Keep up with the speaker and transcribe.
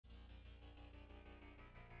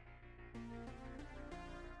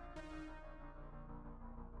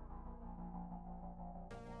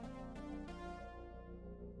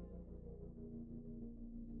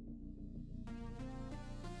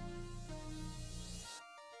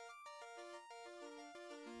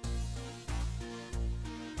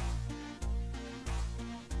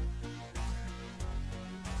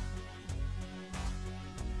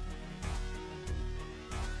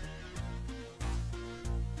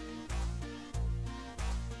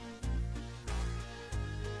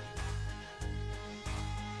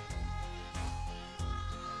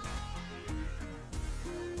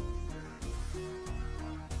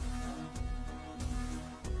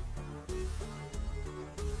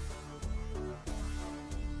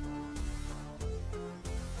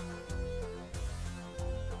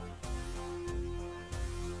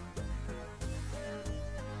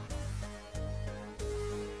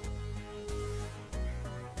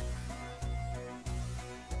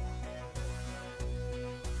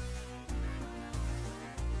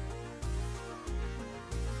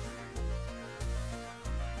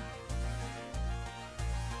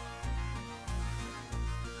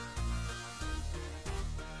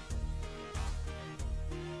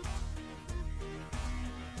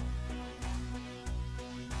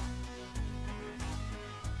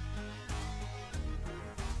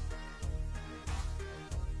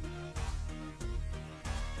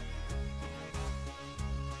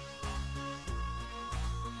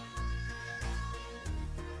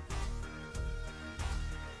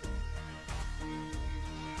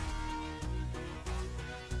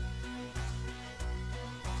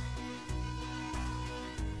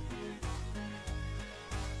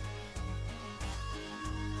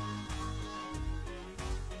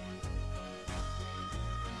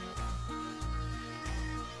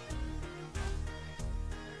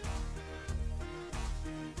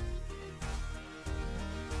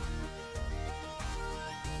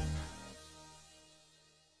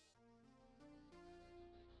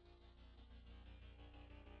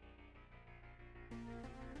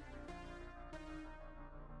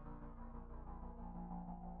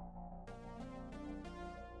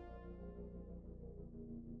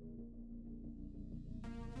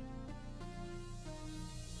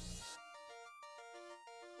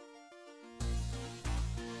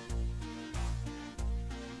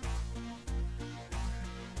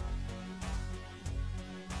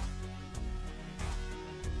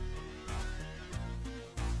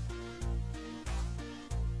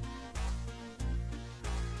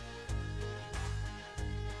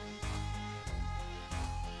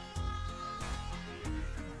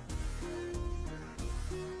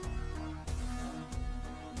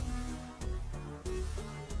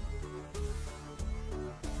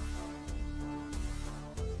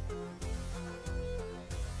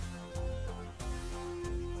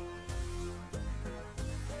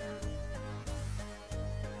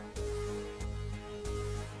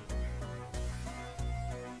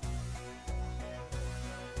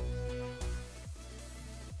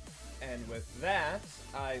And with that,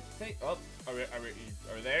 I think... Oh, are we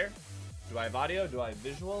there? Do I have audio? Do I have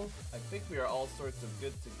visual? I think we are all sorts of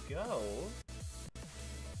good to go.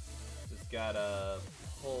 Just gotta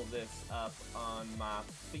pull this up on my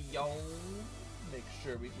phone. Make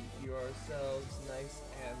sure we can hear ourselves nice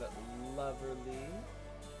and loverly.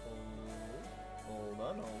 Hold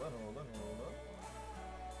on.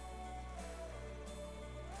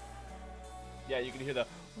 Yeah, you can hear the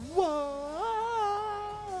whoa.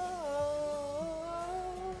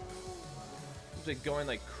 It's like going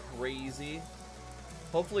like crazy.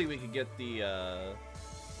 Hopefully we can get the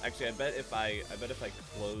actually I bet if I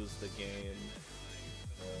close the game.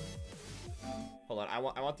 Hold on, I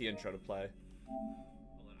want the intro to play.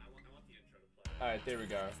 Alright, there we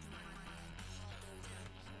go.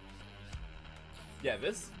 Yeah,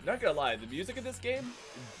 not gonna lie, the music in this game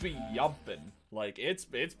be yumpin'. Like, it's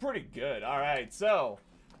pretty good. Alright, so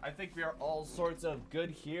I think we are all sorts of good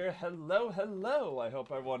here. Hello. I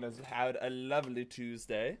hope everyone has had a lovely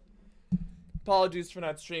Tuesday. Apologies for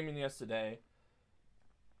not streaming yesterday.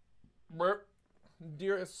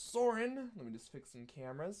 Dearest Soren, let me just fix some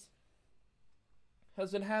cameras,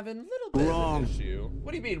 has been having a little bit of an issue.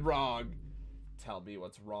 What do you mean wrong? Tell me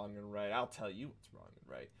what's wrong and right. I'll tell you what's wrong and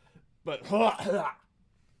right. But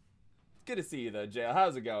good to see you though, Jay.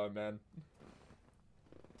 How's it going, man?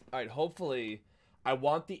 Alright, hopefully I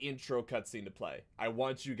want the intro cutscene to play. I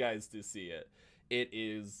want you guys to see it. It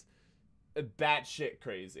is batshit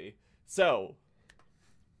crazy. So,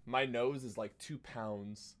 my nose is like 2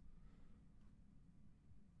 pounds.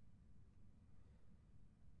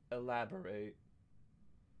 Elaborate.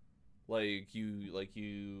 Like you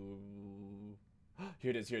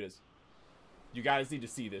here it is. You guys need to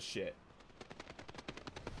see this shit.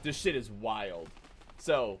 This shit is wild.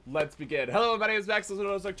 So, let's begin. Hello, my name is Max,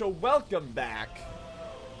 LordEctro. Welcome back.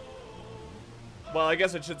 Well, I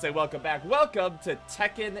guess I should say welcome back. Welcome to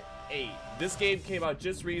Tekken 8. This game came out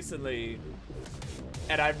just recently,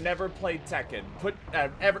 and I've never played Tekken.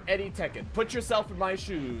 Any Tekken. Put yourself in my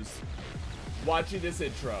shoes watching this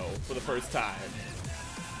intro for the first time.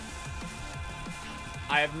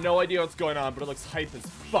 I have no idea what's going on, but it looks hype as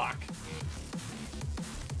fuck.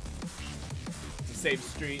 It's the same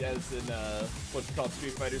street as in, what's it called,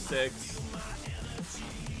 Street Fighter 6.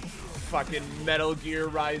 Fucking Metal Gear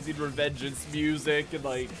Rising Revengeance music, and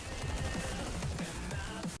like...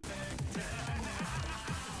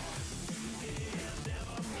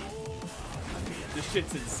 This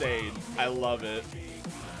shit's insane. I love it.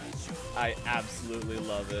 I absolutely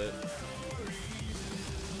love it.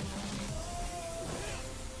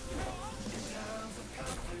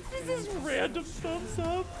 This is random thumbs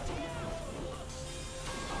up.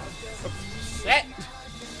 Shit!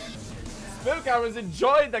 Spook, I was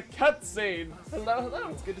enjoying the cutscene. Hello,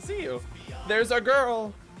 it's good to see you. There's our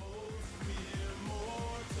girl.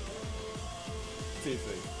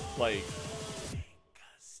 Seriously, like...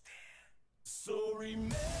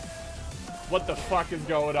 What the fuck is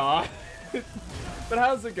going on? But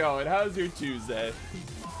how's it going? How's your Tuesday?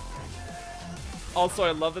 Also,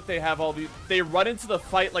 I love that they have all these... They run into the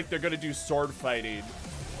fight like they're gonna do sword fighting,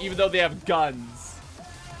 even though they have guns.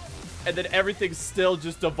 And then everything still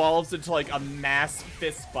just devolves into like a mass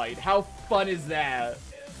fist fight. How fun is that?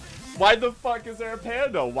 Why the fuck is there a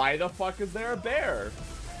panda? Why the fuck is there a bear?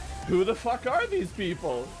 Who the fuck are these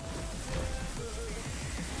people?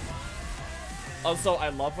 Also, I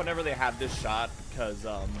love whenever they have this shot, because,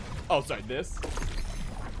 oh, sorry, this?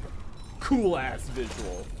 Cool-ass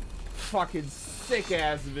visual. Fucking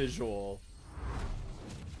sick-ass visual.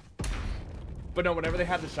 But no, whenever they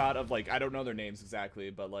have the shot of, like, I don't know their names exactly,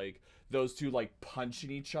 but, like, those two, like, punching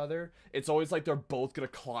each other, it's always like they're both gonna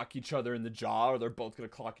clock each other in the jaw, or they're both gonna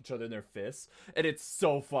clock each other in their fists, and it's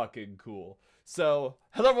so fucking cool. So,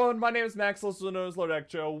 hello everyone, my name is Max, also known as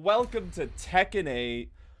LordEctro. Welcome to Tekken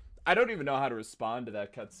 8. I don't even know how to respond to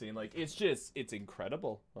that cutscene. Like, it's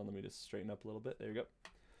incredible. Well, let me just straighten up a little bit. There you go.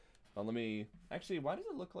 Well, let me... Actually, why does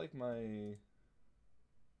it look like my...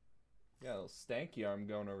 Yeah, a little stanky arm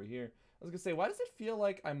going over here. I was gonna say, why does it feel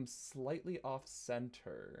like I'm slightly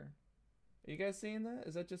off-center? Are you guys seeing that?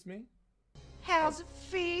 Is that just me? How's it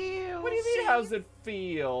feel? What do you mean, how's it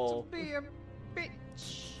feel? To be a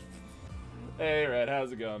bitch. Hey, Red,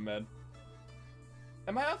 how's it going, man?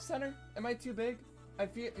 Am I off-center? Am I too big? I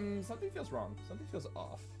feel something feels wrong. Something feels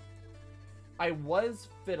off. I was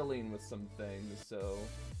fiddling with some things, so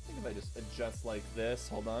I think if I just adjust like this,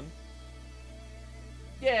 hold on.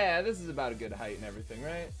 Yeah, this is about a good height and everything,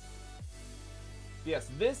 right? Yes,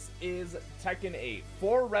 this is Tekken 8.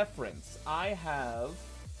 For reference, I have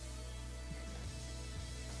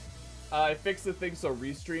I fixed the thing so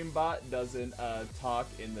Restream Bot doesn't talk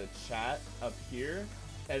in the chat up here,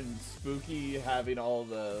 and Spooky having all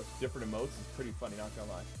the different emotes is pretty funny, not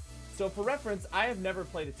gonna lie. So for reference, I have never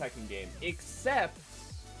played a Tekken game, except,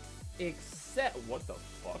 what the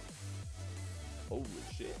fuck? Holy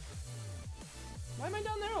shit. Why am I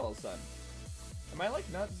down there all of a sudden? Am I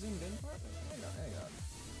like not zoomed in for it? Hang on.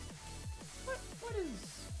 What is...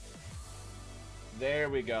 There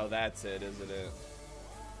we go, that's it, isn't it?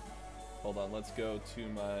 Hold on, let's go to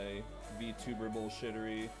my VTuber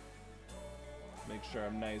bullshittery. Make sure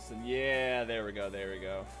I'm nice and... Yeah, there we go. There we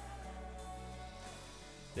go.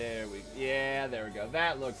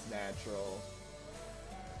 That looks natural.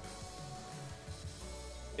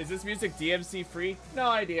 Is this music DMC free? No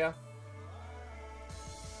idea.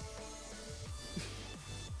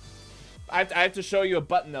 I have to show you a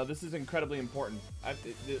button, though. This is incredibly important.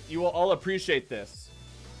 You will all appreciate this.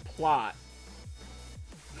 Plot.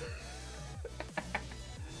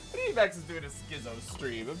 Max is doing a Schizo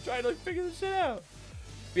stream. I'm trying to like, figure this shit out.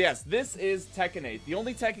 But yes, this is Tekken 8. The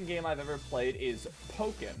only Tekken game I've ever played is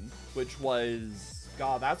Pokken, which was...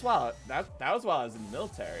 God, that was while I was in the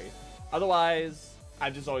military. Otherwise,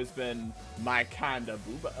 I've just always been my kinda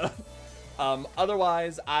booba.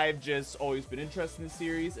 Otherwise, I've just always been interested in the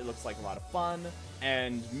series. It looks like a lot of fun.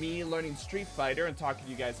 And me learning Street Fighter and talking to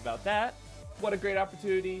you guys about that, what a great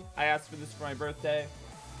opportunity. I asked for this for my birthday,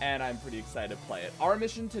 and I'm pretty excited to play it. Our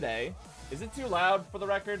mission today, is it too loud for the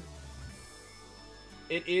record?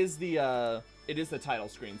 It is the title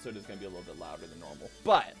screen, so it is going to be a little bit louder than normal.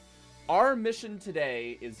 But our mission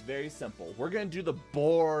today is very simple. We're going to do the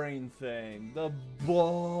boring thing. The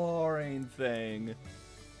boring thing.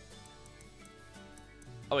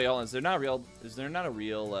 Oh wait, hold on. Is there not a real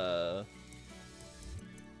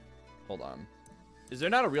hold on. Is there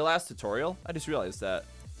not a real ass tutorial? I just realized that.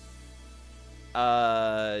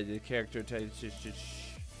 The character I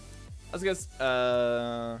was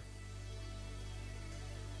gonna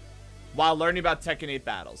while learning about Tekken 8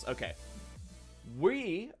 battles. Okay.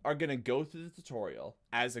 We are gonna go through the tutorial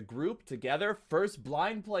as a group together. First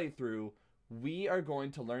blind playthrough. We are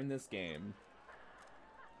going to learn this game.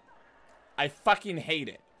 I fucking hate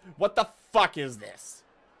it. What the fuck is this?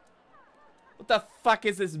 What the fuck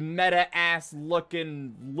is this meta-ass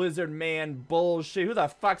looking lizard man bullshit? Who the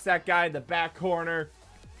fuck's that guy in the back corner?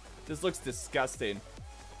 This looks disgusting.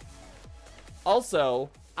 Also,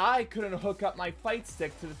 I couldn't hook up my fight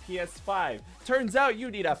stick to the PS5. Turns out you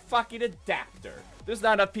need a fucking adapter. There's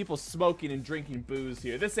not enough people smoking and drinking booze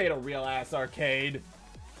here. This ain't a real-ass arcade.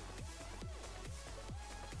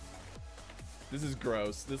 This is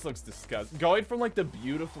gross. This looks disgusting. Going from like the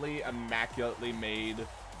beautifully, immaculately made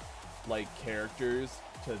like characters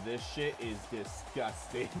to this shit is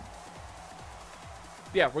disgusting.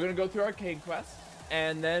 Yeah, we're gonna go through Arcade Quest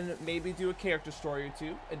and then maybe do a character story or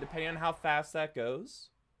two, and depending on how fast that goes,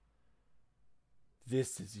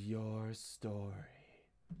 this is your story.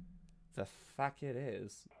 The fuck it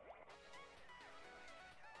is.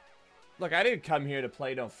 Look, I didn't come here to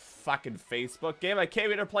play no fucking Facebook game. I came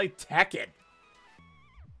here to play Tekken.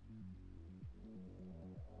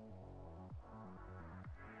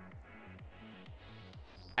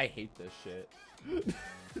 I hate this shit.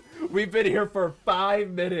 We've been here for 5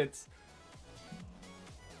 minutes.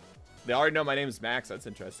 They already know my name is Max. That's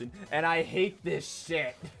interesting. And I hate this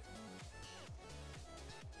shit.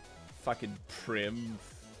 Fucking prim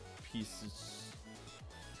pieces.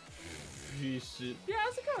 Yeah,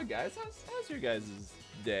 how's it going, guys? How's your guys'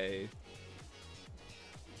 day?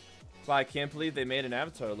 Wow, I can't believe they made an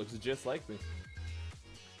avatar that looks just like me.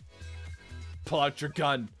 Pull out your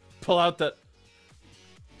gun. Pull out the...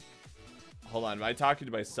 Hold on, am I talking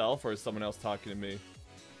to myself or is someone else talking to me?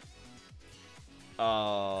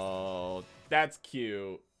 Oh, that's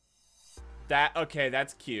cute. Okay,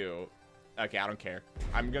 that's cute. Okay, I don't care.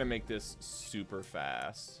 I'm gonna make this super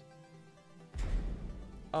fast.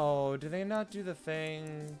 Oh, do they not do the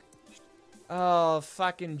thing? Oh,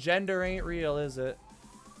 fucking gender ain't real, is it?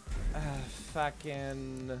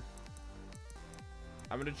 Fucking...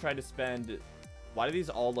 I'm gonna try to spend... Why do these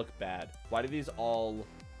all look bad? Why do these all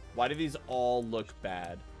look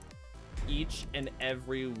bad? Each and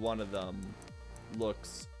every one of them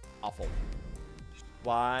looks awful.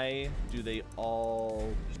 Why do they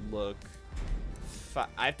all look...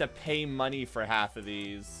 I have to pay money for half of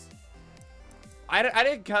these. I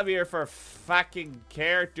didn't come here for fucking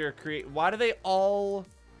character create. Why do they all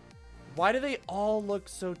look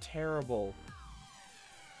so terrible?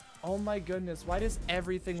 Oh my goodness, why does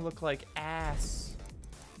everything look like ass?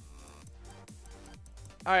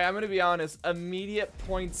 Alright, I'm gonna be honest. Immediate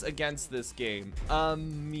points against this game.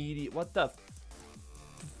 What the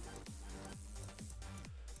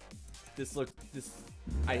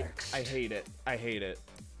I hate it. I hate it.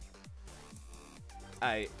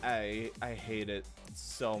 I hate it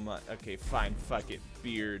so much. Okay, fine. Fuck it.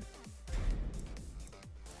 Beard.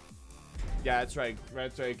 Yeah, that's right.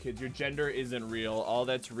 That's right, kids. Your gender isn't real. All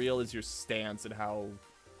that's real is your stance and how...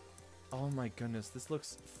 Oh my goodness. This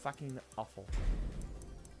looks fucking awful.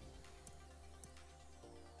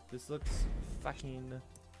 This looks fucking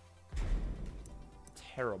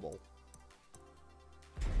terrible.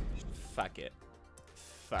 Fuck it.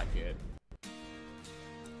 Fuck it.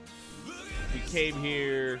 We came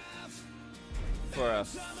here for a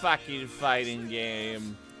fucking fighting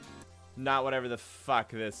game. Not whatever the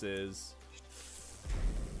fuck this is.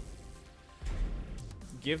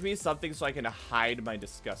 Give me something so I can hide my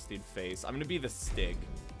disgusting face. I'm gonna be the Stig.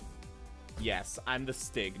 Yes, I'm the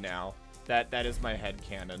Stig now. That is my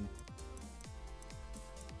headcanon.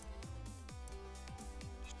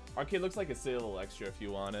 Arcade looks like a silly little extra if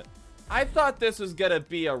you want it. I thought this was gonna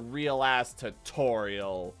be a real ass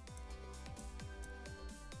tutorial.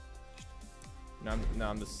 No,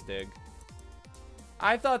 I'm the Stig.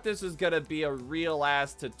 I thought this was gonna be a real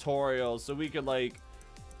ass tutorial so we could like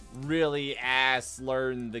really ass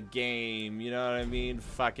learn the game. You know what I mean?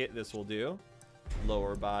 Fuck it, this will do.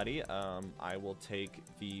 Lower body. I will take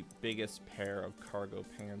the biggest pair of cargo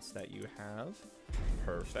pants that you have.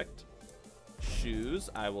 Perfect. Shoes.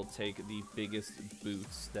 I will take the biggest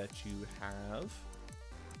boots that you have.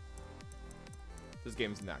 This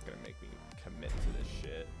game's not gonna make me commit to this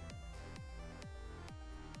shit.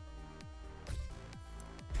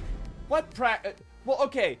 What well,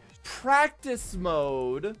 okay. Practice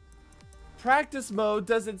mode. Practice mode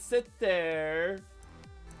doesn't sit there.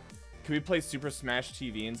 Can we play Super Smash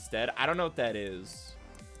TV instead? I don't know what that is.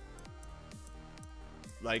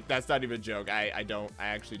 Like, that's not even a joke. I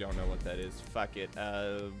actually don't know what that is. Fuck it.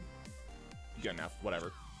 Good enough.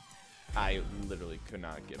 Whatever. I literally could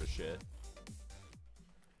not give a shit.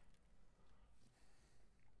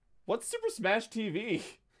 What's Super Smash TV?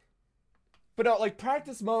 But no, like,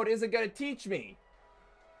 practice mode isn't gonna teach me.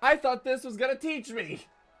 I thought this was gonna teach me.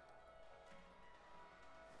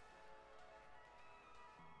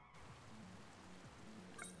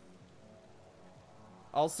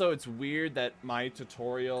 Also, it's weird that my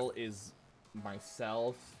tutorial is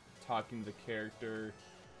myself talking to the character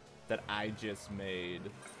that I just made.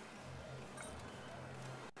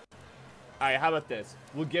 Alright, how about this?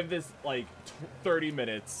 We'll give this, like, 30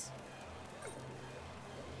 minutes.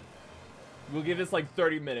 We'll give this, like,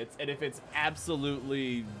 30 minutes, and if it's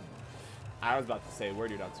absolutely... I was about to say a word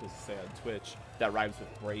you're not supposed to say on Twitch that rhymes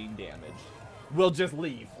with brain damage. We'll just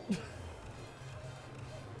leave.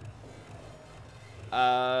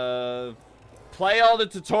 Play all the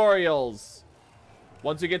tutorials.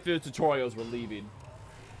 Once we get through the tutorials, we're leaving.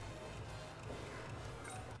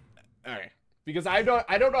 Alright. Because I don't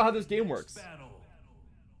know how this game works.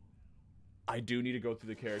 I do need to go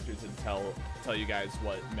through the characters and tell you guys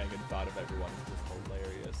what Megan thought of everyone, which is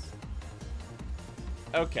hilarious.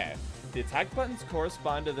 Okay. The attack buttons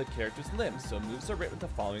correspond to the character's limbs, so moves are written with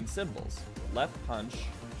the following symbols. Left punch,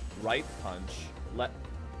 right punch, left...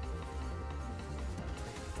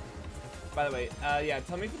 By the way, yeah,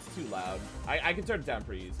 tell me if it's too loud. I can turn it down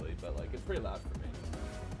pretty easily, but, like, it's pretty loud for me.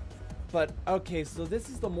 But, okay, so this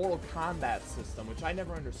is the Mortal Kombat system, which I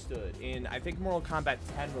never understood. I think Mortal Kombat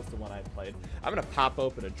 10 was the one I played. I'm gonna pop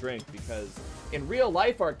open a drink, because in real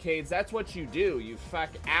life arcades, that's what you do. You fuck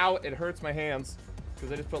out. It hurts my hands,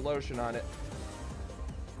 because I just put lotion on it.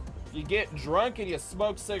 You get drunk and you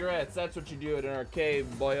smoke cigarettes. That's what you do at an arcade,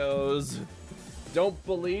 boyos. Don't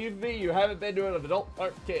believe me? You haven't been to an adult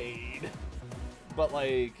arcade. But,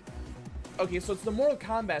 like... Okay, so it's the Mortal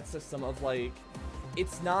Kombat system of, like...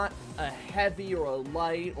 It's not a heavy or a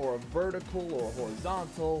light or a vertical or a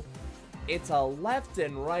horizontal. It's a left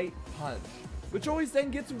and right punch. Which always then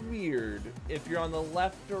gets weird if you're on the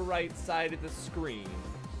left or right side of the screen.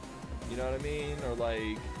 You know what I mean? Or,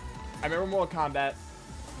 like... I remember Mortal Kombat...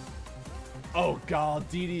 Oh god,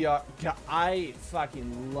 DDR. God, I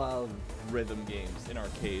fucking love rhythm games in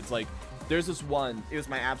arcades. Like, there's this one, it was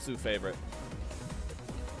my absolute favorite.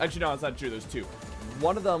 Actually, no, it's not true. There's two.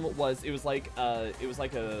 One of them was it was like a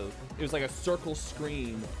circle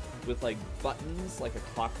screen with like buttons, like a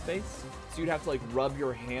clock face. So you'd have to like rub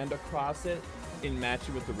your hand across it in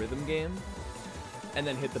matching with the rhythm game, and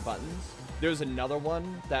then hit the buttons. There's another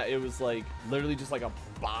one that it was like literally just like a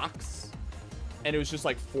box. And it was just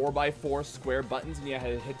like 4x4 square buttons, and you had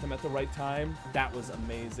to hit them at the right time. That was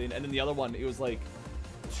amazing. And then the other one, it was like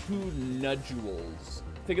two nodules.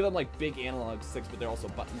 Think of them like big analog sticks, but they're also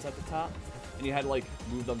buttons at the top. and you had to like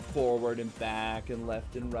move them forward and back and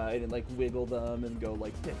left and right and like wiggle them and go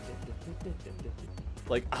like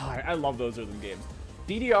like I love those rhythm games.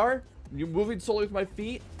 DDR, you moving solely with my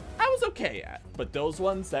feet, I was okay at, but those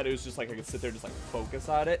ones that it was just like I could sit there and just like focus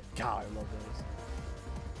on it, God, I love those.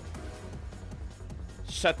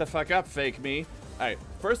 Shut the fuck up, fake me. All right,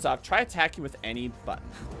 first off, try attacking with any button.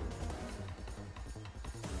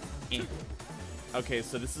 Okay,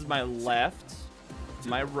 so this is my left,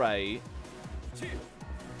 my right.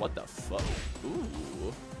 What the fuck?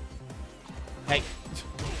 Ooh. Hey,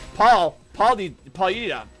 Paul, you need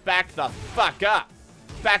to back the fuck up.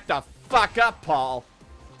 Back the fuck up, Paul.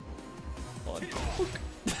 Hold on.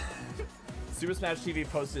 Super Smash TV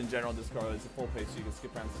posted in general Discord. It's a full page so you can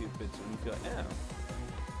skip around and see the bitch and you feel like, eh.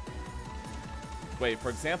 Wait, for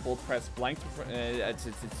example, press blank to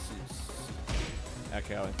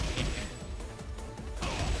okay.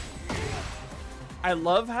 I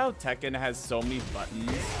love how Tekken has so many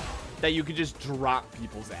buttons that you can just drop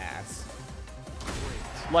people's ass.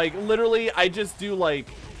 Like, literally, I just do, like,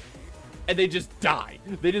 and they just die.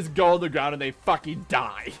 They just go on the ground and they fucking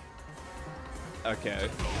die. Okay.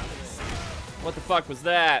 What the fuck was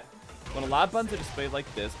that? When a lot of buttons are displayed like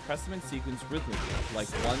this, press them in sequence rhythmically. Like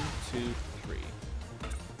 1, 2, 3.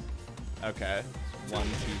 Okay. 1, 2,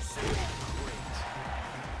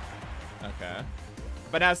 3. Okay.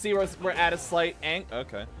 But now see, we're at a slight angle.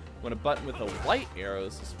 Okay. When a button with a white arrow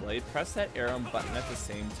is displayed, press that arrow and button at the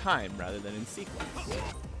same time rather than in sequence.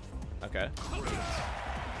 Okay.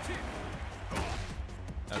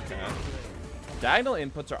 Okay. Diagonal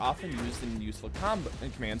inputs are often used in useful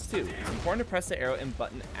commands too. It's important to press the arrow and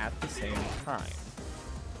button at the same time.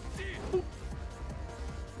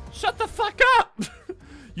 Shut the fuck up!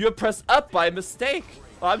 You have pressed up by mistake.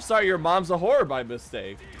 Oh, I'm sorry, your mom's a whore by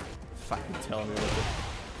mistake. Fucking tell me what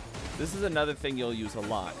this is another thing you'll use a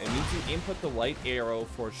lot. It means you input the white arrow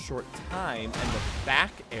for a short time and the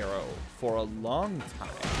back arrow for a long time.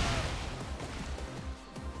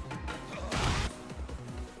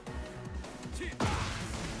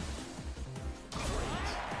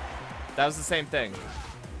 That was the same thing.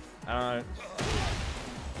 I don't know.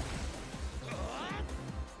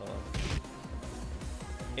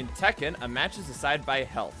 In Tekken, a match is decided by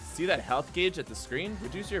health. See that health gauge at the screen?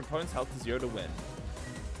 Reduce your opponent's health to 0 to win.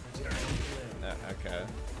 Okay.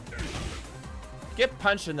 Get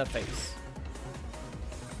punched in the face.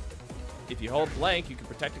 If you hold blank, you can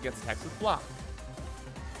protect against attacks with block.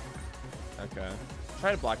 Okay.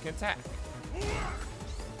 Try to block an attack. Do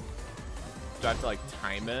I have to like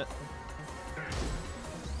time it?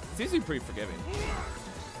 It's usually pretty forgiving.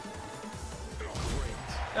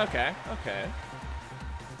 Okay, okay.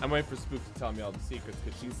 I'm waiting for Spook to tell me all the secrets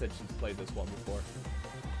because she said she's played this one before.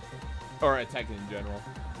 Or attacking in general.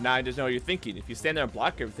 Now I just know what you're thinking. If you stand there and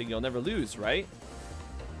block everything, you'll never lose, right?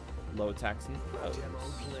 Low attacks and throws.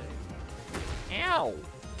 Ow!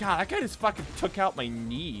 God, that guy just fucking took out my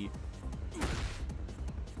knee.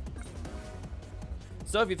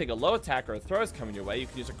 So if you think a low attack or a throw is coming your way, you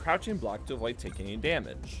can use a crouching block to avoid taking any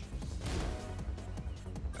damage.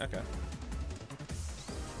 Okay.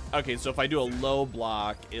 Okay, so if I do a low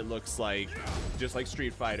block, it looks like, just like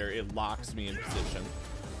Street Fighter, it locks me in position.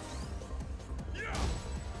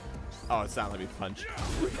 Oh, it's not letting me punch.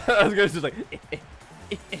 I was gonna just like,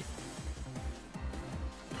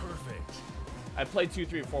 Perfect. I played 2,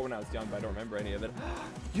 3, and 4 when I was young, but I don't remember any of it.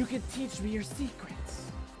 You can teach me your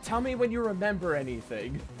secrets. Tell me when you remember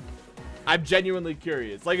anything. I'm genuinely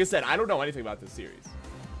curious. Like I said, I don't know anything about this series,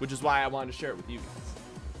 which is why I wanted to share it with you guys.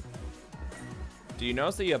 Do you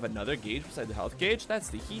notice that you have another gauge beside the health gauge? That's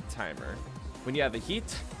the heat timer. When you have a heat...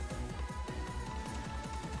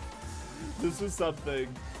 This was something...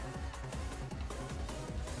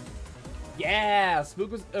 Yeah!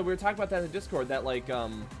 Spook was... we were talking about that in the Discord, that like,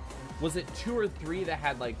 was it 2 or 3 that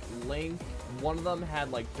had like Link? One of them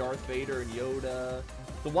had like Darth Vader and Yoda.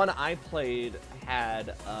 The one I played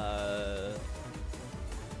had, I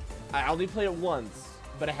only played it once.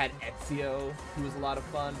 But it had Ezio, who was a lot of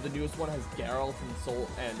fun. The newest one has Geralt and Soul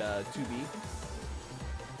and 2B.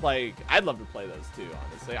 Like, I'd love to play those too,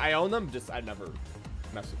 honestly. I own them, just I never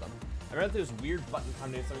mess with them. I remember there's weird button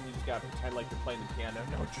combinations. You just gotta pretend like you're playing the piano.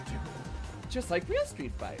 Know what you're doing. Just like real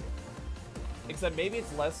Street Fighter. Except maybe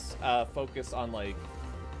it's less focused on like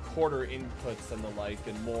quarter inputs and the like,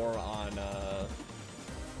 and more on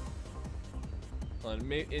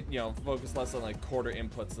you know, focus less on like quarter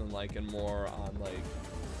inputs and like, and more on like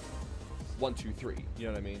 1, 2, 3. You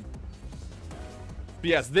know what I mean? But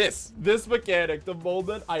yes, this mechanic, the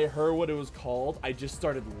moment I heard what it was called, I just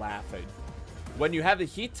started laughing. When you have the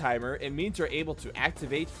heat timer, it means you're able to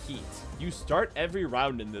activate heat. You start every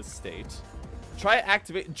round in this state.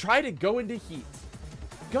 Try to go into heat.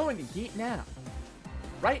 Go into heat now.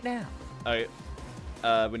 Right now. All right.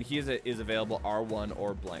 When he is available, R1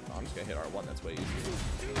 or blank. Oh, I'm just gonna hit R1. That's way easier.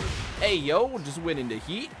 Hey, yo, just went into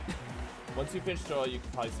heat. Once you finish tutorial, you can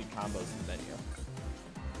probably see combos in the menu.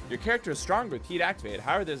 Your character is stronger with heat activated.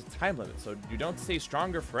 However, there's a time limit, so you don't stay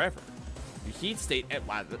stronger forever. Your heat state at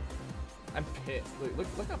I'm pissed.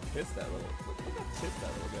 Look how pissed that little. Look how pissed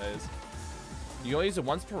that little guy is. You only use it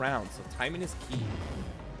once per round, so timing is key.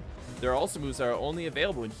 There are also moves that are only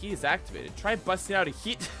available when heat is activated. Try busting out a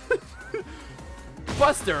heat.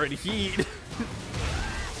 Buster and heat.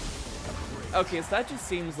 Okay, so that just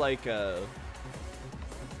seems like a.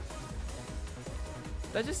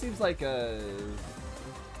 That just seems like a.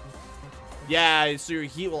 Yeah, so your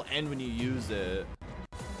heat will end when you use it.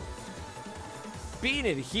 Being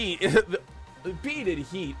in heat isn't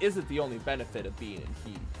the only benefit of being in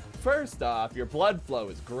heat. First off, your blood flow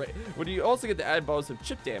is great, but you also get the added bonus of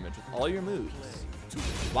chip damage with all your moves.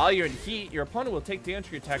 While you're in heat, your opponent will take damage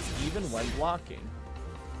to your attacks even when blocking.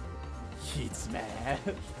 Heat smash.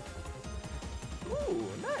 Ooh,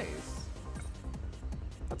 nice.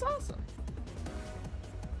 That's awesome.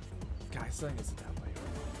 Guys, something is down by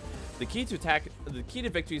the key to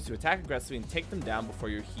victory is to attack aggressively and take them down before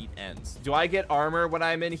your heat ends. Do I get armor when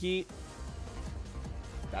I'm in heat?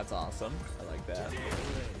 That's awesome. I like that.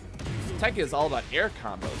 Tekken is all about air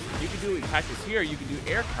combos. You can do practice here. You can do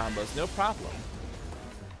air combos, no problem.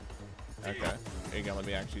 Okay, here you go. Let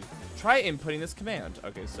me actually try inputting this command.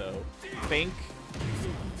 Okay, so think.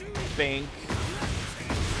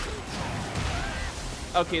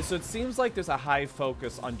 Okay, so it seems like there's a high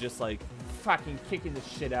focus on just like fucking kicking the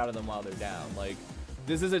shit out of them while they're down. Like,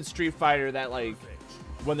 this isn't Street Fighter that like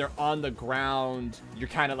when they're on the ground you're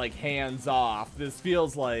kind of like hands off. This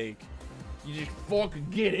feels like you just fucking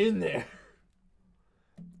get in there.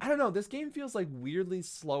 I don't know, this game feels like weirdly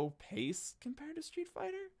slow paced compared to Street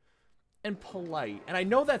Fighter and polite, and I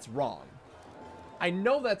know that's wrong. I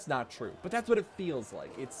know that's not true, but that's what it feels like.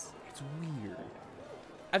 It's weird.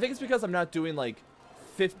 I think it's because I'm not doing like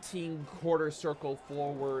 15 quarter circle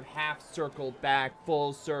forward, half circle back,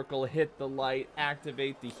 full circle, hit the light,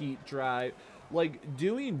 activate the heat drive. Like,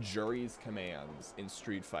 doing Jury's commands in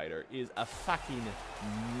Street Fighter is a fucking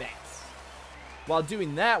mess. While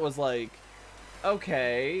doing that was like,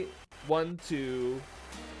 okay, 1, 2,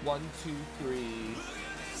 1, 2, 3,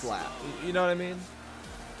 slap. You know what I mean?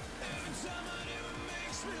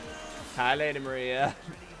 Hi, Lady Maria.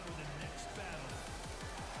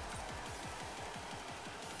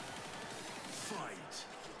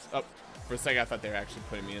 Oh, for a second I thought they were actually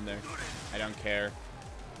putting me in there. I don't care.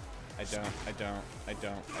 I don't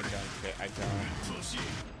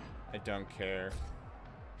care.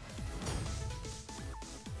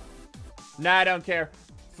 Nah, I don't care.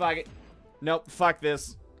 Fuck it. Nope, fuck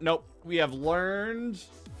this. Nope, we have learned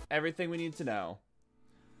everything we need to know.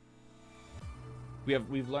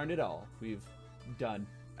 We've learned it all. We've done.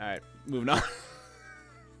 Alright, moving on.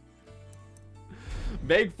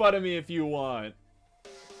 Make fun of me if you want.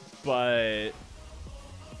 But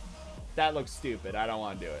that looks stupid. I don't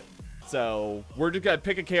want to do it. So we're just gonna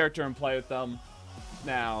pick a character and play with them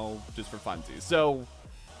now, just for funsies. So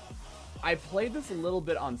I played this a little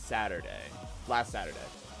bit on last Saturday,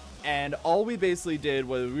 and all we basically did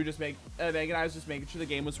was we were just Meg and I was just making sure the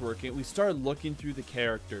game was working. We started looking through the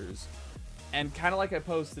characters, and kind of like I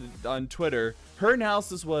posted on Twitter, her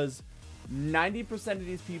analysis was 90% of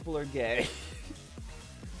these people are gay,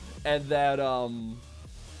 and that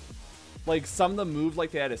like some of them moved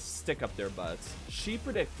like they had a stick up their butts. She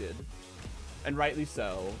predicted, and rightly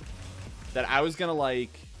so, that I was gonna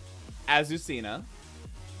like Azucena,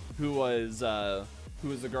 who was the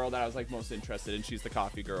girl that I was like most interested in. She's the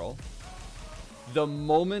coffee girl. The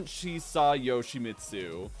moment she saw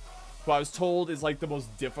Yoshimitsu, who I was told is like the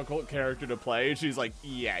most difficult character to play, she's like,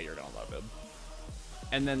 yeah, you're gonna love him.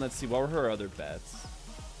 And then let's see, what were her other bets?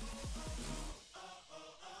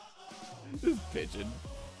 This pigeon.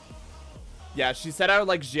 Yeah, she said I would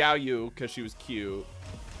like Xiao Yu because she was cute.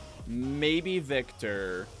 Maybe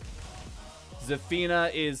Victor.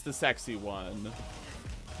 Zafina is the sexy one.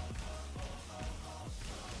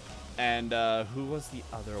 And who was the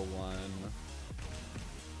other one?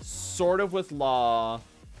 Sort of with Law.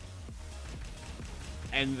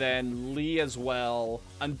 And then Lee as well.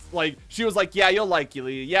 And like, she was like, yeah, you'll like you,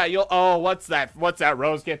 Lee. Yeah, you'll. Oh, what's that? What's that,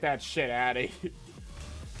 Rose? Get that shit out of here.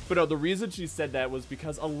 But no, the reason she said that was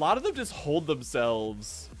because a lot of them just hold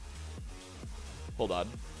themselves. Hold on.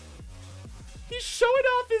 He's showing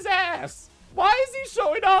off his ass. Why is he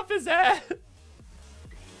showing off his ass?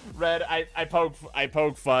 Red, I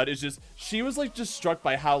poke fun. It's just, she was like just struck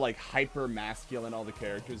by how like hyper masculine all the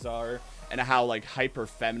characters are and how like hyper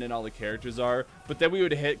feminine all the characters are. But then we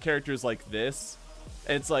would hit characters like this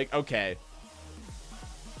and it's like, okay.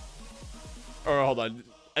 Or hold on.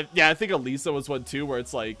 Yeah, I think Elisa was one too where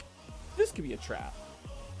it's like, this could be a trap.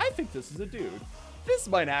 I think this is a dude. This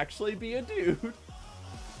might actually be a dude.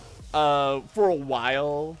 For a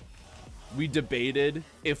while, we debated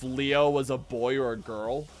if Leo was a boy or a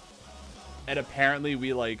girl. And apparently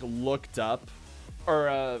we like looked up,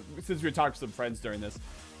 or since we were talking to some friends during this,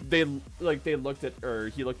 they looked at, or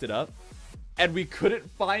he looked it up, and we couldn't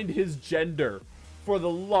find his gender for the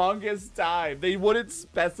longest time. They wouldn't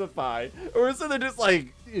specify, or so they're just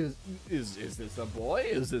like, is this a boy?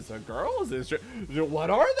 Is this a girl? Is this, what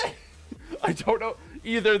are they? I don't know.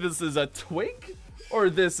 Either this is a twink, or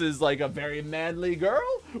this is like a very manly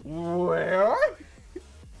girl. Where?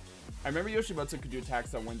 I remember Yoshimoto could do attacks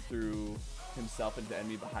that went through himself into the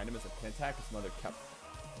enemy behind him as a pin attack. His mother kept,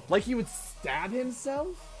 like, he would stab himself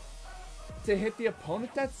to hit the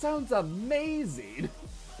opponent. That sounds amazing.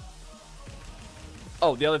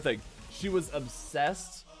 Oh, the other thing, she was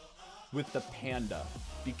obsessed with the panda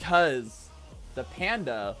because the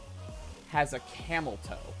panda has a camel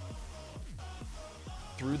toe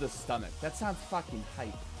through the stomach. That sounds fucking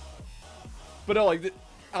hype. But no, like,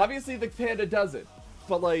 obviously the panda doesn't.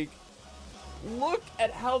 But like, look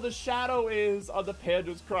at how the shadow is on the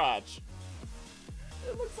panda's crotch.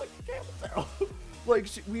 It looks like a camel toe. Like,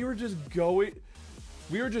 we were just going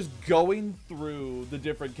through the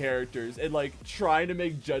different characters and like trying to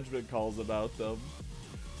make judgment calls about them.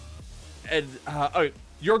 And oh,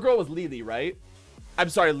 your girl was Lily, right? I'm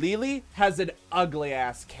sorry, Lily has an ugly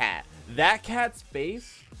ass cat. That cat's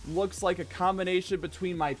face looks like a combination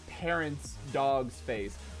between my parents' dog's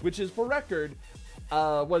face, which is, for record,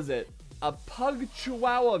 what is it? A pug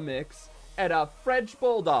chihuahua mix and a French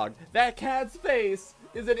bulldog. That cat's face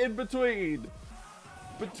is an in-between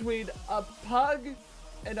between a pug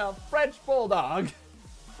and a French bulldog.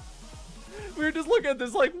 We were just looking at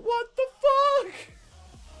this like, what the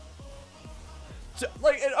fuck?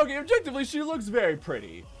 Like, okay, objectively, she looks very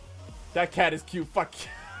pretty. That cat is cute. Fuck you.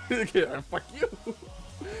 Fuck you.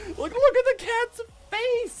 Look at the cat's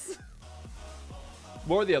face.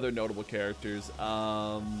 More of the other notable characters.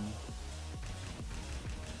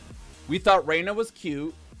 We thought Reina was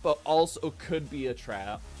cute, but also could be a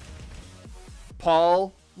trap.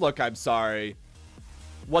 Paul, look, I'm sorry.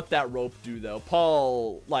 What that rope do though?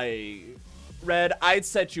 Paul, like, Red, I'd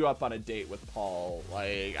set you up on a date with Paul.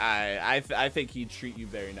 Like, I think he'd treat you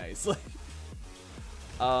very nicely.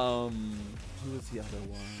 Who was the other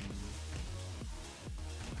one?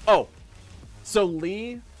 Oh, so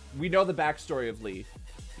Lee, we know the backstory of Lee.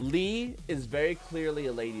 Lee is very clearly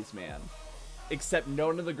a ladies' man, except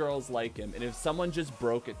none of the girls like him. And if someone just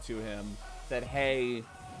broke it to him that, hey,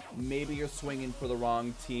 maybe you're swinging for the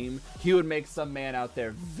wrong team, he would make some man out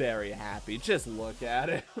there very happy. Just look at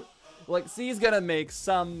it. Like, see, he's gonna make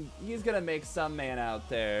some man out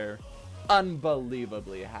there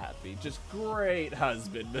unbelievably happy. Just great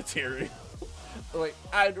husband material. Like,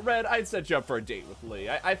 I'd set you up for a date with Lee.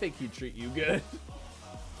 I think he'd treat you good.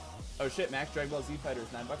 Oh shit, Max Dragon Ball Z Fighter is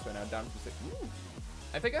 $9 right now, down for 6. Ooh.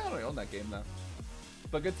 I think I only own that game though.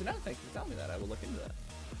 But good to know. Thank you for telling me that. I will look into that.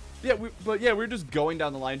 Yeah, we're just going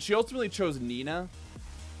down the line. She ultimately chose Nina,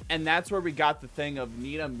 and that's where we got the thing of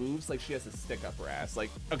Nina moves like she has to stick up her ass. Like,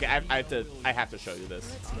 okay, I have to show you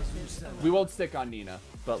this. We won't stick on Nina,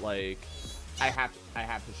 but like, I have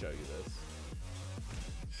to show you this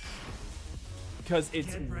because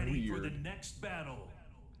it's ready weird. for the next battle.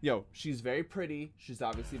 Yo, she's very pretty. She's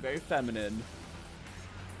obviously very feminine.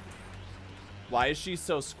 Why is she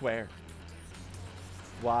so square?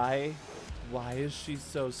 Why is she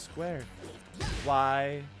so square?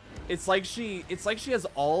 Why? It's like she has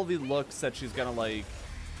all the looks that she's gonna like.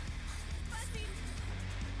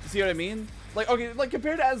 See what I mean? Like, okay, like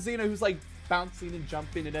compared to Azina, who's like bouncing and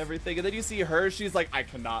jumping and everything, and then you see her, she's like, I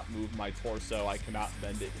cannot move my torso, I cannot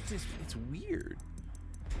bend it. It's weird.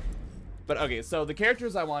 But okay, so the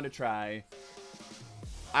characters I want to try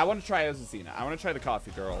as Azina. I want to try the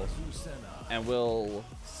Coffee Girl, and we'll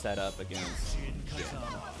set up against Jin.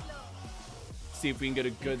 See if we can get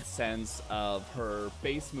a good sense of her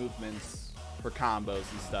base movements, her combos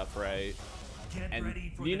and stuff, right? And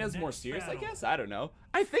Nina's more serious, I guess? I don't know.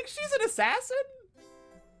 I think she's an assassin?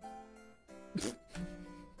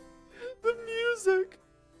 The music.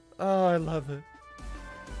 Oh, I love it.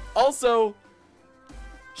 Also,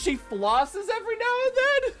 she flosses every now and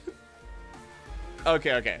then?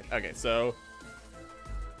 Okay, so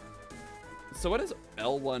what is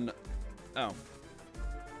L1? Oh.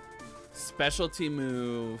 Specialty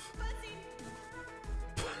move.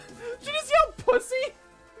 Did you just yell pussy?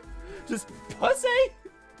 Just pussy?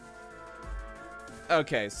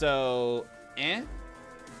 Okay, so I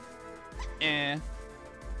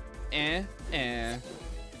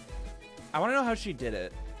want to know how she did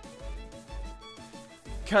it.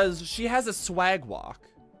 Cause she has a swag walk.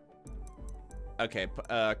 Okay,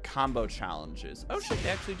 combo challenges. Oh shit, they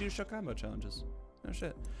actually do show combo challenges. Oh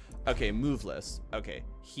shit. Okay, move list. Okay,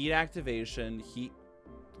 heat activation, heat.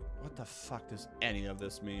 What the fuck does any of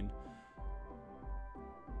this mean?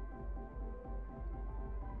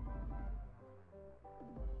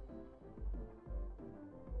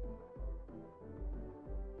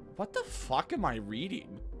 What the fuck am I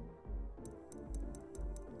reading?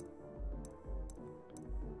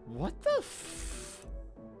 What the f...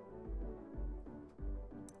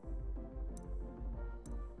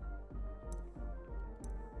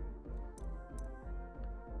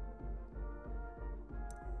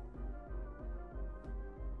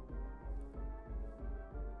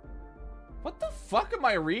 What the fuck am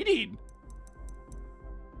I reading?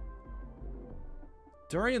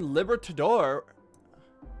 During Libertador...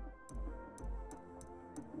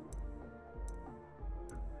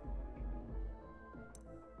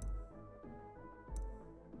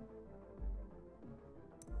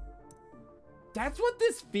 That's what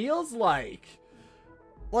this feels like.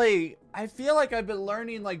 Like, I feel like I've been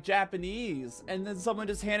learning, like, Japanese, and then someone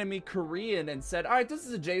just handed me Korean and said, all right, this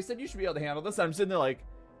is a Jason, you should be able to handle this. I'm sitting there like,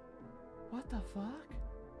 what the fuck?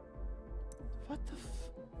 What the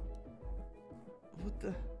what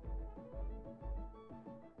the...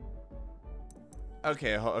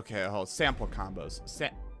 Okay, okay, hold. Sample combos.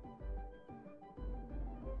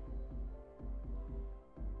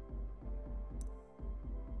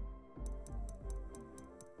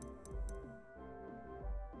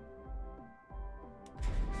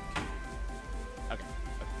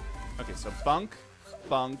 Okay, so bunk,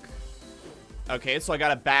 bunk. Okay, so I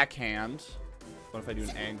got a backhand. What if I do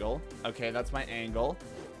an angle? Okay, that's my angle.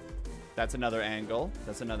 That's another angle.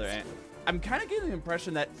 That's another angle. I'm kind of getting the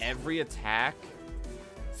impression that every attack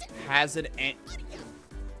has an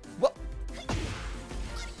what?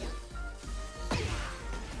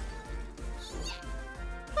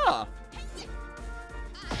 Huh.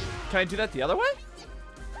 Can I do that the other way?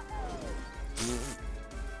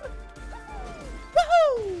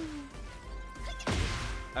 Woohoo!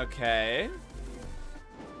 Okay.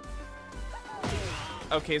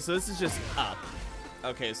 Okay, so this is just up.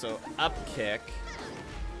 Okay, so up kick.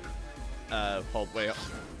 Hold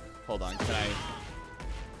on. Can I?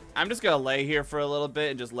 I'm just gonna lay here for a little bit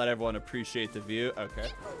and just let everyone appreciate the view. Okay.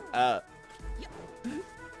 Yahoo!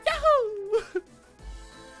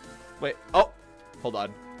 Wait. Oh, hold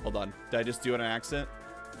on. Did I just do it on accident?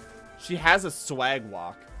 She has a swag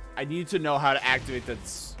walk. I need to know how to activate that.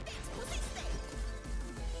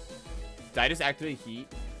 Did I just activate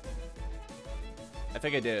heat? I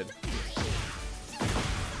think I did.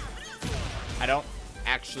 I don't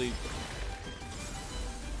actually...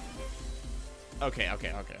 Okay, hold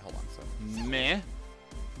on. So, meh.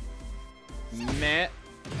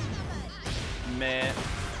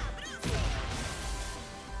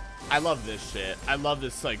 I love this shit. I love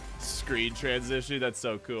this, like, screen transition. That's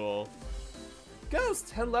so cool.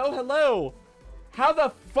 Ghost, hello. How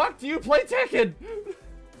the fuck do you play Tekken?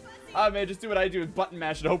 Oh, man, just do what I do with button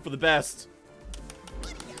mash and hope for the best.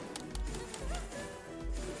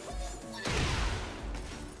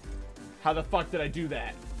 How the fuck did I do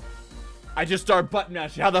that? I just started button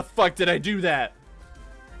mashing. How the fuck did I do that?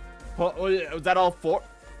 Was that all four?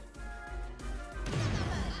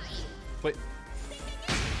 Wait.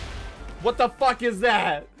 What the fuck is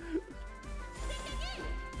that?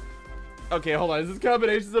 Okay, hold on. Is this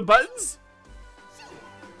combinations of buttons?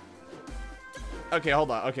 Okay,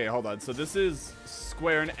 hold on. So this is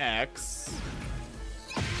square and X.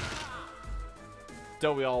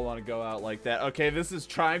 Don't we all want to go out like that? Okay, this is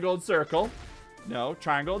triangle and circle. No,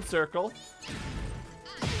 triangle and circle.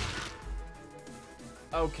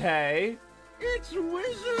 Okay. It's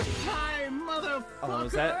wizard time, motherfucker! Oh,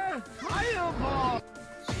 is that? Fireball!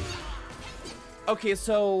 Okay,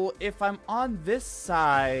 so if I'm on this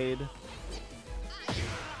side...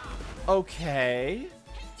 Okay.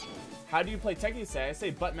 How do you play Tekken? Say I say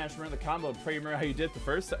button mash, remember the combo, pray you remember how you did it the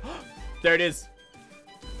first time. There it is.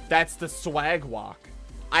 That's the swag walk.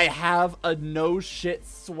 I have a no shit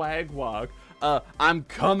swag walk. I'm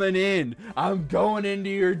coming in. I'm going into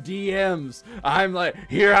your DMs. I'm like,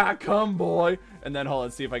 here I come, boy. And then hold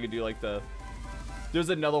on, see if I can do like the... There's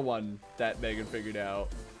another one that Megan figured out.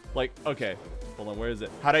 Like, okay. Hold on, where is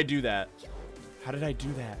it? How'd I do that? How did I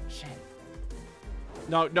do that? Shit.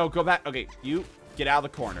 No, no, go back. Okay, you get out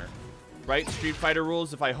of the corner. Right? Street Fighter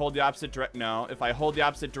rules. If I hold the opposite direct, no. If I hold the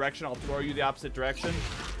opposite direction, I'll throw you the opposite direction.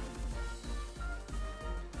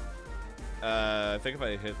 I think if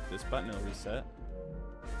I hit this button, it'll reset.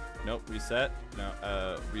 Nope, reset.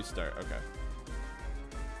 No, restart. Okay.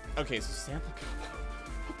 Okay, so sample combo.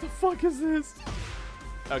 What the fuck is this?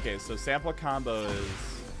 Okay, so sample combo is.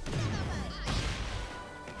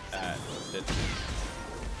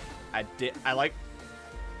 I like.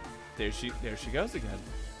 There she goes again.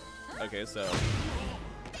 Okay, so.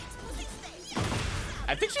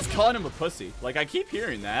 I think she's calling him a pussy. Like, I keep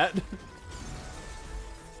hearing that.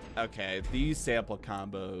 Okay, these sample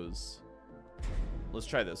combos. Let's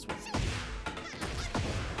try this one.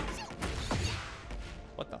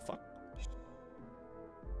 What the fuck?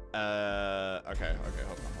 Okay,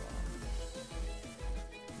 hold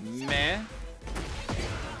on. Meh.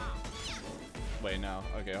 Wait, no.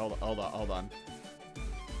 Okay, hold on.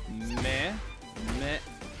 Meh.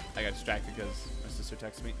 I got distracted because my sister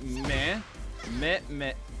texted me. Meh.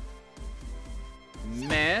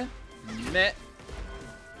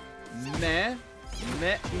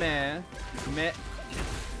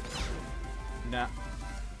 Nah.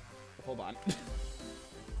 Hold on.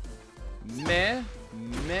 Meh.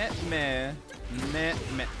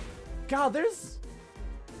 God, there's...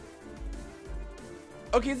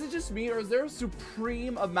 Okay, is it just me, or is there a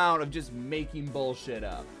supreme amount of just making bullshit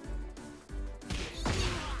up?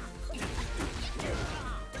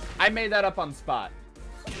 I made that up on the spot.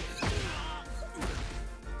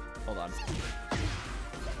 Hold on.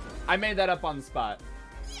 I made that up on the spot.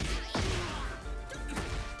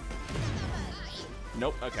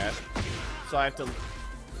 Nope, okay. So I have to...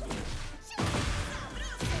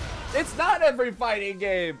 It's not every fighting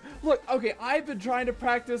game! Look, okay, I've been trying to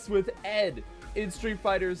practice with Ed in Street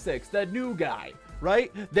Fighter 6, the new guy, right?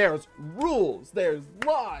 There's rules, there's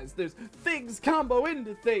laws, there's things combo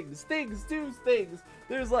into things, things do things.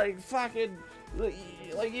 There's like fucking,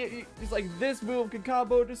 it's like this move can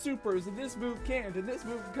combo to supers, and this move can't, and this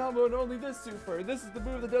move can combo to only this super, and this is the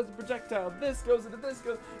move that does the projectile, this goes into this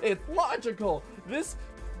goes. It's logical. This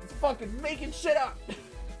is fucking making shit up.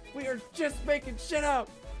 We are just making shit up.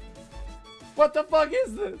 What the fuck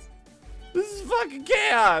is this? This is fucking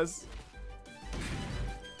chaos.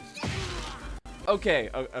 Okay.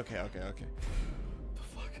 The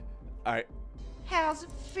fuck? Alright. How's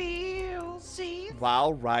it feel, see?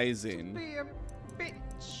 While rising. Be a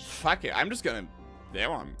bitch. Fuck it. I'm just gonna. They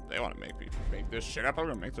want to make me make this shit up. I'm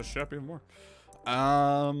gonna make this shit up even more.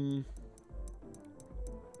 I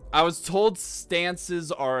was told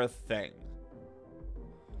stances are a thing.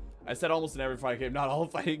 I said almost in every fighting game, not all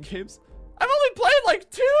fighting games. I've only played like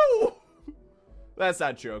 2. That's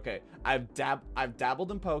not true. Okay, I've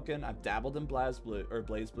dabbled in Pokken. I've dabbled in Blaze Blue,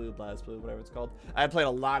 whatever it's called. I played a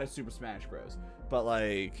lot of Super Smash Bros. But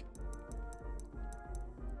like,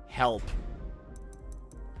 help.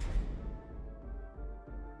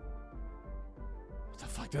 What the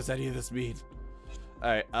fuck does any of this mean? All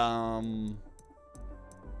right.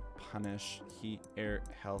 Punish, heat, air,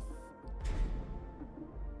 health.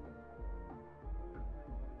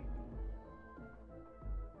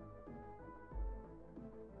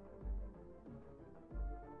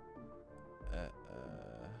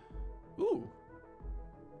 Ooh.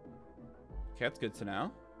 Okay, that's good to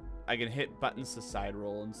know. I can hit buttons to side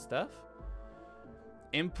roll and stuff.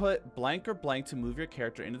 Input blank or blank to move your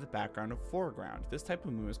character into the background or foreground. This type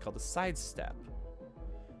of move is called a sidestep.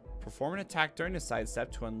 Perform an attack during a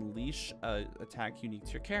sidestep to unleash an attack unique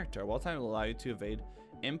to your character. While time will allow you to evade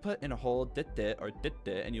input and hold dit or dit,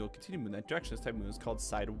 and you will continue to move in that direction. This type of move is called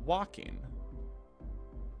side walking.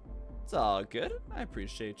 It's all good. I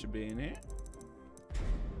appreciate you being here.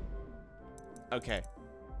 Okay.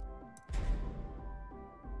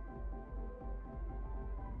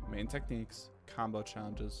 Main techniques, combo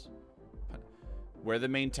challenges. Where are the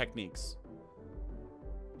main techniques?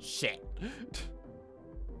 Shit.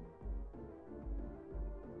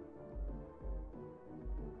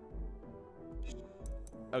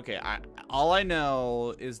 Okay, all I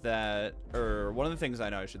know is that, or one of the things I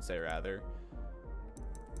know, I should say rather,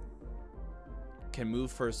 can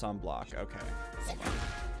move first on block. Okay. Hold on.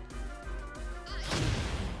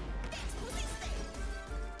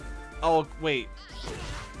 Oh, wait.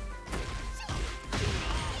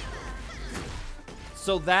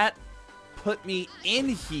 So that put me in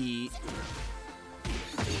heat.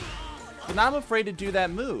 But now I'm afraid to do that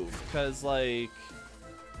move, because, like...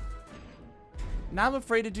 Now I'm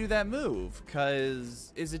afraid to do that move,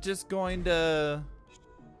 because is it just going to...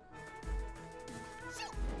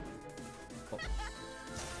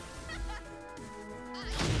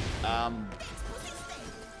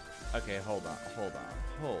 Okay, hold on.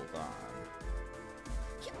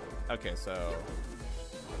 Okay, so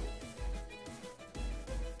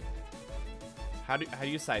how do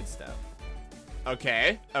you sidestep?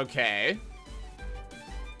 Okay.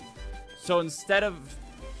 So instead of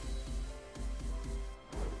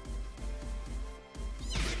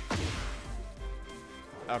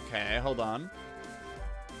okay, hold on.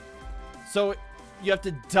 So you have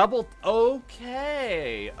to double.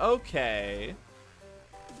 Okay.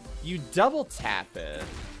 You double tap it.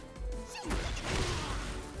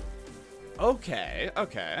 Okay.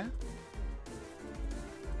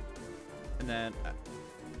 And then,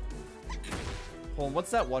 hold on,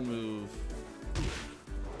 what's that one move?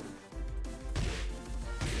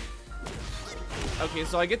 Okay,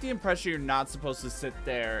 so I get the impression you're not supposed to sit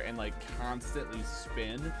there and like constantly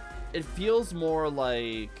spin. It feels more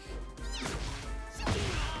like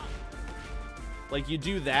you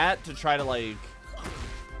do that to try to like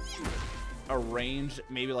arrange,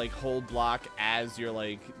 maybe like hold block as you're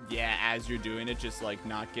like, yeah, as you're doing it, just like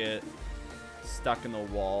not get stuck in the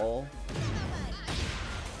wall.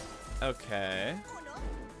 Okay.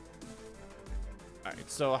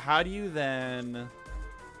 Alright, so how do you then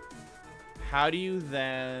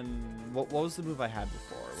what was the move I had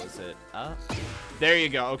before? Was it up? There you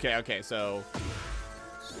go. Okay, so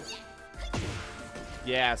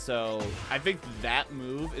yeah, so I think that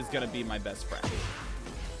move is gonna be my best friend.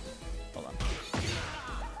 Hold on.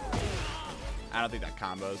 I don't think that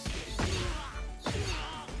combos.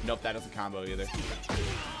 Nope, that doesn't combo either.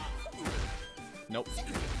 Nope.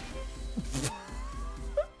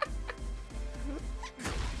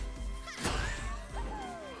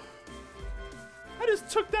 I just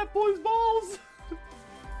took that boy's balls.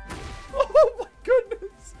 Oh my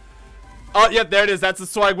goodness. Oh, yeah, there it is. That's the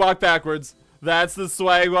swag walk backwards.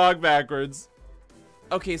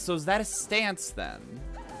 Okay, so is that a stance then?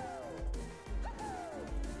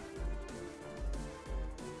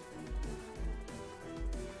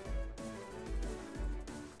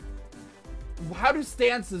 How do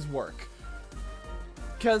stances work?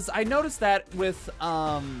 Because I noticed that with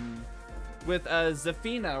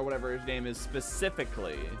Zafina or whatever his name is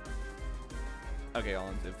specifically. Okay, hold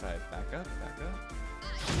on. If I back up.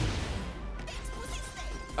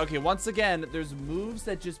 Okay, once again, there's moves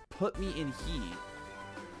that just put me in heat.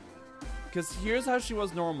 Because here's how she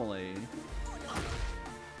was normally.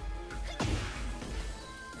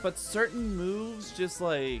 But certain moves just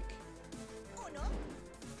like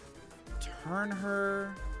turn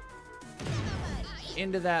her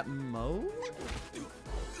into that mode?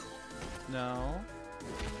 No.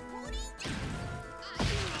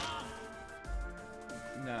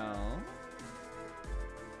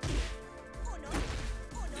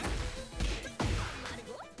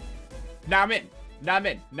 Now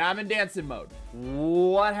I'm in dancing mode.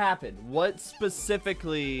 What happened? What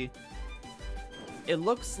specifically? It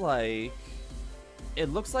looks like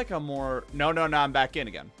I'm more. No, I'm back in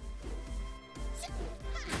again.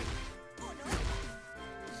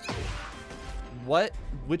 What?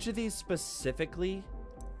 Which of these specifically?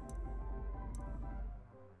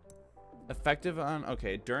 Effective on,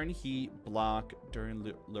 okay, during heat, block,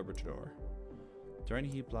 during Libertador. During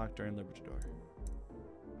heat, block, during Libertador.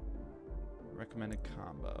 Recommended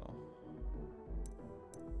combo.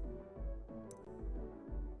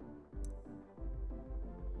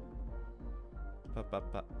 Is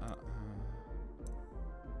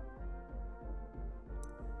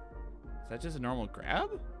that just a normal grab?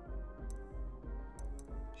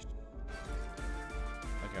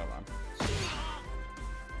 Okay, hold on.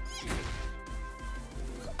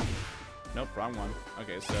 Nope, wrong one.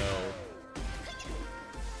 Okay, so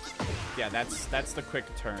yeah, that's the quick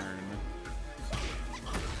turn.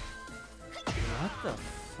 What the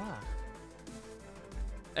fuck?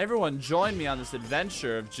 Everyone join me on this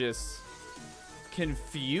adventure of just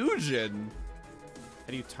confusion.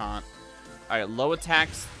 How do you taunt? Alright, low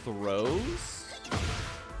attacks, throws.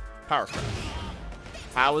 Power crush.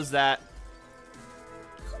 How is that?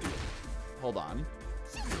 Hold on.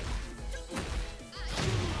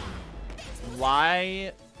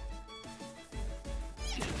 Why?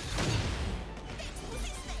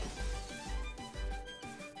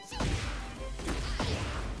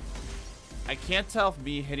 I can't tell if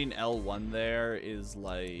me hitting L1 there is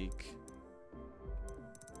like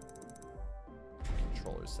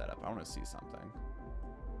controller setup. I want to see something.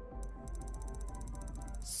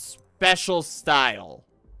 Special style.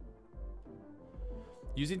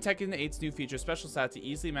 Using Tekken 8's new feature, special style, to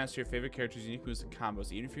easily master your favorite character's unique moves and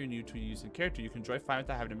combos. Even if you're new to using a character, you can enjoy fine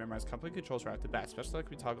without having to memorize complete controls right off the bat. Special style can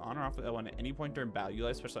be toggled on or off with L1 at any point during battle.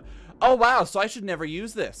 Utilize special style. Oh wow, so I should never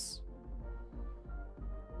use this.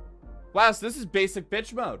 Wow, so this is basic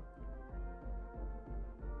bitch mode.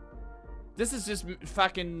 This is just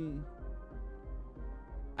fucking...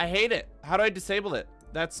 I hate it. How do I disable it?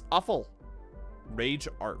 That's awful. Rage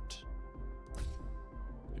art.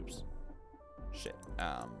 Oops. Shit.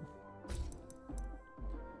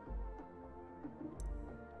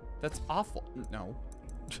 That's awful. No.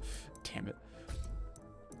 Damn it.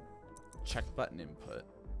 Check button input.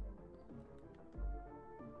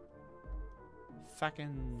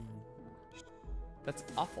 Fucking... That's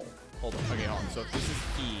awful. Hold on. Okay, hold on. So if this is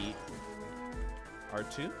E...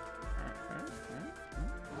 R2?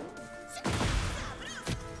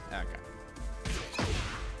 Okay.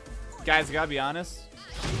 Guys, I gotta be honest.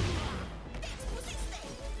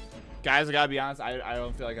 I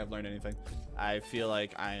don't feel like I've learned anything. I feel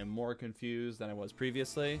like I am more confused than I was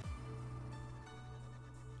previously.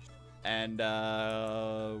 And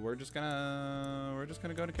we're just gonna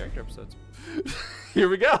go to character episodes. Here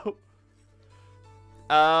we go.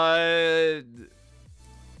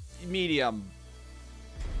 Medium.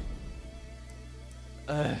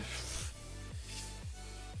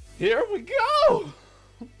 Here we go.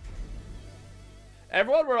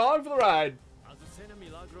 Everyone, we're on for the ride. Azucena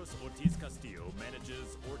Milagros Ortiz Castillo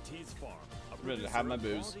manages Ortiz Farm. I'm ready to have my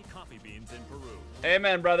booze. Coffee beans in Peru.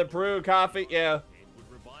 Amen, brother. Peru coffee, yeah.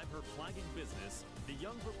 Would revive her flagging business. The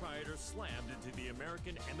young proprietor slammed into the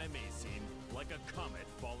American MMA scene like a comet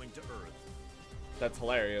falling to earth. That's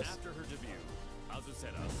hilarious. After her debut,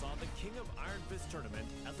 Azucena saw the King of Iron Fist tournament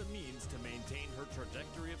as a means to maintain her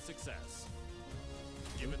trajectory of success.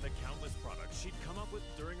 Given the countless products she'd come up with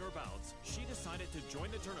during her bouts, she decided to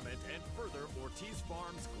join the tournament and further Ortiz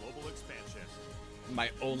Farm's global expansion.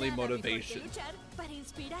 My only motivation.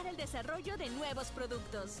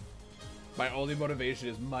 My only motivation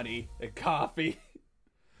is money and coffee.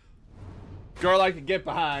 Girl I can get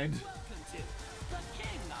behind.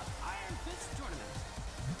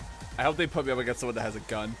 I hope they put me up against someone that has a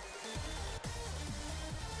gun.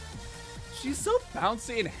 She's so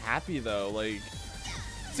bouncy and happy though, like...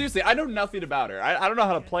 Seriously, I know nothing about her. I don't know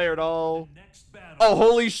how to play her at all. Oh,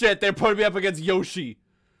 holy shit, they're putting me up against Yoshi.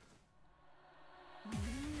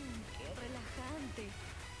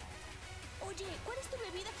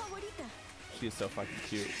 She is so fucking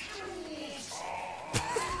cute.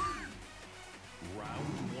 Round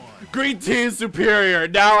one. Green tea is superior.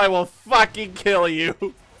 Now I will fucking kill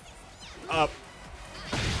you. Up.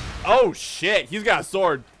 Oh shit, he's got a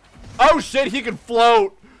sword. Oh shit, he can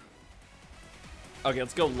float. Okay,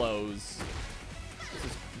 let's go lows.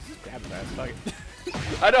 Just grab his ass. Fuck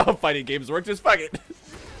it. I know how fighting games work. Just fuck it.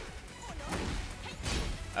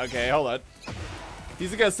 Okay, hold on.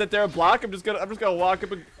 He's gonna sit there and block. I'm just gonna walk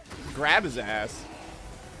up and grab his ass.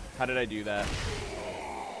 How did I do that?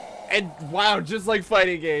 And wow, just like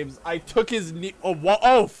fighting games, I took his knee. Oh,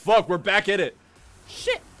 oh fuck, we're back in it.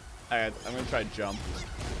 Shit. All right, I'm gonna try to jump.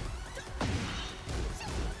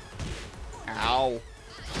 Ow.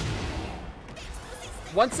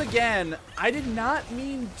 Once again, I did not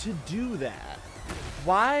mean to do that.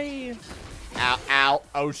 Why? Ow, ow.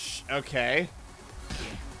 Oh, okay.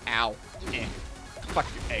 Ow. Eh. Fuck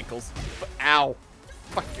your ankles. Ow.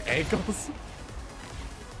 Fuck your ankles.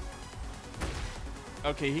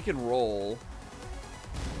 Okay, he can roll.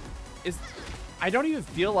 I don't even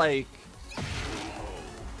feel like...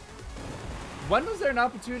 When was there an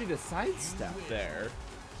opportunity to sidestep there?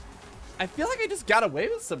 I feel like I just got away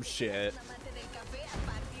with some shit.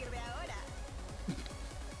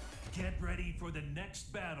 Get ready for the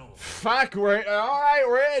next battle. Fuck, we're alright,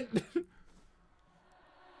 we're in.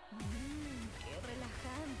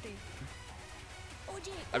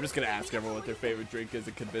 I'm just gonna ask everyone what their favorite drink is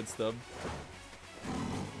and convince them.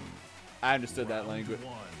 I understood that language.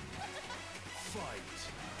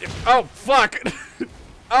 Oh, fuck!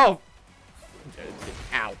 Oh!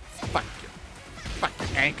 Ow. Fuck you. Fuck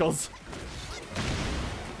your ankles.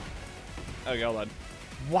 Okay, hold on.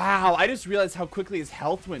 Wow, I just realized how quickly his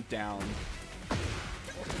health went down.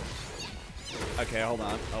 Okay, hold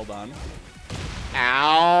on. Hold on.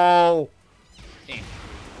 Ow! Eh.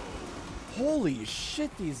 Holy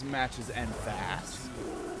shit, these matches end fast.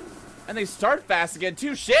 And they start fast again,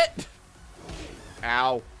 too. Shit!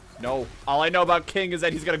 Ow. No. All I know about King is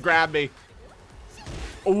that he's gonna grab me.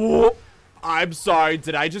 Oh, I'm sorry.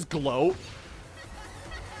 Did I just gloat?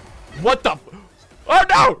 What the? Oh,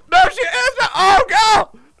 no! No, she is not. Oh,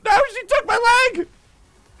 God! No, she took my leg!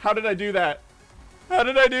 How did I do that? How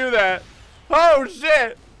did I do that? Oh,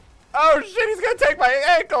 shit! Oh, shit, he's gonna take my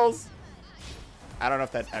ankles! I don't know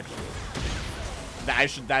if that's actually...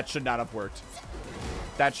 That should not have worked.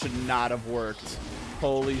 That should not have worked.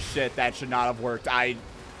 Holy shit, that should not have worked.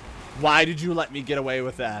 Why did you let me get away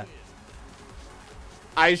with that?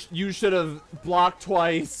 You should have blocked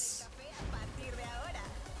twice.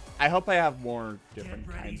 I hope I have more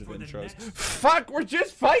different kinds of intros. Fuck, we're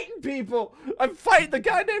just fighting people. I'm fighting the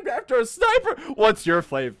guy named after a sniper. What's your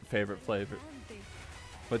favorite flavor?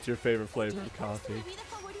 What's your favorite flavor of coffee?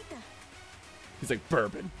 He's like,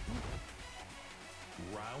 bourbon.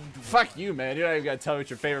 Fuck you, man. You're not even gonna tell me what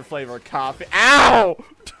your favorite flavor of coffee. Ow!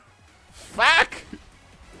 Fuck!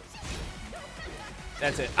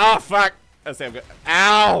 That's it. Oh, fuck. That's it. I'm good.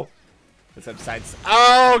 Ow! That's upside.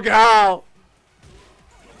 Oh, God!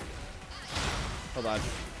 Hold on.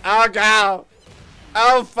 Oh, God!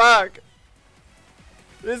 Oh, fuck!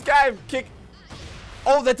 This guy kick.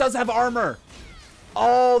 Oh, that does have armor.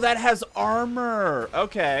 Oh, that has armor.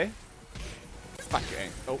 Okay. Fuck your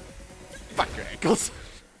ankle. Oh. Fuck your ankles.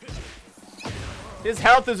 His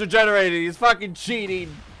health is regenerating. He's fucking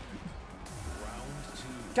cheating.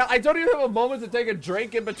 God, I don't even have a moment to take a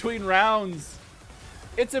drink in between rounds.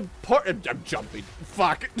 It's important. I'm jumping.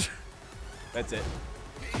 Fuck. That's it.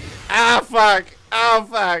 Ah, fuck. Oh,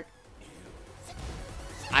 fuck.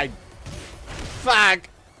 Fuck.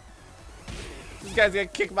 This guy's gonna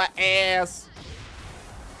kick my ass.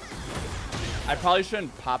 I probably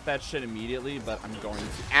shouldn't pop that shit immediately, but I'm going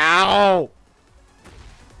to. Ow!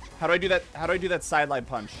 How do I do that? How do I do that sideline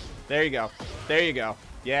punch? There you go. There you go.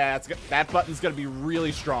 Yeah, that's good. That button's gonna be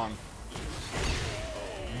really strong.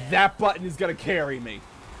 That button is gonna carry me. You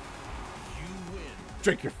win.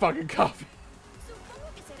 Drink your fucking coffee.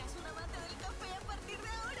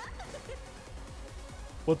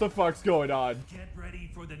 What the fuck's going on? Get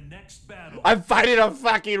ready for the next battle. I'm fighting a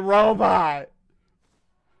fucking robot.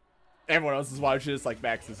 Everyone else is watching this like,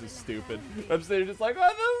 Max, this is stupid. I'm sitting just like,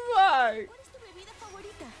 what the fuck?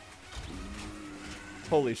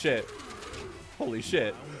 Holy shit. Holy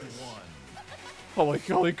shit.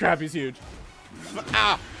 Holy crap, he's huge.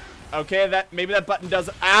 Ah! Okay, maybe that button does.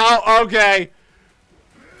 Ow! Okay.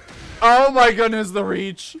 Oh my goodness, the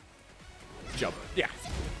reach. Jump. Yeah.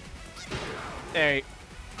 Hey.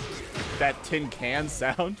 That tin can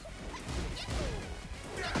sound.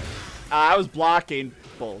 I was blocking.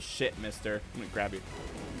 Bullshit, mister. I'm gonna grab you.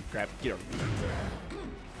 Get over.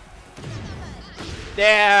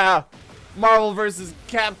 Yeah! Marvel vs.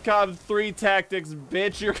 Capcom 3 tactics,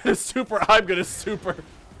 bitch. You're gonna super. I'm gonna super.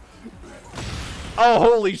 Oh,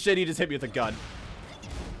 holy shit. He just hit me with a gun.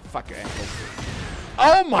 Fuck your ankles.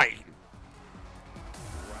 Oh my.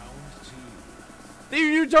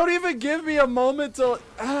 You don't even give me a moment to.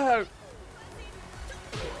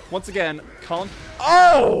 Once again, calm.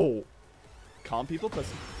 Oh! Calm people,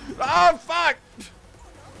 pussy. Oh, fuck!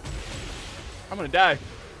 I'm gonna die.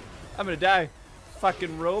 I'm gonna die.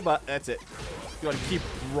 Fucking robot. That's it. You wanna keep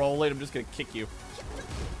rolling? I'm just gonna kick you.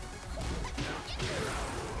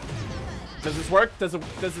 Does this work? Does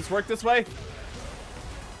this work this way?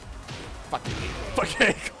 Fucking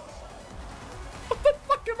ankle. What the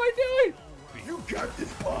fuck am I doing? You got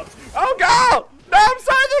this, Pops. Oh, God! No, I'm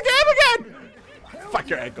starting the game again! Fuck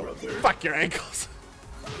your ankle. Fuck your ankles.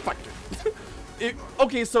 Fuck your...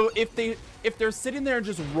 Okay, so if they're sitting there and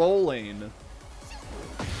just rolling...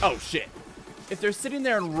 Oh, shit. If they're sitting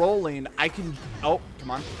there and rolling, I can... Oh,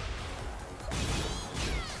 come on.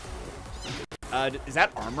 Is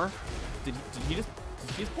that armor? Did he just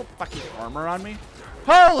put fucking armor on me?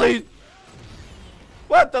 Holy...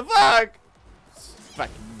 What the fuck?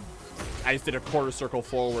 Fucking... I just did a quarter circle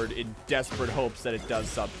forward in desperate hopes that it does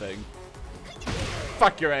something.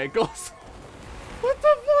 Fuck your ankles. What the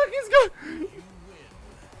fuck is going...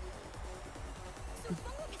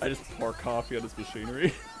 I just pour coffee on this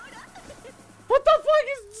machinery. What the fuck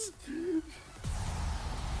is... And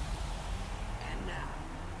now,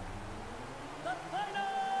 the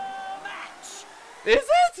final match. Is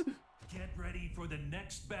it? Get ready for the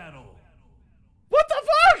next battle. What the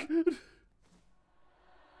fuck?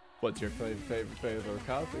 What's your favorite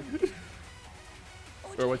coffee?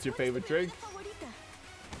 Or what's your favorite drink?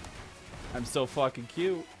 I'm so fucking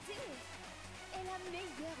cute.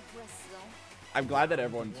 I'm glad that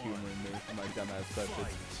everyone's humoring me for my dumbass questions.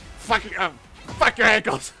 Fuck your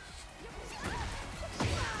ankles!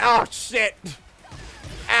 Oh shit!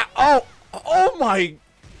 Oh my!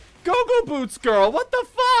 Go-go boots, girl! What the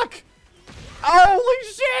fuck? Holy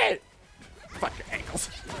shit! Fuck your ankles!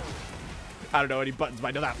 I don't know any buttons, but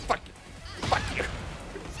I know that. Fuck you! Fuck you!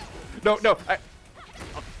 No!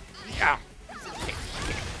 Yeah!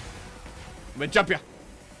 I'm gonna jump you!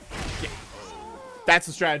 Yeah. That's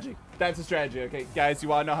the strategy. That's a strategy, okay? Guys, you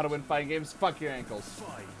wanna know how to win fighting games? Fuck your ankles.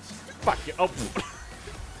 Fuck you. Oh.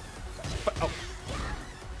 Oh.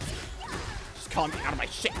 Just calling me out of my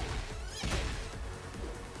shit.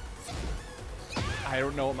 I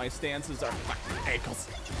don't know what my stances are. Fuck my ankles.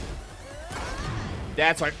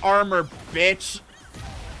 That's right, armor, bitch.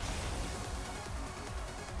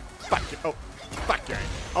 Fuck you. Oh, fuck you.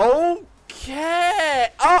 Okay.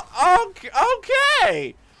 Oh,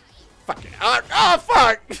 okay. Fuck it. Oh,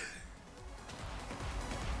 fuck.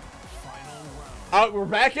 Oh, we're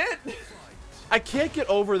back in? I can't get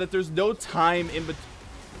over that there's no time in between.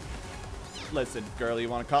 Listen, girl, you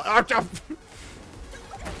want to call? Oh,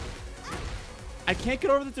 I can't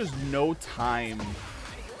get over that there's no time.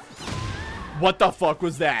 What the fuck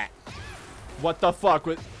was that? What the fuck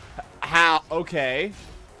was... How? Okay.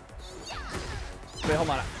 Wait, hold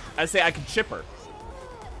on. I say I can chip her.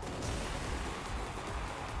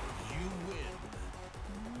 You win.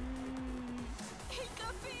 El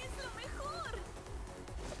café es lo mejor.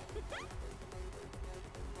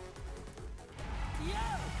 You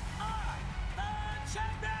are the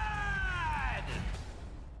champion!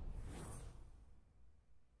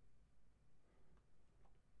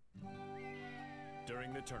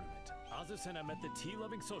 During the tournament, Azucena met the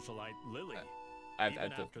tea-loving socialite Lily.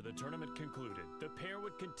 Even after the tournament concluded, the pair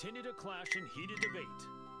would continue to clash in heated debate,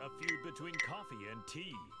 a feud between coffee and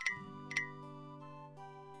tea.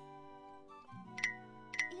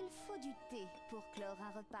 Il faut du thé pour clore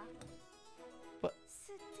un repas. What?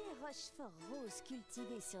 Ce thé Rochefort rose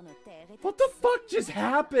cultivé sur nos terres est... What the fuck just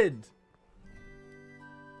happened?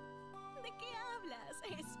 ¿De qué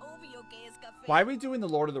hablas? Es obvio que es café. Why are we doing the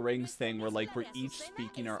Lord of the Rings thing where like we're each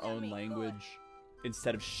speaking our own language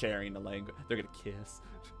instead of sharing a language? They're gonna kiss.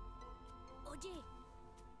 Oye,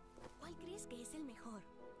 ¿cuál crees que es el mejor?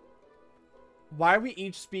 Why are we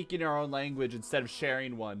each speaking our own language instead of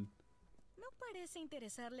sharing one? No parece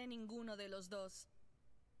interesarle a ninguno de los dos.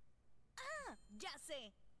 Ah, ya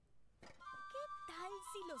sé. ¿Qué tal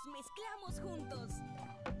si los mezclamos juntos?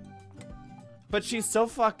 But she's so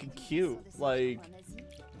fucking cute. Like,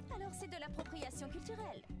 Alors c'est de l'appropriation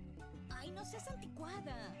culturelle. Ay, no seas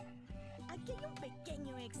anticuada. Aquí hay un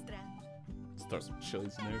pequeño extra. let's throw some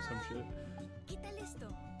chilies in there or some shit. ¿Qué tal esto?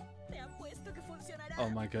 Te apuesto que funcionará. Oh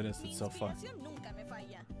my goodness, Mi it's so fun. inspiración nunca me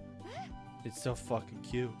falla. It's so fucking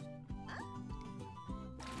cute.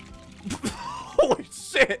 Holy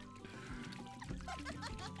shit!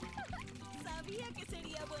 Sabía que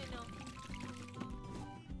sería bueno.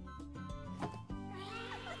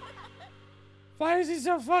 Why is he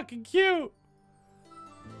so fucking cute?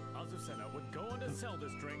 Azucena would go on to sell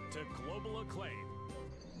this drink to global acclaim.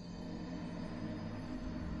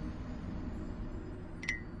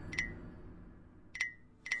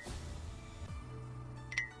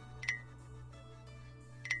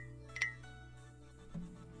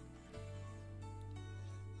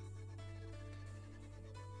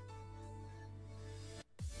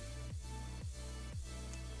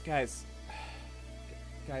 Guys,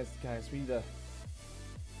 we need to...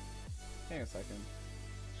 Hang on a second.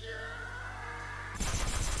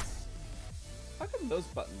 How come those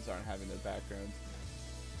buttons aren't having their backgrounds?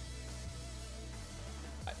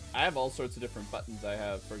 I have all sorts of different buttons I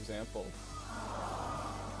have, for example.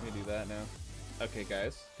 Let me do that now. Okay,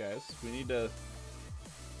 guys, we need to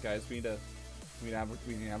have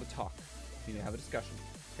a talk. We need to have a discussion.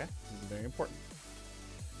 Okay? This is very important.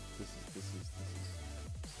 This is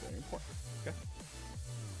very important. Okay?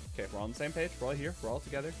 Okay, we're all on the same page. We're all here. We're all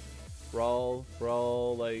together. We're all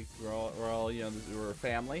you know, we're a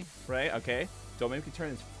family, right? Okay? Don't make me turn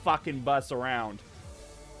this fucking bus around.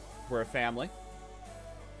 We're a family.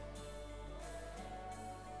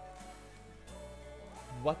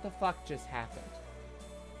 What the fuck just happened?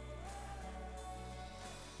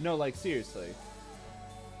 No, like, seriously.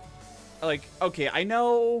 Like, okay, I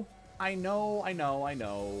know.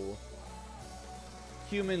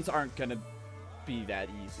 Humans aren't gonna be that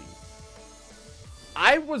easy.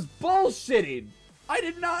 I was bullshitting. I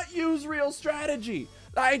did not use real strategy.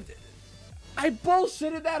 I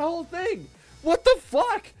bullshitted that whole thing. What the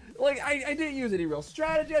fuck? Like, I didn't use any real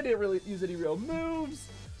strategy. I didn't really use any real moves.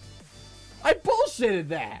 I bullshitted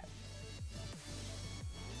that.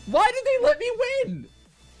 Why did they let me win?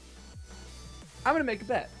 I'm gonna make a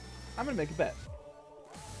bet. I'm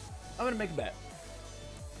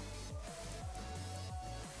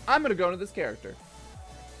gonna go into this character.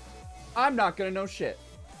 I'm not gonna know shit.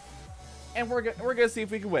 And we're gonna see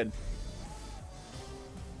if we can win.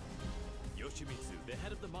 Yoshimitsu, the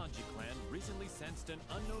head of the Manji clan, recently sensed an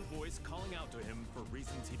unknown voice calling out to him for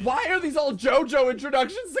reasons he didn't. Why are these all JoJo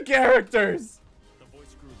introductions to characters? The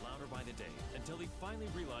voice grew louder by the day until he finally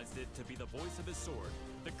realized it to be the voice of his sword,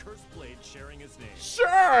 the cursed blade sharing his name.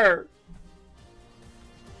 Sure.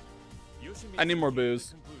 Yoshimitsu I need more came to the booze.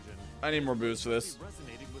 conclusion I need more booze for that this. he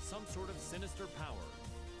resonated with some sort of sinister power.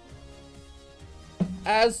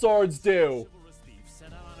 As swords do. Chivalrous thief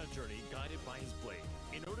set out on a journey guided by his blade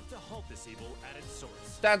in order to halt this evil at its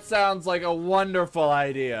source. That sounds like a wonderful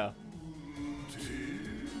idea.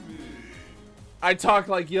 I talk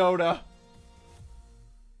like Yoda.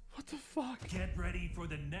 What the fuck? Get ready for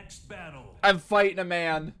the next battle. I'm fighting a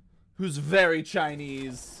man who's very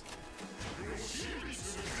Chinese.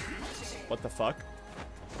 What the fuck?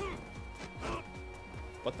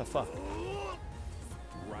 What the fuck?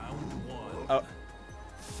 Round one. Oh.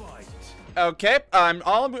 Fight. Okay,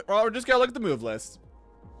 we're just gonna look at the move list.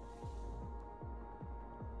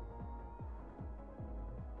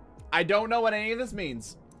 I don't know what any of this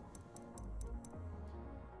means.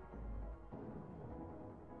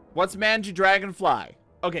 What's Manji Dragonfly?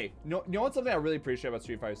 Okay, you know what's something I really appreciate about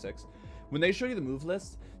Street Fighter 6? When they show you the move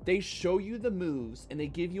list, they show you the moves and they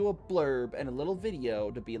give you a blurb and a little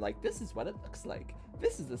video to be like, this is what it looks like.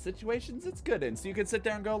 This is the situations it's good in. So you can sit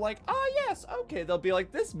there and go like, oh yes, okay. They'll be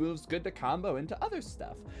like, this move's good to combo into other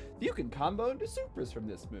stuff. You can combo into supers from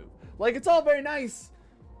this move. Like, it's all very nice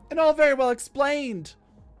and all very well explained.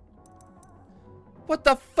 What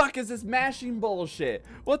the fuck is this mashing bullshit?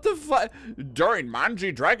 What the fuck? During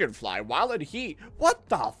Manji Dragonfly, while in heat. What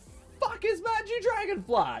the fuck is Manji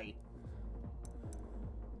Dragonfly?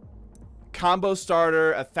 Combo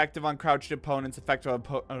starter, effective on crouched opponents, effective on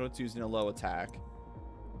opponents using a low attack.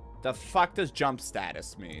 The fuck does jump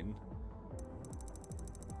status mean?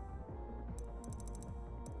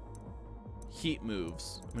 Heat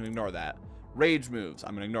moves. I'm gonna ignore that. Rage moves.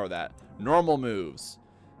 I'm gonna ignore that. Normal moves.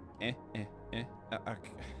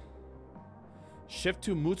 Okay. Shift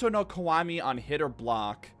to Muto no Kawami on hit or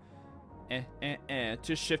block.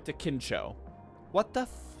 To shift to Kincho. What the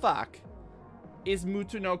fuck is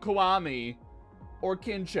Muto no Kawami or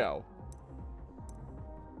Kincho?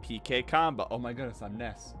 PK combo. Oh my goodness, I'm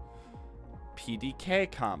Ness.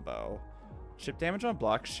 PDK combo. Shift damage on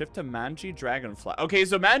block. Shift to Manji Dragonfly. Okay,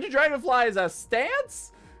 so Manji Dragonfly is a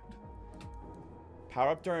stance? Power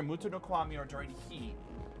up during Muto no Kawami or during heat.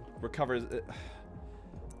 Recovers.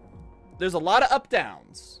 There's a lot of up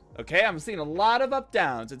downs. Okay, I'm seeing a lot of up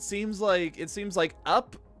downs. It seems like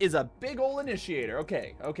up is a big ol' initiator.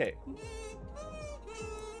 Okay.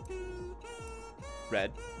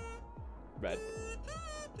 Red.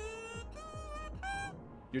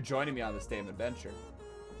 You're joining me on this damn adventure.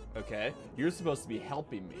 Okay? You're supposed to be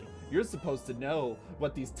helping me. You're supposed to know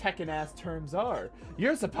what these Tekken ass terms are.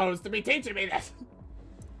 You're supposed to be teaching me this.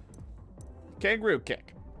 Kangaroo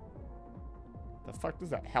kick. The fuck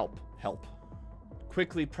does that help?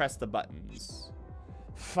 Quickly press the buttons.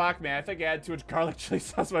 Fuck, man. I think I had too much garlic chili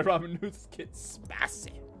sauce. My ramen noodles get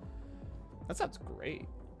spicy. That sounds great.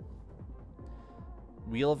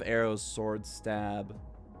 Wheel of arrows, sword stab.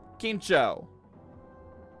 Kincho.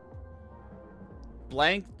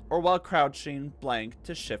 Blank or while crouching, blank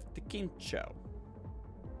to shift to Kincho.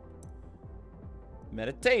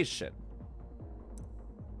 Meditation.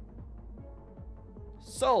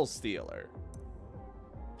 Soul Stealer.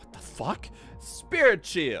 What the fuck? Spirit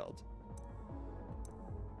Shield.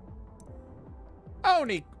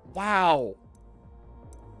 Oni. Wow.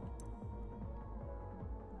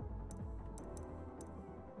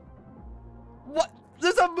 What?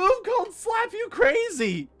 There's a move called Slap You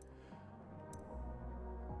Crazy.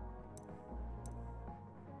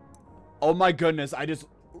 Oh my goodness. I just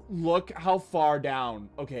look how far down.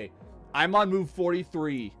 Okay. I'm on move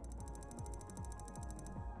 43.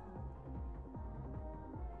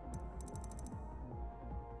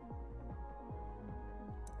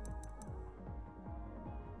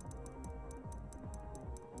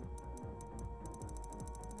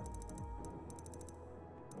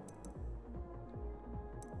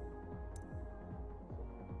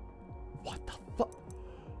 What the fuck?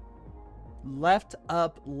 Left,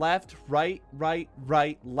 up, left, right, right,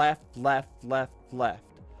 right, left, left, left, left.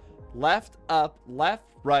 Left, up, left,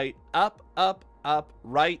 right, up, up, up,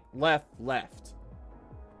 right, left, left.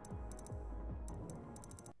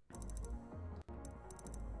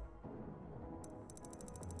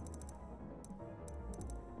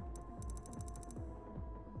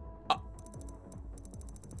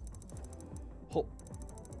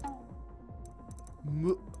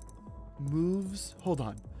 Moves. Hold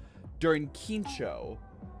on. During Kincho.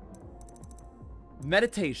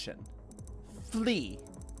 Meditation. Flee.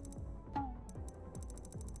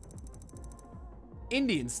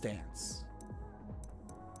 Indian stance.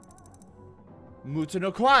 Muto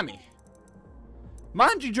no Kwami.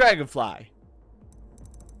 Manji Dragonfly.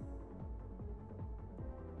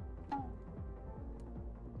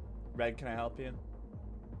 Red, can I help you?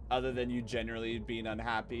 Other than you generally being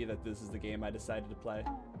unhappy that this is the game I decided to play.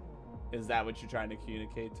 Is that what you're trying to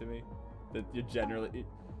communicate to me? that you're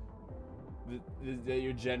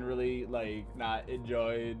generally like not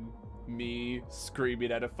enjoying me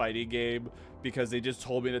screaming at a fighting game because they just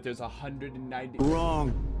told me that there's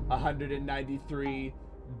 193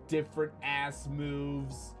 different ass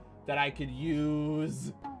moves that I could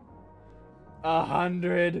use.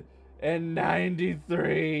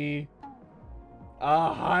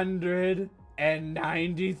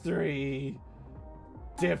 193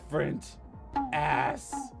 different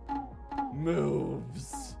ass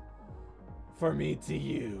moves for me to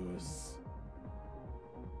use.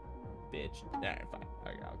 Bitch. Alright, fine.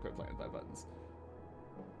 Okay, I'll quit playing with my buttons.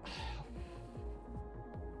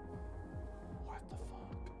 What the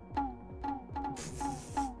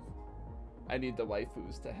fuck? I need the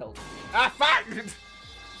waifus to help me. Ah, fuck!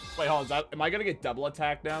 Wait, hold on. Am I gonna get double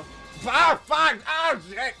attacked now? Ah, fuck! Oh,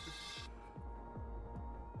 shit!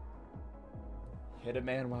 Hit a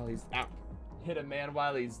man while he's out. Hit a man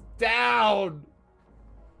while he's down!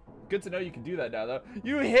 Good to know you can do that now, though.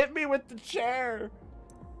 You hit me with the chair!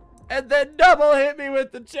 And then double hit me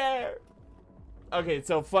with the chair! Okay,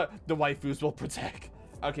 so the waifus will protect.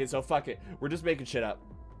 Okay, so fuck it. We're just making shit up.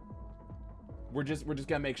 We're just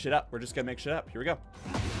gonna make shit up. We're just gonna make shit up. Here we go.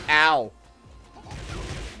 Ow!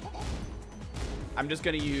 I'm just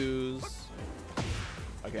gonna use...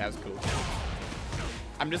 Okay, that was cool.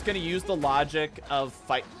 I'm just gonna use the logic of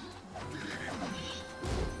fight...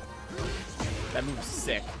 That move's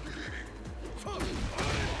sick.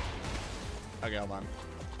 Okay, hold on.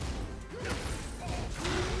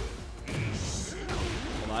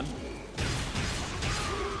 Hold on.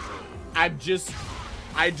 I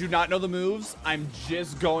do not know the moves. I'm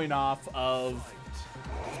just going off of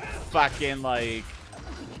fucking like...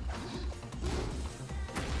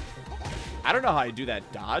 I don't know how I do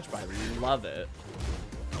that dodge, but I love it.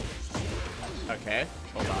 Okay,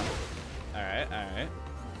 hold on. Alright, alright.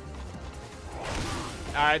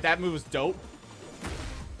 Alright, that move was dope.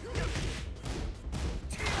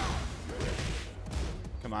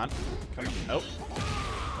 Come on. Come on. Oh.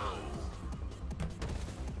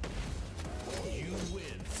 You win.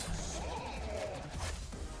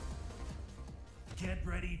 Get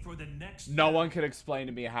ready for the next. No one could explain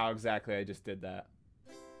to me how exactly I just did that.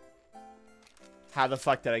 How the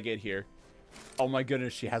fuck did I get here? Oh my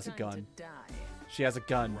goodness, she has a gun. She has a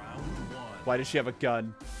gun. Round one. Why does she have a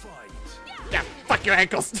gun? Fight. Yeah, fuck your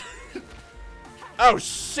ankles. Oh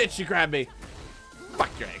shit, she grabbed me. Fuck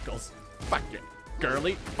your ankles. Fuck your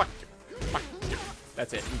girly. Fuck your.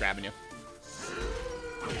 That's it, I'm grabbing you.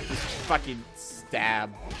 Just fucking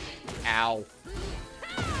stab. Ow.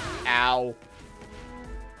 Ow.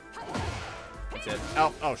 That's it.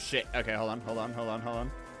 Oh shit. Okay, hold on.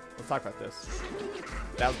 Let's talk about this.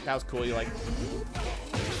 That was cool. You like...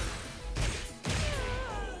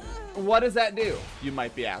 What does that do? You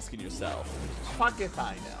might be asking yourself. Fuck if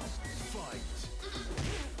I know.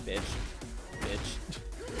 Bitch.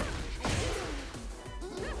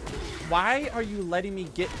 Why are you letting me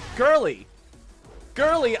get... Girly,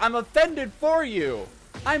 I'm offended for you.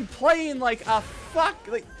 I'm playing like a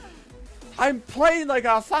I'm playing like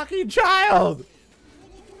a fucking child.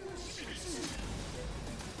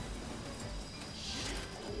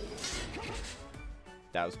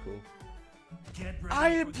 That was cool. I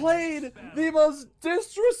am playing the most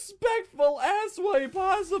disrespectful ass way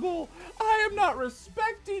possible. I am not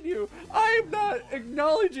respecting you. I am not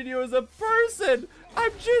acknowledging you as a person.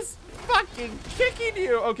 I'm just fucking kicking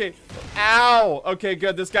you. Okay. Ow. Okay,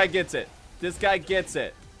 good. This guy gets it.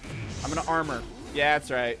 I'm gonna armor. Yeah,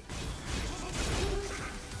 that's right.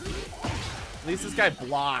 At least this guy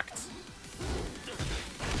blocked.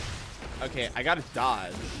 Okay, I gotta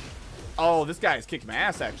dodge. Oh, this guy is kicking my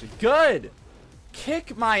ass, actually. Good.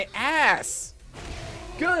 Kick my ass.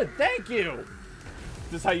 Good, thank you.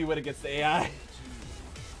 This is how you win against the AI.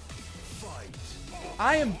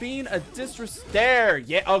 I am being a disrespect. There.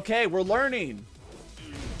 Yeah, okay, we're learning.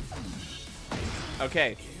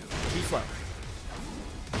 Okay, too slow.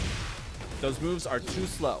 Those moves are too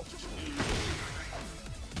slow.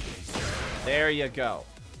 There you go.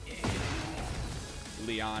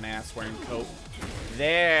 Leon ass wearing coat.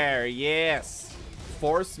 There, yes.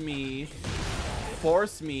 Force me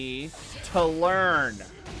to learn.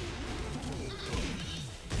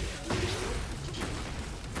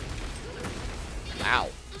 Wow.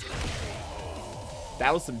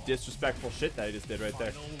 That was some disrespectful shit that I just did right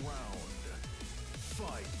there.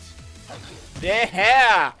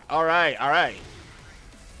 Yeah! Alright.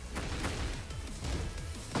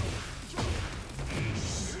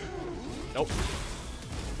 Nope.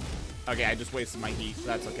 Okay, I just wasted my heat.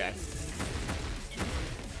 That's okay.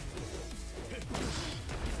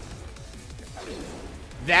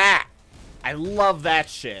 I love that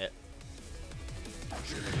shit.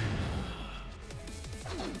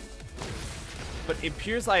 But it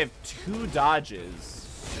appears I have 2 dodges.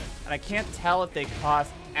 And I can't tell if they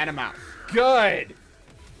cost... And I'm out. Good!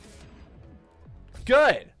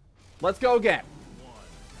 Good! Let's go again.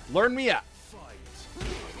 Learn me up.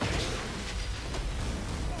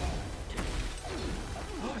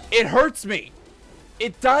 It hurts me.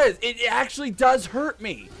 It does. It actually does hurt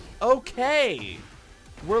me. Okay.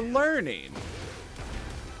 We're learning.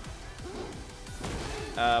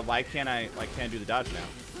 Why can't I do the dodge now?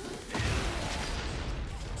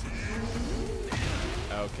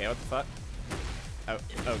 Okay, what the fuck?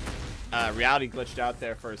 Oh, reality glitched out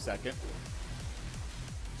there for a second.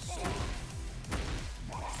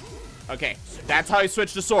 Okay, that's how I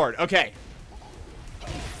switched to sword. Okay.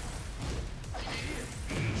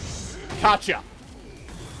 Gotcha.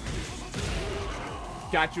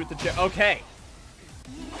 Got you with the chip. Okay.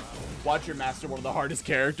 Watch your master one of the hardest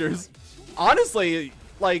characters. Honestly,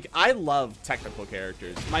 like, I love technical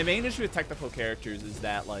characters. My main issue with technical characters is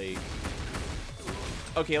that, like...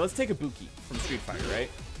 Okay, let's take Ibuki from Street Fighter, right?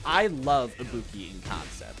 I love Ibuki in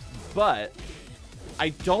concept, but I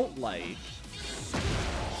don't like...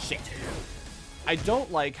 Shit. I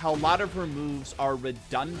don't like how a lot of her moves are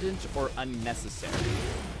redundant or unnecessary.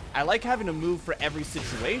 I like having a move for every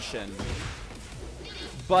situation,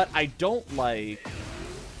 but I don't like...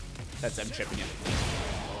 That's them chipping it.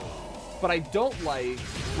 But I don't like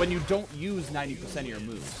when you don't use 90% of your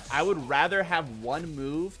moves. I would rather have one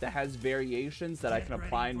move that has variations that I can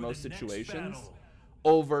apply in most situations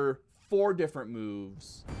over 4 different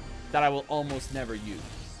moves that I will almost never use.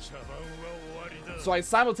 So I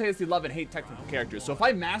simultaneously love and hate technical characters. So if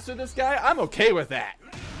I master this guy, I'm okay with that.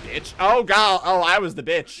 Bitch. Oh, God. Oh, I was the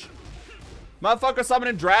bitch. Motherfucker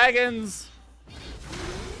summoning dragons.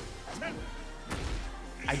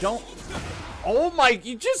 I don't... Oh my...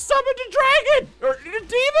 You just summoned a dragon! Or a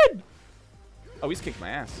demon! Oh, he's kicked my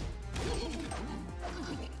ass.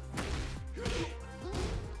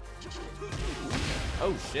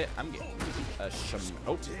 Oh, shit. I'm getting...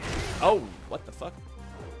 Oh. Oh, what the fuck?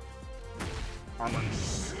 Armor.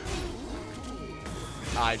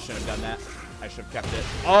 I shouldn't have done that. I should have kept it.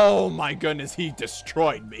 Oh my goodness, he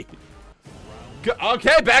destroyed me.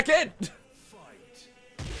 Okay, back in.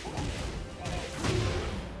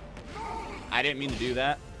 I didn't mean to do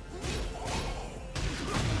that.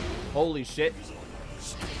 Holy shit.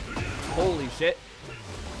 Holy shit.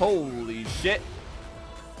 Holy shit.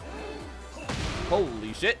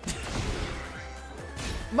 Holy shit.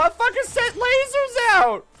 Motherfucker sent lasers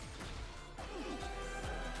out.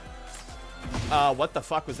 What the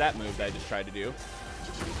fuck was that move that I just tried to do?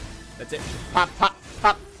 That's it. Pop, pop,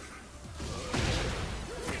 pop.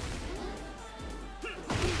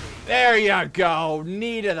 There you go.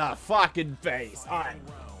 Knee to the fucking face. Alright.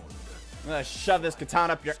 I'm gonna shove this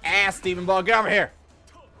katana up your ass, Steven Ball. Get over here.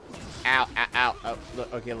 Ow, ow, ow. Oh,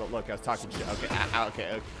 look, okay, look, I was talking shit. Okay, ow, ow,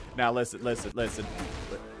 okay. Now listen.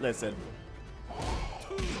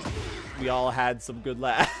 We all had some good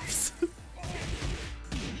laughs.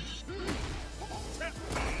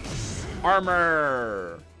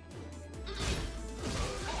 Armor.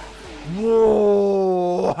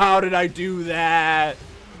 Whoa, how did I do that?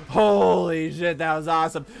 Holy shit, that was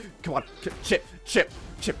awesome. Come on, chip.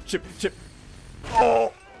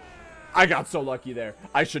 Oh, I got so lucky there.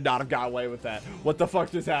 I should not have got away with that. What the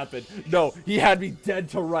fuck just happened? No, he had me dead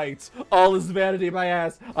to rights. All his vanity in my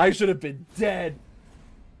ass. I should have been dead.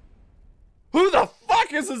 Who the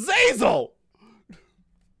fuck is Azazel?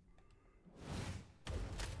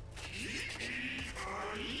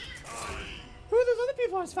 Who are those other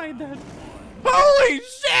people I was fighting then? Holy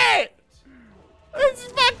shit! It's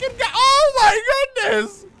fucking oh my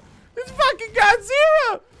goodness! It's fucking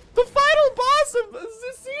Godzilla! The final boss of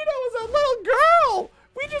Zecino is a little girl!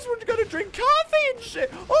 We just were gonna drink coffee and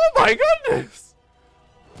shit! Oh my goodness!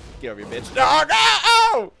 Get over here, bitch. No,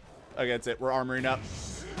 no! Okay, that's it. We're armoring up.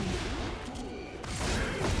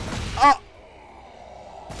 Oh!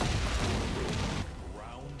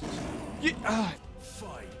 Yeah,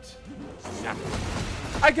 yeah.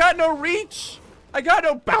 I got no reach! I got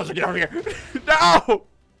no Bowser, get over here! No!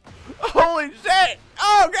 Holy shit!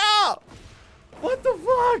 Oh god! What the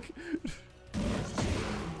fuck?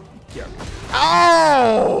 Here.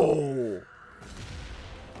 Oh!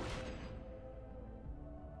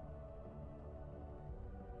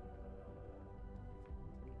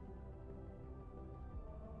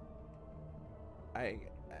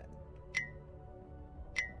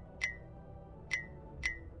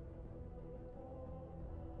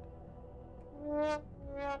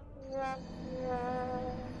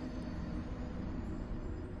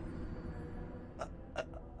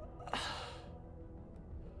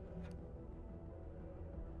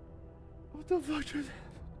 the fuck did that?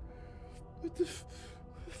 What the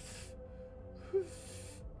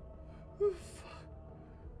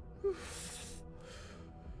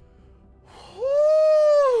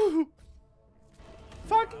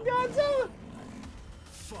fucking Godzilla!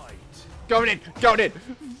 Fight. Going in! Going in!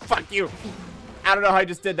 Fuck you! I don't know how I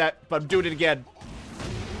just did that, but I'm doing it again.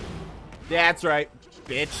 That's right,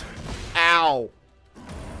 bitch. Ow.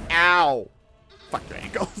 Ow. Fuck your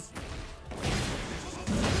ankles.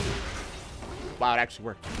 Wow, it actually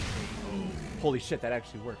worked. Holy shit, that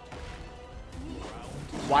actually worked.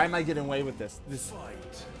 Why am I getting away with this?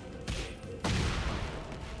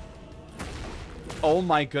 Oh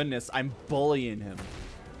my goodness, I'm bullying him.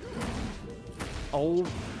 Oh.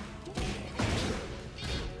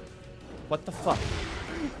 What the fuck?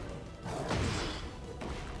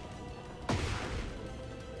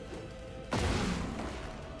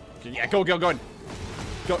 Yeah, go on.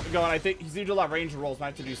 Go on. I think he's doing a lot of range rolls,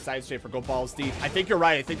 not to do side straight for go balls deep. I think you're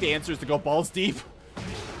right. I think the answer is to go balls deep.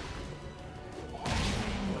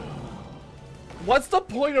 What's the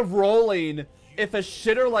point of rolling if a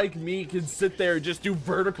shitter like me can sit there and just do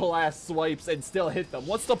vertical ass swipes and still hit them?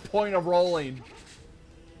 What's the point of rolling?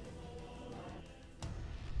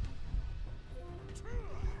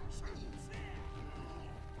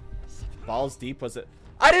 Balls deep, was it?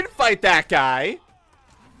 I didn't fight that guy!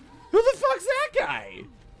 Who the fuck's that guy?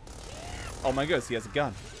 Oh my goodness, he has a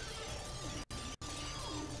gun.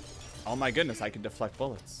 Oh my goodness, I can deflect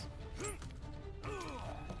bullets.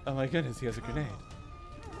 Oh my goodness, he has a grenade.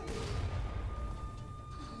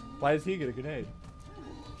 Why does he get a grenade?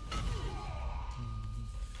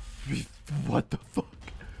 What the fuck?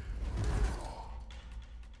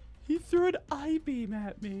 He threw an I-beam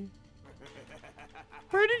at me.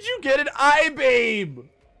 Where did you get an I-beam?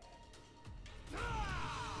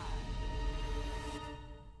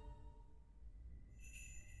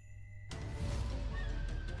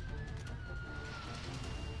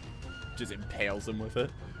 Just impales him with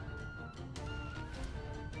it.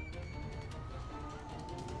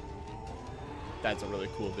 That's a really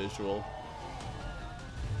cool visual.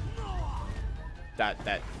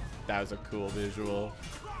 That was a cool visual.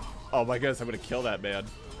 Oh my goodness, I'm gonna kill that man.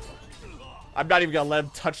 I'm not even gonna let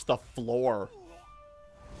him touch the floor.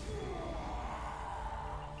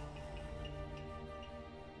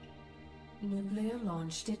 Nuclear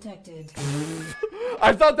launch detected.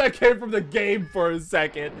 I thought that came from the game for a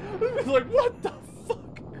second. I was like, what the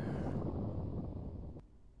fuck?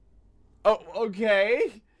 Oh,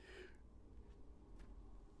 okay.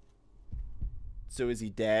 So is he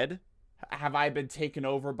dead? Have I been taken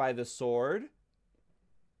over by the sword?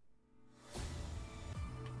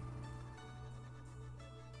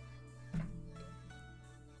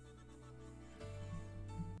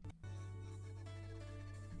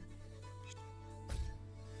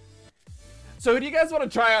 So who do you guys want to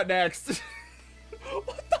try out next?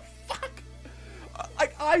 What the fuck?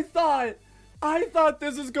 I thought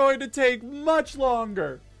this was going to take much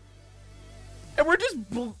longer. And we're just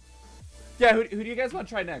yeah, who do you guys want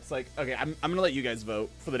to try next? Like, okay, I'm gonna let you guys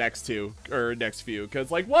vote for the next two or next few,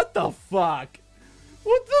 cause like, what the fuck?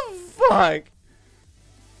 What the fuck?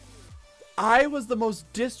 I was the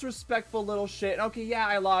most disrespectful little shit. Okay, yeah,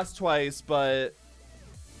 I lost twice, but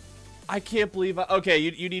I can't believe okay,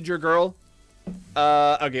 you need your girl.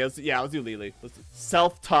 Okay, let's do Lily. Let's do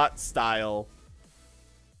self-taught style.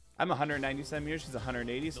 I'm 190 centimeters. She's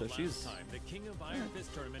 180, so she's. Time the King of Iron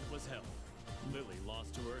Fist tournament was held. Lily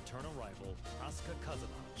lost to her eternal rival, Asuka Kazama.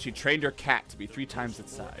 She trained her cat to be 3 times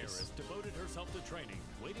its size. Heiress devoted herself to training,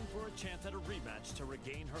 waiting for a chance at a rematch to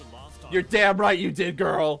regain her lost honor. You're damn right you did,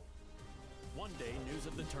 girl. One day, news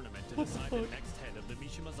of the tournament to decide the next head of the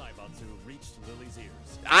Mishima Zaibatsu reached Lily's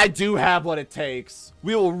ears. I do have what it takes.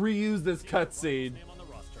 We will reuse this cutscene. On the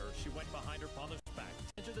roster, she went behind her father's back,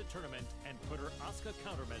 entered the tournament, and put her Asuka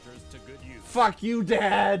countermeasures to good use. Fuck you,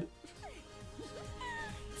 Dad.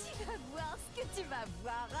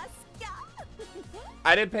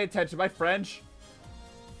 I didn't pay attention. My French.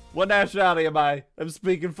 What nationality am I? I'm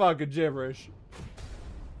speaking fucking gibberish.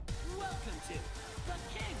 Welcome to the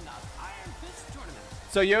King of Iron Fist tournament.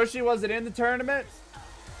 So Yoshi wasn't in the tournament?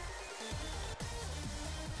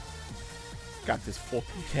 Got this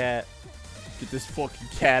fucking cat. Get this fucking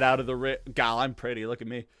cat out of the ring. God, I'm pretty. Look at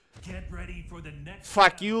me. Get ready for the next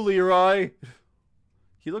Fuck round. you, Leroy.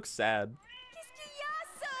 He looks sad.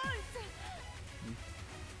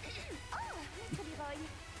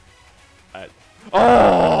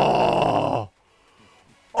 Oh!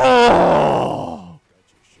 Oh!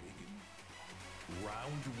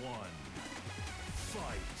 Round 1. Fight.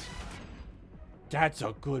 That's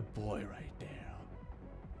a good boy right there.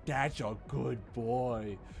 That's a good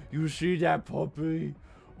boy. You see that puppy?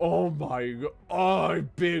 Oh my god. Oh,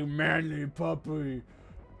 big manly puppy.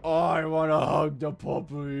 Oh, I want to hug the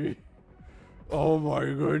puppy. Oh my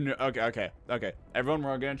goodness. Okay. Everyone,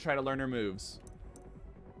 we're going to try to learn her moves.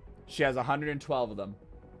 She has 112 of them.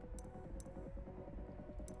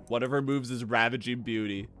 One of her moves is Ravaging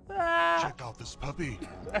Beauty. Check out this puppy.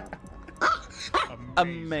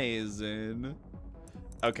 Amazing.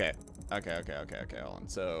 Okay. Hold on.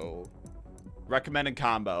 So, recommended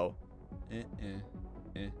combo.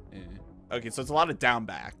 Okay, so it's a lot of down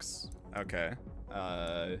backs. Okay.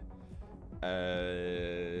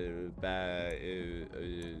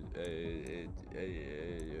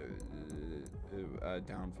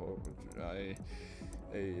 Down forward.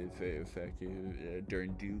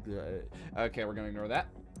 During do. Okay, we're gonna ignore that.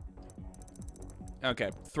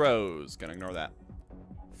 Okay, throws. Gonna ignore that.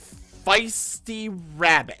 Feisty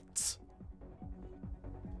Rabbit.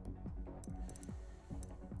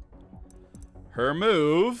 Her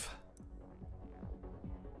move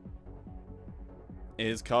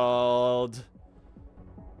is called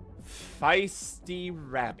Feisty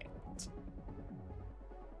Rabbit.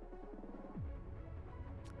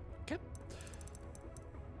 Okay.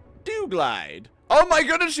 Do glide. Oh my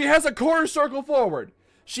goodness, she has a quarter circle forward.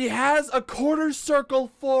 She has a quarter circle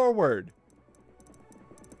forward.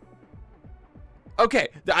 Okay,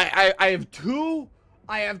 I have two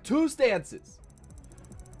stances.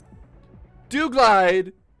 Do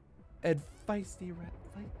glide and Feisty Rabbit.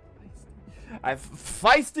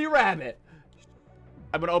 Feisty Rabbit.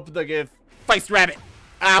 I'm gonna open the gift. Feisty Rabbit.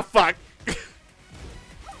 Ah, fuck.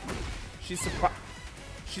 She's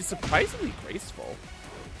surprisingly graceful.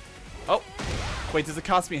 Oh, wait, does it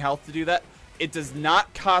cost me health to do that? It does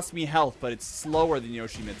not cost me health, but it's slower than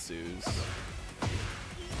Yoshimitsu's.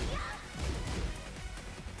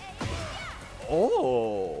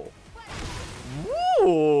 Oh.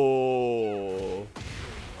 Ooh.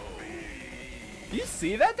 You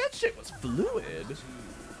see that? That shit was fluid.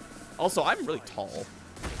 Also, I'm really tall.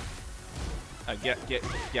 Get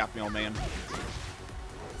me, old man.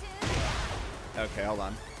 Okay, hold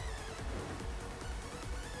on.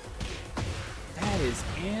 That is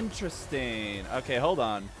interesting. Okay, hold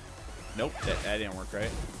on. Nope, that didn't work right.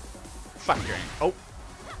 Fuck your ankle. Oh,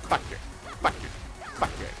 fuck your ankles.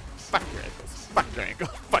 Fuck your ankles. Fuck your ankles.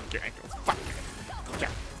 Fuck your ankles. Fuck your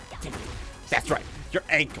ankles. That's right. Your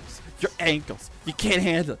ankles. Your ankles. You can't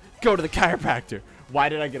handle it. Go to the chiropractor. Why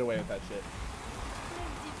did I get away with that shit?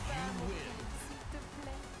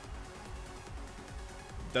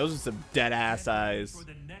 Those are some dead ass eyes.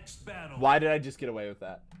 Why did I just get away with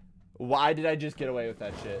that? Why did I just get away with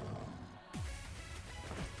that shit?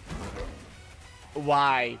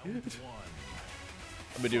 Why? I'm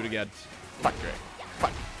gonna do it again. Fuck Greg.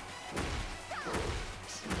 Fuck.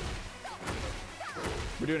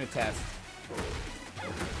 We're doing a test.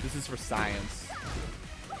 This is for science.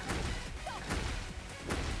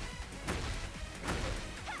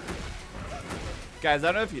 Guys, I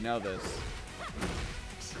don't know if you know this,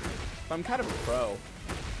 but I'm kind of a pro.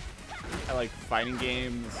 I like fighting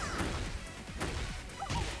games.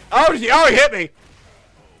 Oh, he hit me!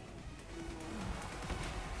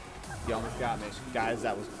 You almost got me. Guys,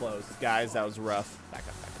 that was close. Guys, that was rough. Back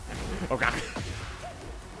up. Oh, God.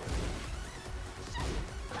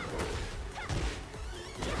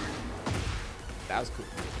 That was cool.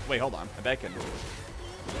 Wait, hold on. I Beckon.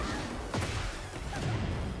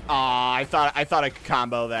 Aw, I thought I could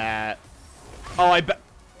combo that. Oh, I bet.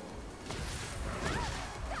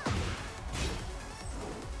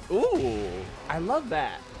 Ooh, I love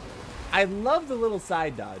that. I love the little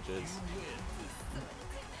side dodges.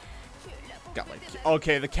 Got like,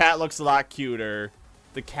 okay, the cat looks a lot cuter.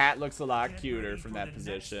 The cat looks a lot cuter from that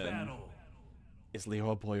position. Is Leo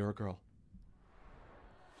a boy or a girl?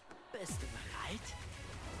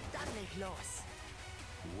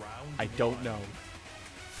 I don't know.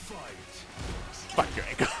 Fuck your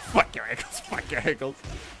ankles. Fuck your ankles. Fuck your ankles.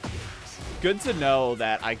 Good to know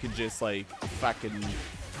that I could just like fucking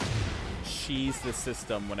cheese the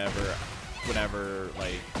system whenever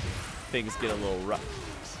like things get a little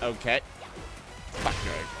rough. Okay. Fuck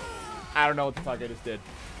your ankles. I don't know what the fuck I just did.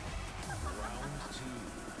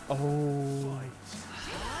 Oh.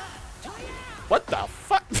 What the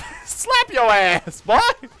fuck? Slap your ass, boy!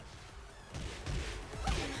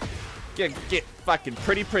 Get fucking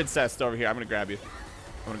pretty princess over here. I'm gonna grab you.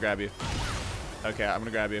 I'm gonna grab you. Okay, I'm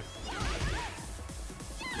gonna grab you.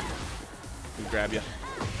 I'm gonna grab you.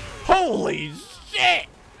 Holy shit!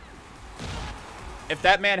 If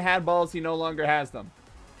that man had balls, he no longer has them.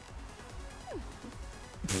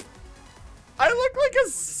 I look like a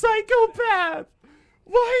psychopath.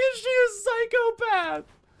 Why is she a psychopath?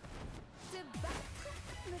 Se battre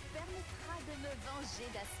me permettra de me venger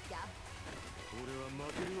d'Asuka.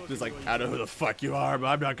 Just like, I don't know who the fuck you are, but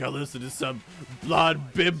I'm not gonna listen to some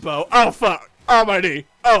blonde bimbo. Oh fuck! Oh my knee!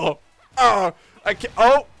 Oh! Oh! I can't.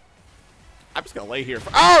 Oh! I'm just gonna lay here.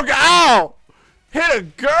 Oh God! Oh! Hit a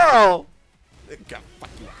girl! God, fuck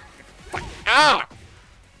you! Fuck! Ah!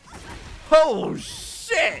 Oh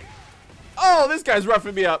shit! Oh, this guy's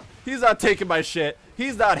roughing me up. He's not taking my shit.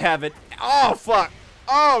 He's not having. Oh fuck!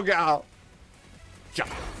 Oh God! Jump!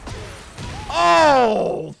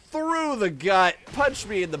 Oh! Through the gut. Punch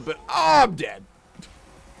me in the butt. Oh, I'm dead.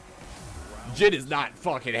 Jin is not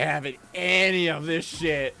fucking having any of this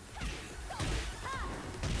shit.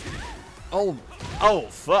 Oh. Oh,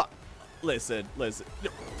 fuck. Listen.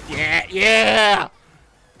 Yeah. Yeah.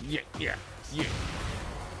 Kiss you.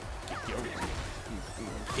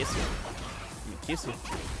 Kiss you.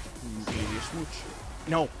 Give you a smooch.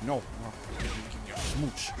 No. Give you a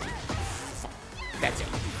smooch. Fuck. That's it.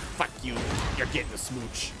 Fuck you. You're getting a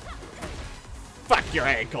smooch. Fuck your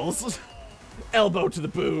ankles. Elbow to the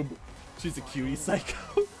boob. She's a cutie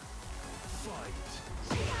psycho.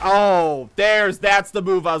 Oh, that's the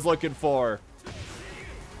move I was looking for.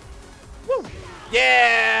 Woo.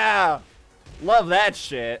 Yeah. Love that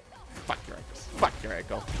shit. Fuck your ankles. Fuck your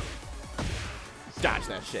ankle. Dodge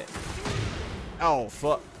that shit. Oh,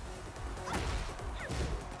 fuck.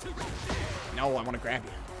 No, I want to grab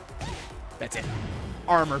you. That's it.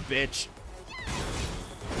 Armor, bitch.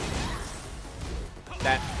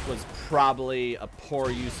 That was probably a poor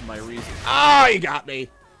use of my reason. Oh, you got me.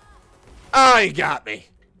 Oh, you got me.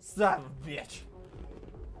 Son of a bitch.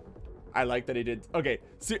 I like that he did. Okay,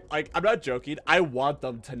 see, like, I'm not joking. I want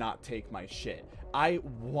them to not take my shit. I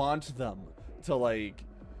want them to, like,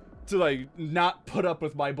 not put up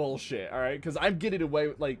with my bullshit, all right? Because I'm getting away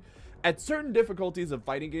with, like, at certain difficulties of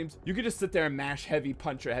fighting games, you can just sit there and mash heavy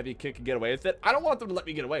punch or heavy kick and get away with it. I don't want them to let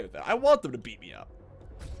me get away with it. I want them to beat me up.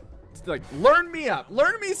 It's like, learn me up.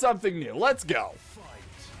 Learn me something new. Let's go.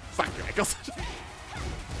 Fuck your ankles.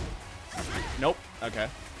 Nope. Okay.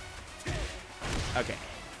 Okay.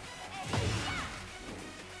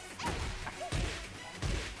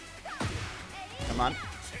 Come on.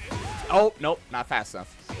 Oh, nope. Not fast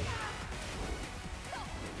enough.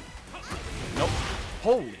 Nope.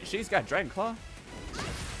 Holy, she's got Dragon Claw.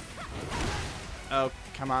 Oh,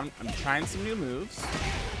 come on. I'm trying some new moves.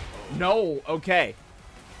 No, okay.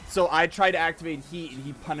 So I tried to activate heat and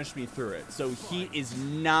he punished me through it. So heat is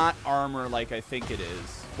not armor like I think it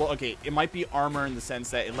is. Well, okay, it might be armor in the sense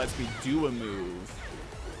that it lets me do a move,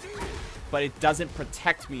 but it doesn't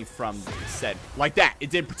protect me from said. Like that, it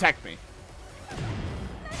did protect me.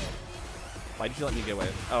 Why did you let me get away?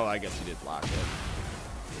 Oh, I guess you did block it.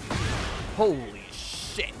 Holy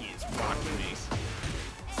shit, he is rocking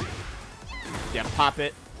me. Yeah, pop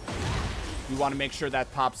it. We want to make sure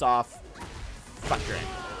that pops off. Fuck your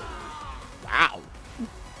ankle. Wow.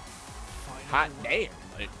 Hot damn.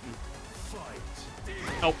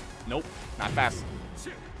 Oh, nope. Not fast.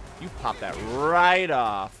 You pop that right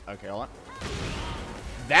off. Okay, hold on.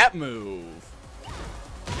 That move.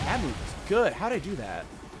 That move is good. How'd I do that?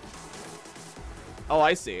 Oh,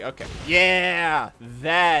 I see. Okay. Yeah.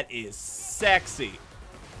 That is sexy.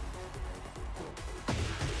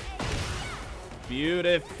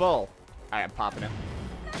 Beautiful. I am popping it.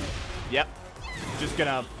 Yep. Just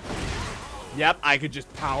gonna... Yep, I could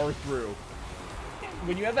just power through.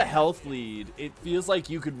 When you have a health lead, it feels like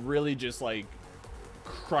you could really just, like,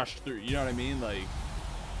 crush through. You know what I mean? Like,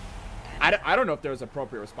 I don't know if there was an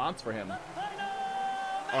appropriate response for him.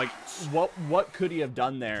 Like, what could he have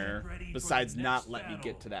done there besides not let me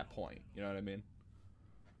get to that point? You know what I mean?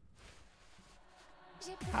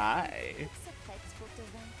 Hi.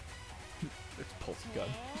 It's pulse gun.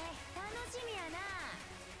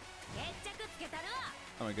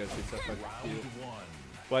 Oh my god, she's so fucking cute.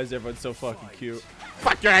 Why is everyone so fucking cute?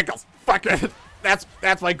 Fuck your ankles! Fuck it!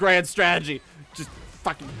 That's my grand strategy. Just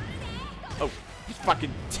fucking... Oh, just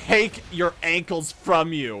fucking take your ankles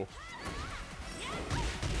from you.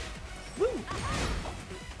 Woo.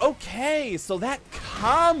 Okay, so that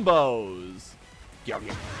combos.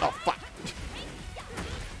 Oh, fuck.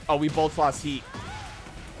 Oh, we both lost heat.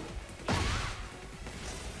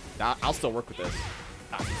 Nah, I'll still work with this.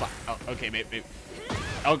 Oh, fuck. Oh, okay, maybe.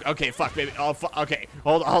 Oh, okay, fuck, baby. Oh, fuck. Okay,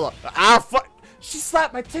 hold on. Ah, fuck. She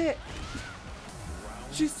slapped my tit.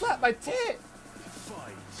 She slapped my tit.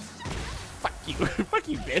 Fuck you. Fuck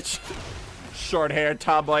you, bitch. Short hair,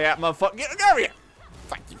 tomboy at motherfucker. Get over here.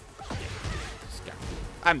 Fuck you.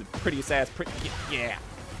 I'm the prettiest ass. Yeah.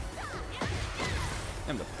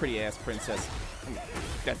 I'm the pretty-ass princess.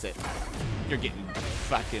 That's it. You're getting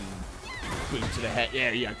fucking boot to the head.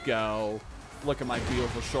 There you go. Look at my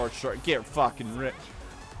beautiful short. Get fucking rich.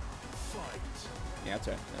 Yeah, that's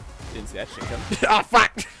right. Yeah. Didn't see that shit coming. Ah,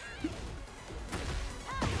 fuck!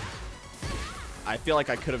 I feel like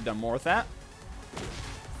I could have done more with that.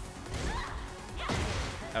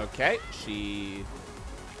 Okay, she...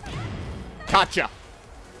 Gotcha!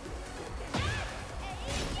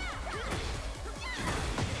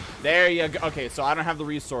 There you go. Okay, so I don't have the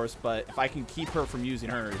resource, but if I can keep her from using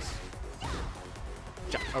hers...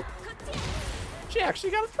 Oh. She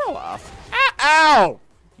actually got a throw off. Ah, ow!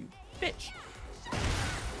 You bitch.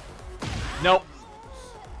 Nope.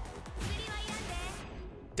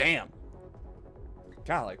 Damn.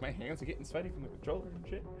 God, like, my hands are getting sweaty from the controller and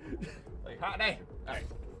shit. Like, hot day. Alright.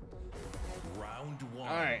 Round one.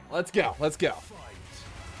 Alright, let's go. Let's go.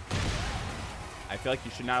 I feel like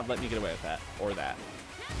you should not have let me get away with that. Or that.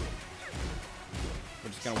 We're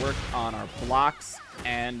just gonna work on our blocks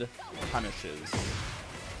and punishes.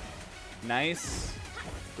 Nice.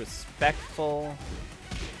 Respectful.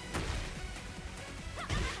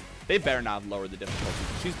 They better not have lowered the difficulty.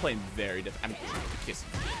 She's playing very difficult. I'm kissing.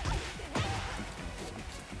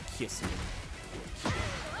 Kissing.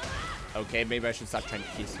 Okay, maybe I should stop trying to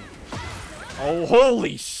kiss you. Oh,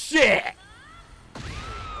 holy shit!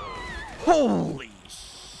 Holy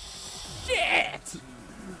shit!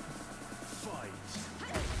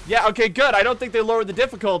 Yeah, okay, good. I don't think they lowered the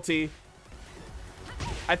difficulty.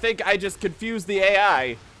 I think I just confused the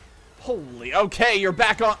AI. Holy, okay, you're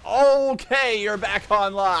back on. Okay, you're back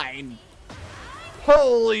online.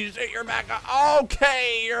 Holy shit, you're back on.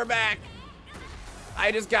 Okay, you're back.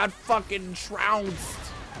 I just got fucking trounced.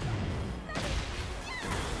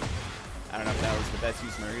 I don't know if that was the best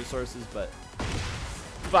use of my resources, but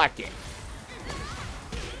fuck it.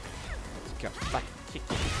 Just gonna fucking kick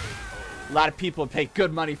you. A lot of people pay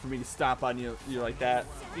good money for me to stomp on you. You're like that.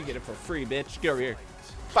 You get it for free, bitch. Get over here.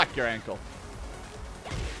 Fuck your ankle.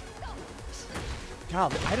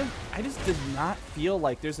 God, I just did not feel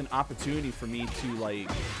like there's an opportunity for me to, like,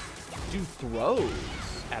 do throws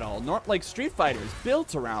at all. Not like Street Fighter is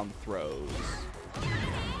built around throws.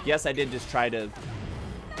 Yes, I did just try to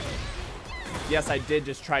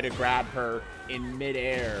grab her in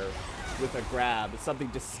midair with a grab. It's something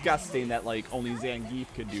disgusting that, like, only Zangief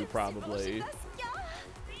could do, probably.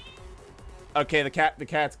 Okay, the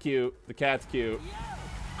cat's cute. The cat's cute.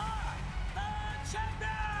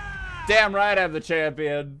 Damn right I'm the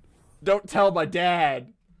champion. Don't tell my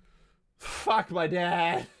dad. Fuck my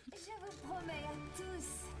dad.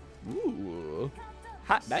 Ooh.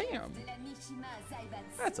 Hot damn.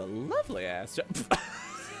 That's a lovely ass.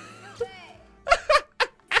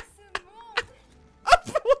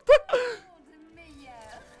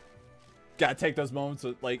 Gotta take those moments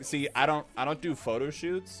with, like, see, I don't do photo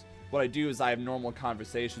shoots. What I do is I have normal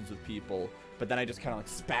conversations with people, but then I just kind of like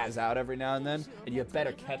spaz out every now and then, and you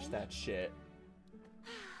better catch that shit.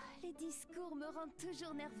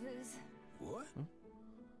 What?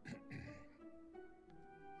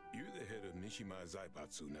 You're the head of Mishima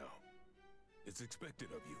Zaibatsu now. It's expected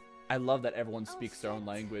of you. I love that everyone speaks their own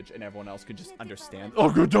language and everyone else could just understand. Oh,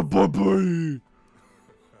 good job, baby.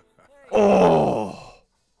 Oh.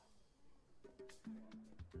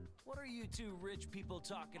 What are you two rich people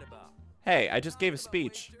talking about? Hey, I just gave a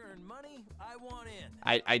speech. Money? I want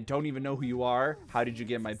in. I don't even know who you are. How did you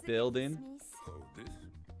get my building? Oh, this?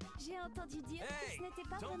 Hey,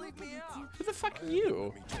 don't leave me out. Who the fuck are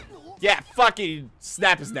you? Yeah, fucking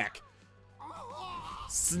snap his neck.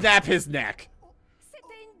 Snap his neck.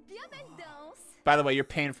 By the way, you're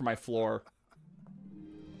paying for my floor.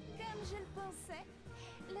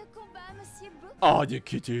 Oh, the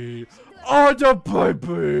kitty. Oh, the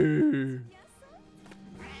baby.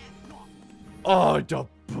 Oh, the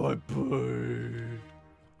baby.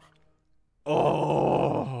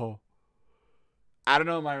 Oh. I don't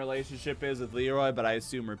know what my relationship is with Leroy, but I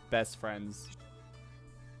assume we're best friends.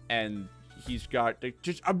 And he's got,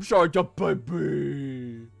 just, I'm sorry, the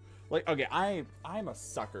baby. Like, okay, I'm a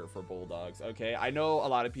sucker for bulldogs, okay? I know a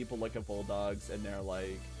lot of people look at bulldogs and they're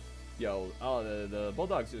like, yo, oh, the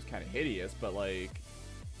bulldog's just kind of hideous, but like,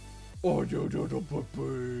 oh, yo, the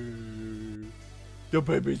baby. The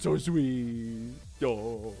baby's so sweet.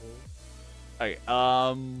 Oh. Okay,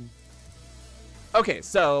 okay,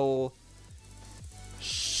 so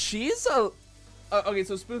she's a okay,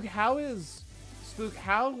 so Spook,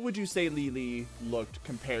 how would you say Lily looked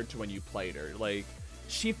compared to when you played her? Like,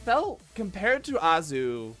 she felt, compared to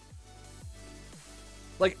Azu,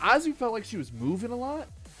 like Azu felt like she was moving a lot,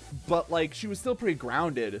 but like she was still pretty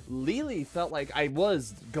grounded. Lily felt like I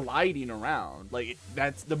was gliding around. Like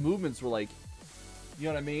that's the movements were like, you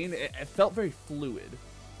know what I mean? It felt very fluid,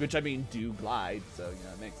 which I mean do glide, so you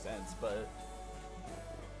know it makes sense. But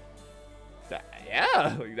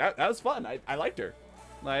yeah, like, that was fun. I liked her.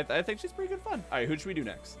 I think she's pretty good fun. All right, who should we do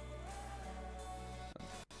next?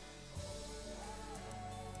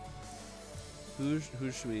 Who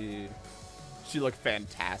should we? She looked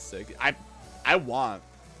fantastic. I want.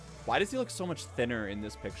 Why does he look so much thinner in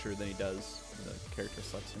this picture than he does in the character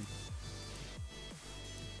selection?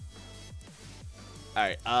 All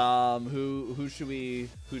right. Who should we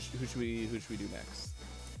do next?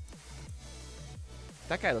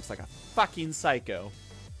 That guy looks like a fucking psycho.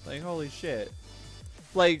 Like holy shit.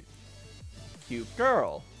 Like cute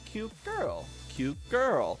girl, cute girl, cute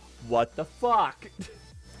girl. What the fuck?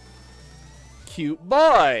 Cute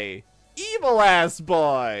boy, evil ass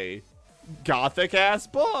boy, gothic ass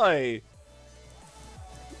boy.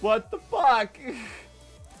 What the fuck?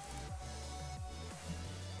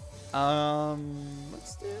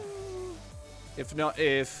 Let's do.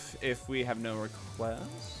 If we have no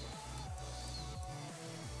requests,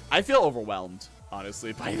 I feel overwhelmed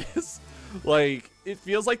honestly by this. Like it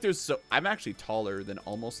feels like there's so. I'm actually taller than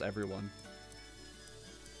almost everyone.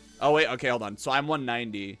 Oh wait, okay, hold on. So I'm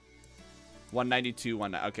 190. 192,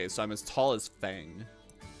 okay, so I'm as tall as Fang.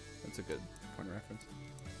 That's a good point of reference.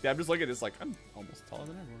 Yeah, I'm just looking at this like, I'm almost taller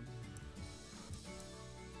than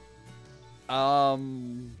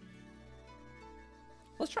everyone.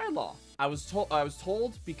 Let's try Law. I was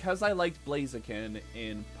told because I liked Blaziken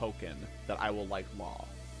in Pokken that I will like Law.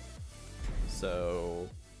 So,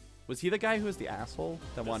 was he the guy who was the asshole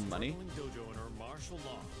that won money? Dojo owner martial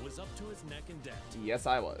law was up to his neck in debt. Yes,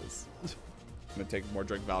 I was. I'm gonna take more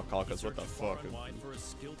drink of alcohol because what the fuck? He wide for a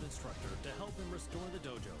skilled instructor to help him restore the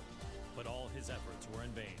dojo, but all his efforts were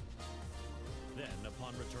in vain. Then,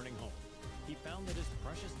 upon returning home, he found that his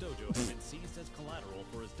precious dojo had been seized as collateral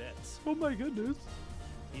for his debts. Oh my goodness.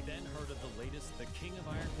 He then heard of the latest The King of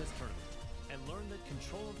Iron Fist tournament, and learned that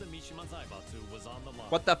control of the Mishima Zaibatsu was on the line.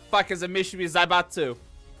 What the fuck is a Mishima Zaibatsu?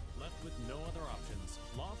 Left with no other options,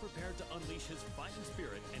 Law prepared to unleash his fighting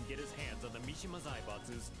spirit and get his hands on the Mishima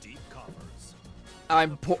Zaibatsu's deep coffers.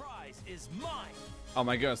 I'm The prize is mine. Oh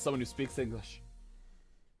my goodness, someone who speaks English.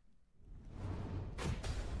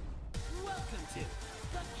 Welcome to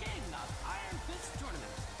the King of Iron Fist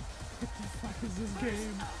tournament. What the fuck is this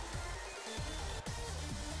game?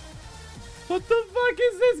 What the fuck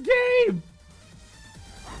is this game?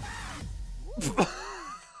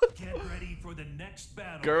 Get ready for the next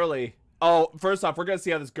battle. Girly. Oh, first off, we're gonna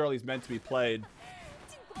see how this girly's meant to be played.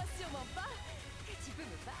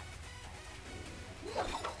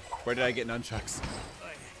 Where did I get nunchucks?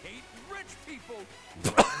 I hate rich people.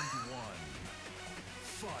 Round one.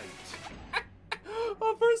 Fight.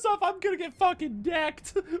 Well, first off, I'm gonna get fucking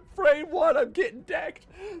decked. Frame one, I'm getting decked.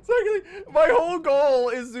 Secondly, my whole goal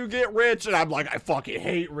is to get rich, and I'm like, I fucking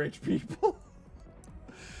hate rich people.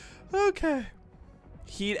 Okay.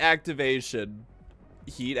 Heat activation.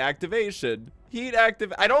 Heat activation. Heat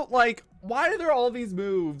active. I don't like. Why are there all these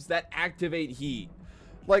moves that activate heat?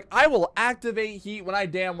 Like, I will activate heat when I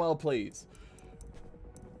damn well please.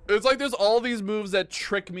 It's like there's all these moves that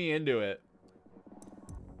trick me into it.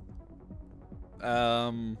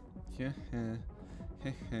 Man,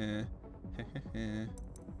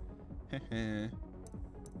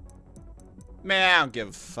 I don't give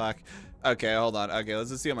a fuck. Okay, hold on. Okay,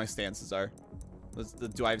 let's just see what my stances are.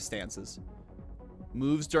 Do I have stances?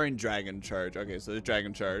 Moves during Dragon Charge. Okay, so there's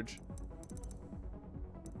Dragon Charge.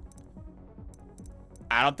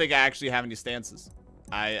 I don't think I actually have any stances.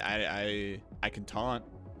 I can taunt.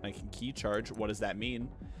 I can key charge. What does that mean?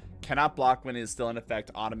 Cannot block when it is still in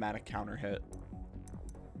effect. Automatic counter hit.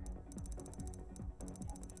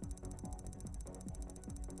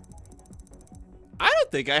 I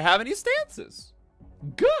don't think I have any stances.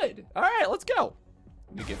 Good. All right, let's go.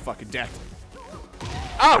 Let me get fucking decked.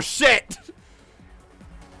 Oh shit.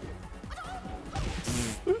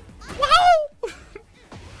 Wow.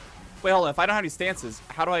 Wait, hold on. If I don't have any stances,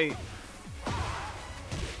 how do I?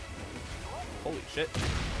 Holy shit.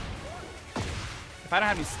 If I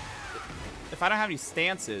don't have any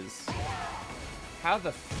stances, how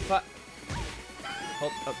the fuck?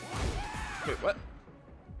 Hold up. Wait, what?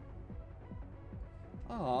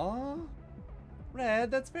 Aww.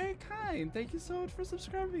 Red, that's very kind. Thank you so much for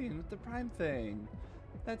subscribing with the Prime thing.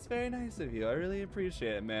 That's very nice of you. I really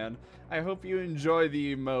appreciate it, man. I hope you enjoy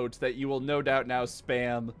the emote that you will no doubt now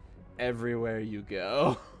spam everywhere you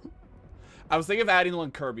go. I was thinking of adding the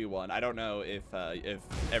one Kirby one. I don't know if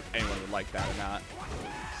anyone would like that or not.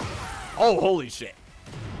 Oh, holy shit.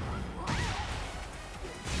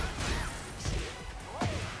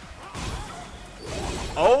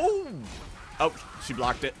 Oh! Oh, she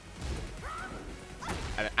blocked it.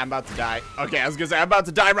 I'm about to die. Okay, I was gonna say, I'm about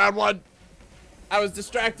to die round 1. I was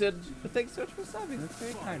distracted. But thanks so much for subbing. That's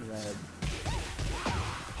very kind, Red.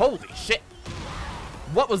 Holy shit.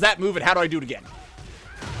 What was that move and how do I do it again?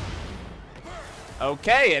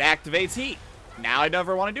 Okay, it activates heat. Now I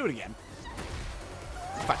never want to do it again.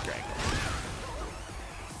 Fuck your ankle.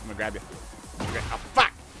 I'm gonna grab you. Okay. Oh,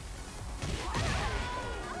 fuck!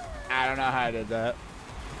 I don't know how I did that.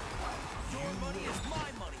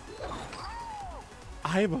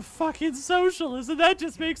 I am a fucking socialist, and that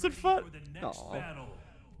just makes it fun.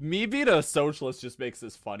 Me being a socialist just makes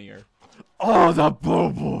this funnier. Oh, the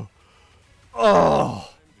boo-boo. Oh.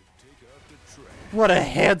 What a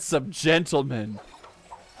handsome gentleman.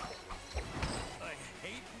 I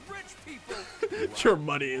hate rich people. Your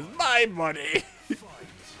money is my money.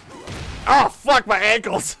 Oh, fuck my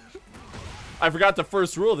ankles. I forgot the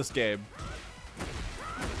first rule of this game.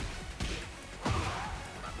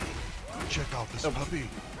 Check out this puppy.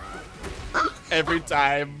 Every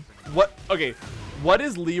time. What? Okay. What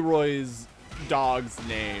is Leroy's dog's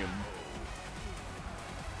name?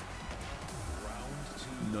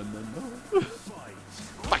 No.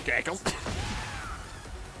 Fuck your ankles.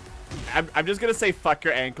 I'm just gonna say fuck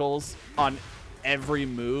your ankles on every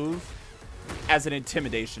move as an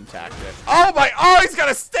intimidation tactic. Oh my! Oh, he's got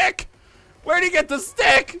a stick. Where'd he get the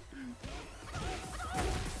stick?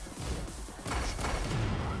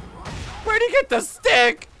 Where'd he get the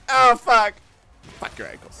stick? Oh fuck! Fuck your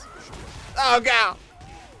ankles. Oh god!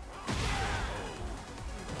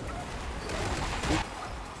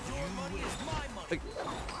 Like,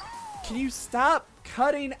 can you stop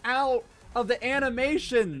cutting out of the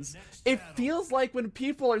animations? It feels like when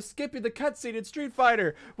people are skipping the cutscene in Street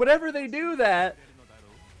Fighter, whenever they do that,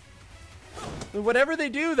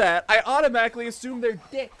 I automatically assume they're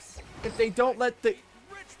dicks. If they don't let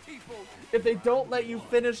you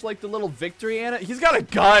finish like the little victory he's got a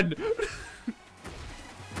gun.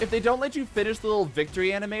 If they don't let you finish the little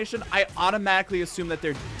victory animation, I automatically assume that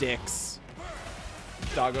they're dicks.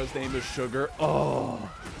 Doggo's name is Sugar. Oh.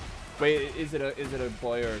 Wait, is it a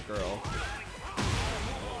boy or a girl?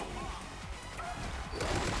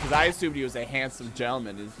 Because I assumed he was a handsome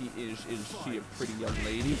gentleman. Is she a pretty young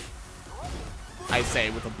lady? I say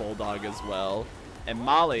with a bulldog as well. And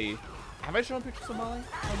Molly, have I shown pictures of Molly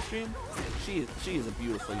on stream? She is a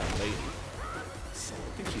beautiful young lady.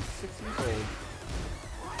 I think she's 6 years old.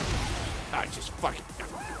 Oh, just fucking.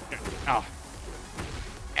 Oh.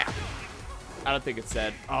 Yeah. I don't think it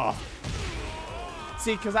said. Oh.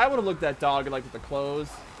 See, because I would have looked at that dog and like with the clothes.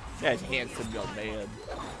 That's handsome young man.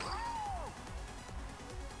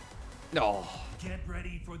 No. Get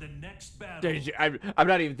ready for the next battle. I'm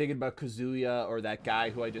not even thinking about Kazuya or that guy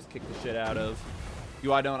who I just kicked the shit out of.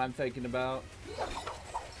 You all know what I'm thinking about?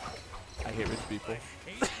 I hate rich people.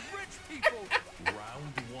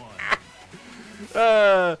 Round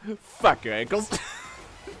 1. Fuck your ankles.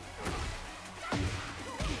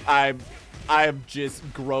 I am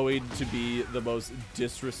just growing to be the most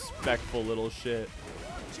disrespectful little shit.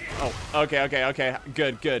 Oh, okay.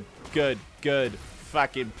 Good.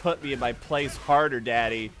 Fucking put me in my place harder,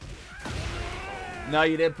 daddy. No,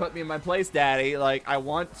 you didn't put me in my place, daddy. Like,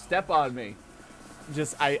 step on me.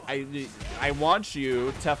 Just, I want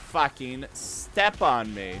you to fucking step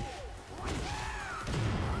on me.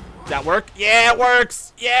 That work? Yeah, it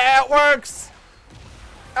works. Yeah, it works.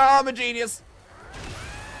 Oh, I'm a genius.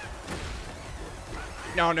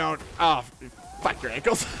 No. Oh, fuck your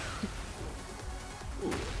ankles.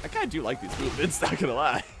 Ooh, I kind of do like these movements, not gonna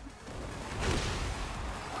lie.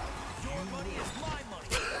 Your money is my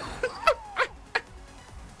money.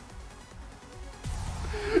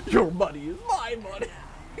 Your money is my money.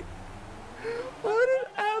 What an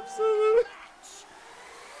absolute.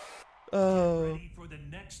 Oh. Ready for the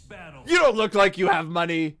next battle. You don't look like you have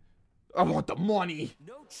money. I want the money.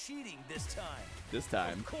 No cheating this time. This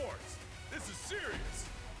time. Of course. This is serious.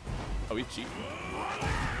 Oh, we cheat.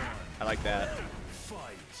 I like that.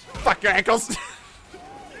 Fight. Fuck your ankles.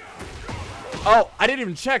 Oh, I didn't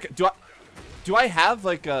even check. Do I have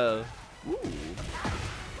like a? Ooh.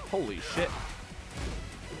 Holy shit.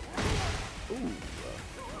 Ooh.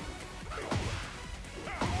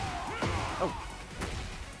 Oh.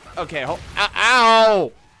 Okay.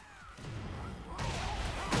 Ow!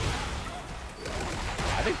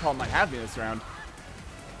 I think Paul might have me this round.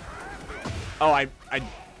 Oh, I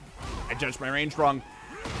judged my range wrong.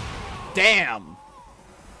 Damn.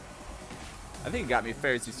 I think it got me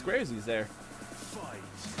fair as he squares he's there.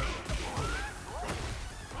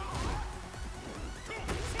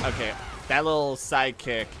 Okay, that little side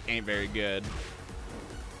kick ain't very good.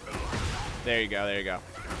 There you go, there you go.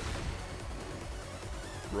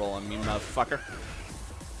 Rolling me, motherfucker.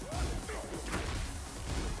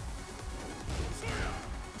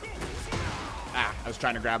 Ah, I was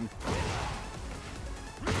trying to grab him.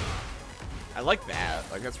 I like that.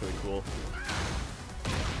 Like, that's really cool.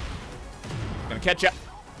 Gonna catch ya.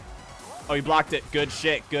 Oh, he blocked it. Good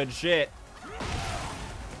shit, good shit.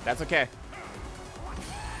 That's okay.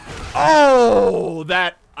 Oh,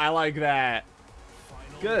 that. I like that.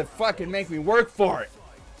 Good fucking make me work for it.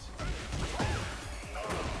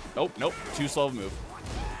 Nope, nope. Too slow of a move.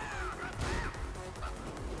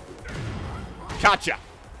 Gotcha.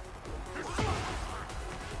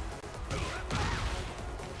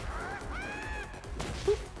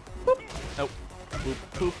 Nope. Boop,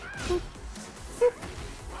 boop, boop, boop.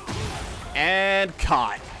 And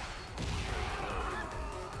caught.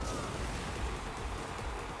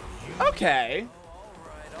 Okay.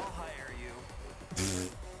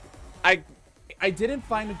 I didn't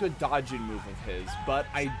find a good dodging move of his, but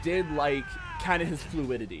I did like kind of his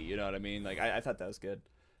fluidity, you know what I mean? Like, I thought that was good.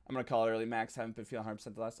 I'm gonna call it early. Max, haven't been feeling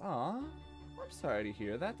 100% the last. Aw, I'm sorry to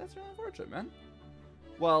hear that. That's really unfortunate, man.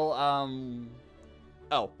 Well,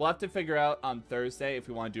 oh, we'll have to figure out on Thursday if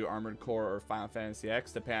we want to do Armored Core or Final Fantasy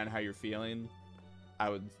X, depending on how you're feeling. I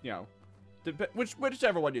would, you know,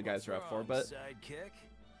 whichever one you guys are up for, but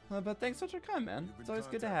thanks for your comment, man. It's always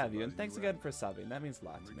good to have you, and thanks again for subbing. That means a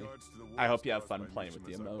lot to me. I hope you have fun playing with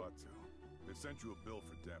the emote. They sent you a bill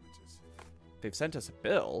for damages. They've sent us a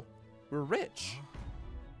bill? We're rich.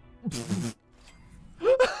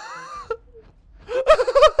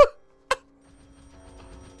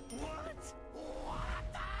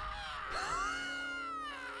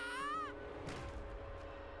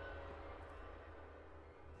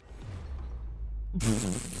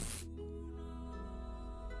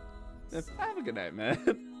 Have a good night, man.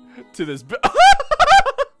 To this bill. Hey,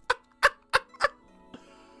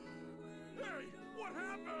 what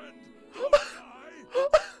happened? Oh,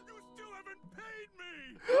 you still haven't paid me.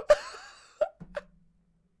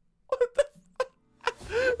 What the fuck?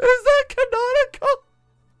 Is that canonical?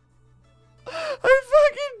 I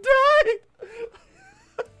fucking died.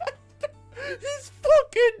 He's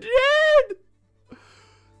fucking dead.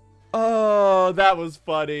 Oh, that was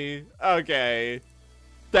funny. Okay.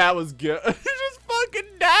 That was good. He just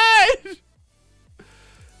fucking died.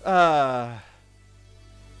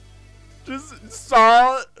 Just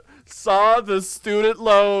saw the student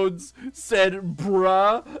loans, said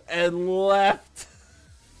bruh, and left.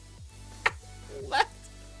 Left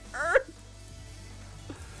Earth.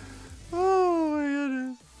 Oh my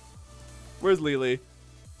goodness. Where's Lily?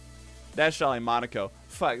 That's Shelly Monaco.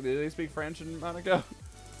 Fuck, do they speak French in Monaco?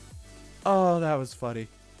 Oh, that was funny.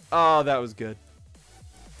 Oh, that was good.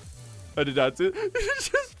 I did not see it. He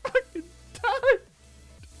just fucking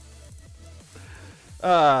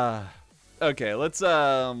died. Okay, let's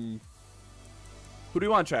who do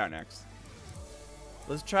you want to try out next?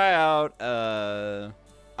 Let's try out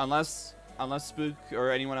unless Spook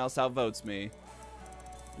or anyone else outvotes me.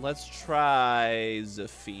 Let's try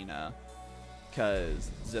Zafina. Cause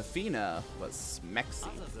Zafina was smexy.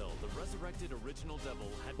 Azazel, the resurrected original devil,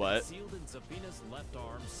 had What? been sealed in Zafina's left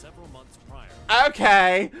arm several months prior.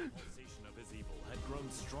 Okay. The pulsation of his evil had grown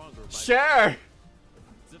stronger by Sure.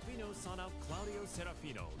 Zafino sought out Claudio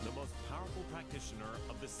Serafino, the most powerful practitioner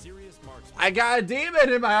of the serious marksman. I got a demon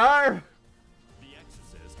in my arm. The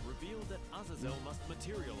exorcist revealed that Azazel must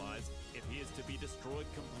materialize if he is to be destroyed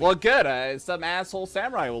completely. Well, good. Some asshole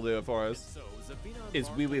samurai will do it for us. So Zafina Is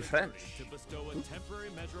embarked we on a French? journey to bestow a temporary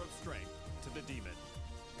measure of strength to the demon.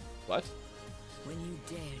 What? When you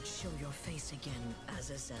dared show your face again,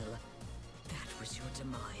 Azazel, that was your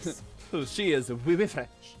demise. She is oui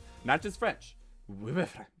French, not just French. Oui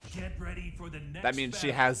French. Get ready for the next That means she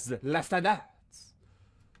battle. has l'astadance.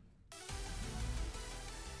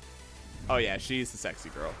 Oh yeah, she's the sexy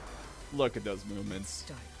girl. Look at those movements.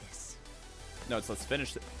 Start this. No, it's let's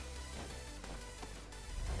finish it.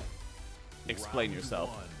 Explain Round yourself.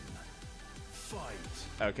 one.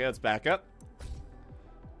 Fight. Okay, let's back up.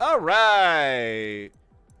 All right.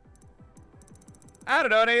 I don't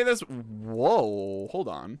know any of this. Whoa, hold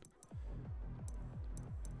on.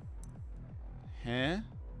 Huh?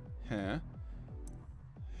 Huh?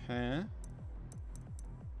 Huh?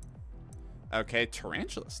 Okay,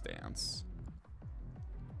 tarantula stance.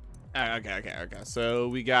 Okay. So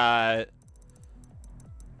we got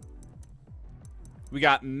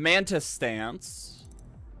mantis stance,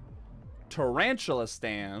 tarantula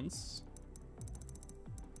stance,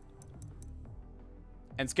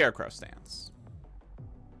 and scarecrow stance.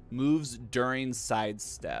 Moves during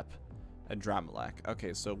sidestep and Dramalek.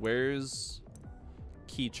 Okay, so where's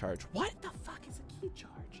key charge. What the fuck is a key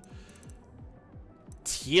charge?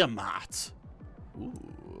 Tiamat.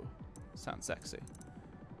 Ooh, sounds sexy.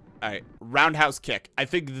 All right, roundhouse kick. I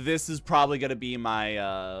think this is probably gonna be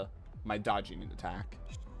my my dodging attack.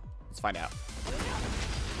 Let's find out.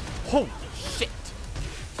 Holy shit!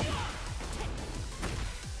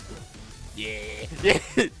 Yeah, yeah,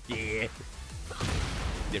 yeah.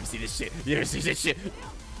 Never see this shit. You never see this shit.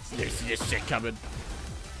 Never see this shit coming.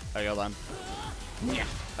 Okay, hold on. Yeah.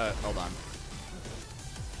 Hold on.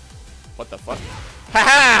 What the fuck? Ha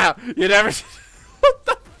ha! You never. What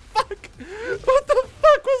the fuck? What the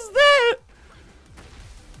fuck was that?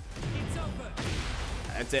 It's over.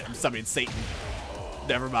 That's it. I'm summoning Satan.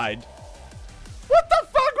 Never mind. What the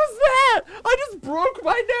fuck was that? I just broke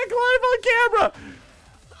my neck live on camera.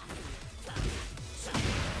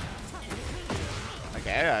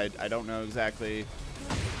 Okay, I don't know exactly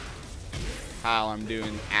how I'm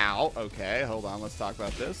doing. Ow. Okay, hold on. Let's talk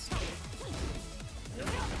about this.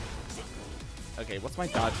 Okay, what's my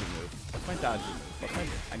dodging move? What's my dodging move? What's my,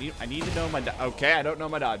 I need to know my. Okay, I don't know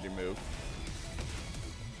my dodging move.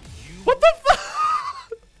 What the fuck?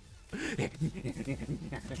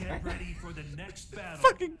 Get ready for the next battle.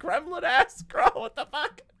 Fucking gremlin ass girl. What the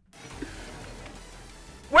fuck?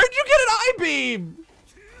 Where'd you get an eye beam?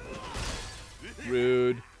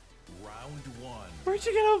 Rude. Round one. Where'd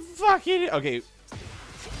you get a fucking... Okay.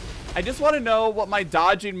 I just want to know what my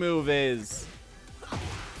dodging move is.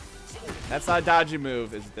 That's not a dodging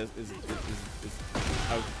move. Is this... Is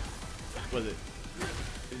oh. Was it?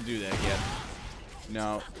 Do that again.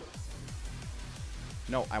 No.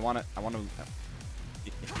 No, I want to...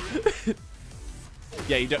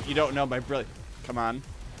 Yeah, you don't know my brilliant... Come on.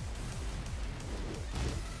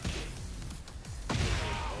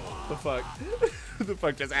 The fuck? The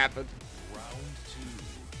fuck just happened? Round two.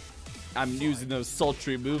 I'm using those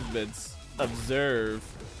sultry movements. Observe.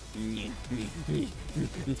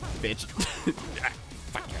 Bitch.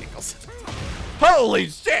 Fuck your ankles. Holy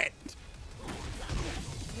shit!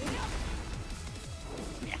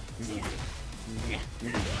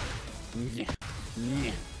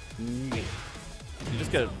 You're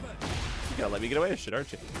just gonna let me get away with shit,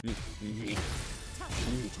 aren't you?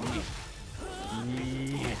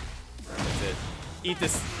 That's it. Eat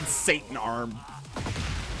this Satan arm.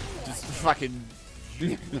 Just fucking.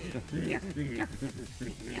 Get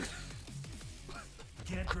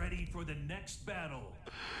ready for the next battle.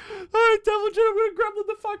 Alright, Devil Jin, I'm gonna gremlin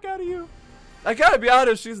the fuck out of you. I gotta be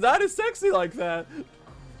honest, she's not as sexy like that.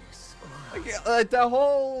 Like that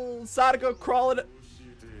whole Sadako crawling out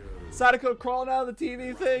of the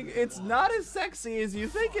TV thing, it's not as sexy as you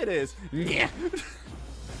think it is. Yeah.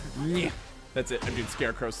 Yeah. That's it. I'm doing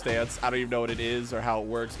Scarecrow stance. I don't even know what it is or how it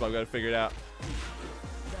works, but I'm gonna figure it out.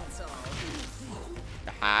 That's all.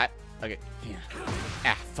 Hot. Okay. Yeah.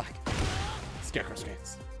 Ah, fuck. Scarecrow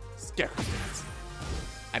stance. Scarecrow stance.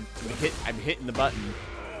 I'm hitting the button.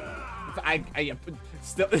 I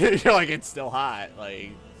still you're like it's still hot.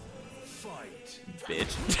 Like Fight.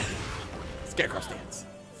 bitch. Scarecrow stance.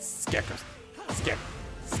 Scarecrow.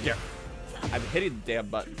 Scare. I'm hitting the damn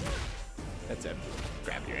button. That's it.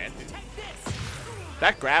 Grab your hand, dude.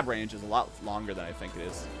 That grab range is a lot longer than I think it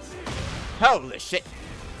is. Holy shit.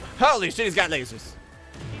 Holy shit, he's got lasers.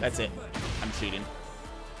 That's it. I'm cheating.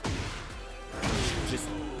 Just,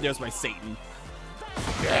 there's my Satan.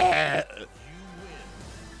 Yeah.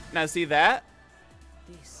 Now see that?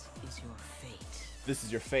 This is your fate. This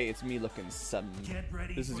is your fate. It's me looking some.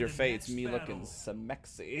 This is your fate. It's me looking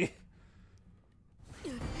smexy.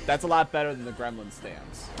 That's a lot better than the gremlin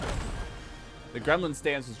stance. The gremlin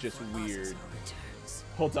stance was just weird.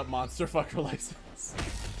 Holds up monster fucker license.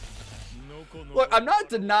 Look, I'm not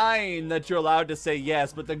denying that you're allowed to say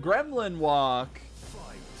yes, but the gremlin walk,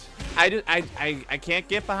 I can't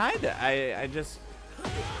get behind it. I just.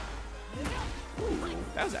 Ooh,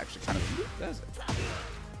 that was actually kind of. That was,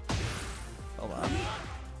 hold on.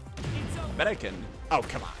 I bet I can. Oh,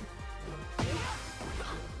 come on.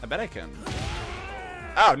 I bet I can.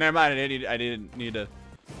 Oh, never mind. I didn't need to.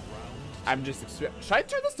 I'm just. Should I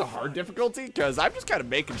turn this to hard difficulty? Because I'm just kind of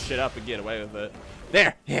making shit up and get away with it.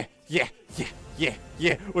 There. Yeah.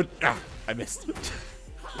 What? Ah, I missed.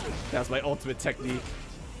 That was my ultimate technique.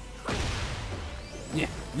 Yeah.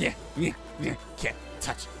 Can't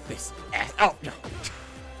touch this ass. Oh no.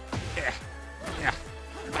 Yeah.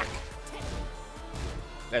 Fuck.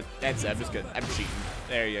 That's it. I'm just good. I'm cheating.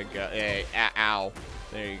 There you go. Hey, ow.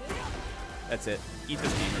 There you go. That's it. Eat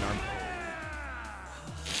this demon arm.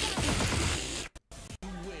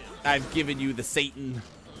 I've given you the Satan.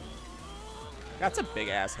 That's a big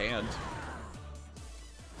ass hand.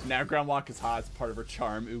 Now ground walk is hot. It's part of her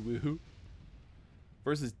charm. Ooh woo.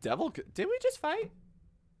 versus Devil. Did we just fight?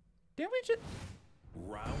 Did we just?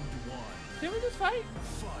 Round 1. Did we just fight?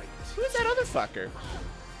 Fight. Who's that other fucker?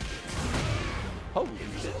 Holy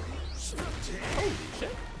shit! Holy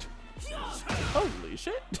shit! Holy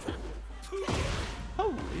shit!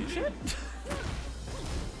 Holy shit!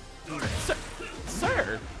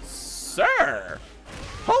 Sir!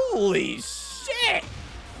 Holy shit!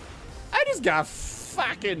 I just got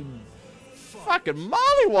fucking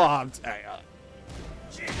mollywopped.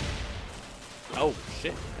 Oh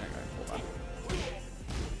shit! Hold on.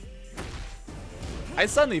 I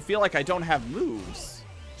suddenly feel like I don't have moves.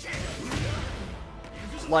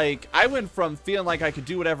 Like, I went from feeling like I could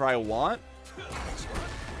do whatever I want.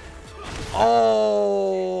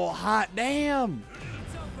 Oh, hot damn.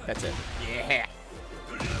 That's it. Yeah.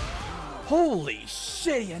 Holy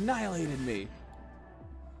shit, he annihilated me.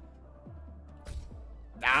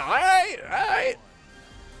 Alright.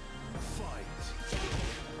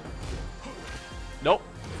 Nope.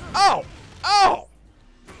 Oh!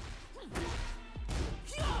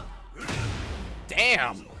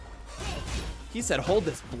 Damn. He said hold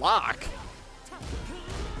this block.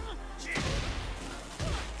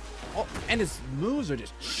 Oh, and his moves are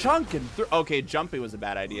just chunking through. Okay, jumping was a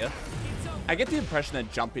bad idea. I get the impression that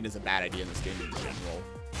jumping is a bad idea in this game in general.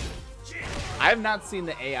 I have not seen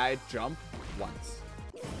the AI jump once.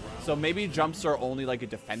 So maybe jumps are only like a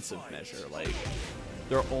defensive measure. Like,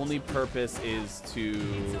 their only purpose is to...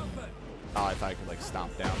 Oh, I thought I could like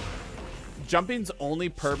stomp down. Jumping's only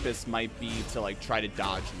purpose might be to like try to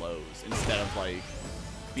dodge lows instead of like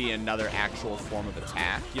be another actual form of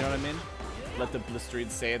attack. You know what I mean? Let the blistering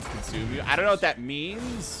sands consume you. I don't know what that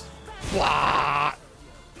means. Blah!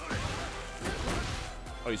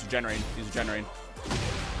 Oh, he's regenerating. He's regenerating.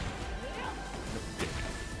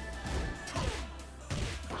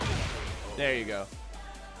 There you go.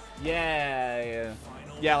 Yeah.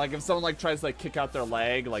 Yeah, like if someone like tries to like kick out their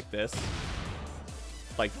leg like this.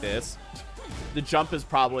 Like this. The jump is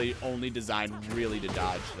probably only designed really to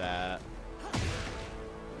dodge that.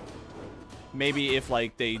 Maybe if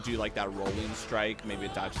like they do like that rolling strike, maybe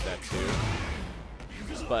it dodges that too.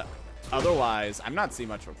 But otherwise, I'm not seeing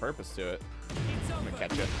much of a purpose to it. I'm gonna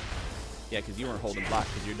catch you. Yeah, because you weren't holding block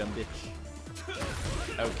because you're a dumb bitch.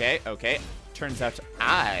 Okay. Turns out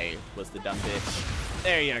I was the dumb bitch.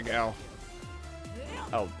 There you go.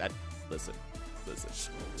 Oh, that. Listen.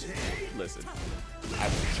 I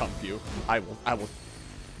will chump you. I will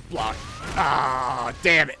block. Ah,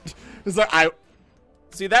 damn it. It's like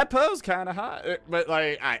see that pose kind of hot, but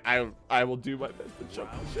like I will do my best to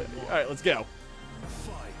chump the shit. All right, let's go.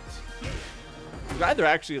 I'm glad they're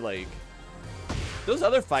actually like those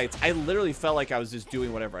other fights. I literally felt like I was just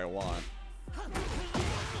doing whatever I want.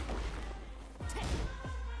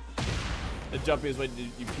 The jumping is when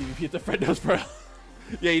you PvP at the friend knows pro.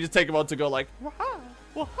 Yeah, you just take him out to go like, wah-ha,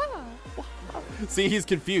 wah-ha, wah-ha. See, he's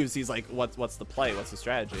confused. He's like, what's the play? What's the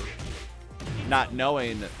strategy? Not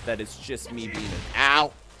knowing that it's just me being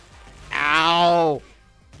an ow.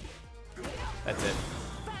 That's it.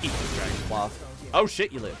 Eat the dragon claw. Oh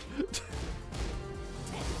shit, you lived.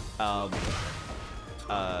 I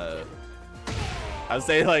was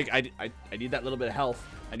saying like I need that little bit of health.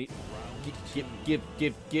 I need give.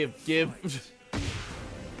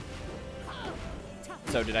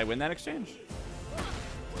 So did I win that exchange?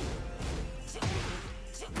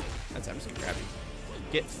 That's I'm just gonna grab you.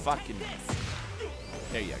 Get fucking.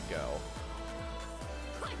 There you go.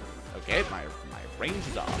 Okay, my range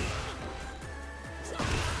is off.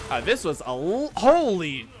 This was a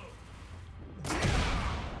holy.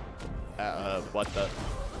 What the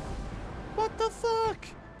fuck?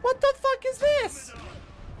 What the fuck is this?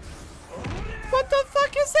 What the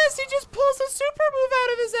fuck is this? He just pulls a super move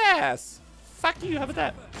out of his ass. Fuck you, how about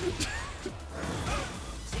that?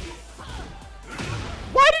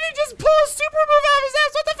 Why did he just pull a super move out of his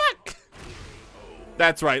ass? What the fuck?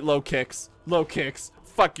 That's right, low kicks. Low kicks.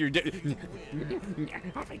 Fuck your dick.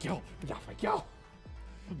 Off I go. Off I go.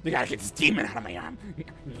 We gotta get this demon out of my arm.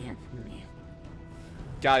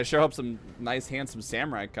 God, I sure hope some nice, handsome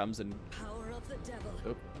samurai comes and... Power of the devil.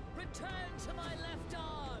 Oh. Return to my left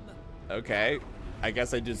arm. Okay. I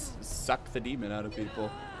guess I just suck the demon out of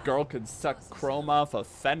people. Girl can suck chrome off a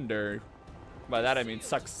fender. By that I mean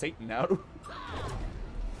suck Satan out.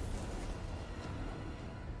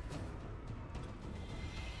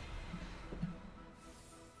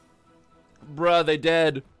 Bruh, they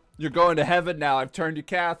dead. You're going to heaven now. I've turned you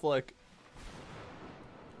Catholic.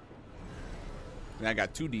 And I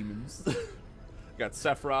got two demons. I got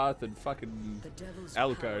Sephiroth and fucking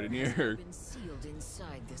Alucard in here. Been sealed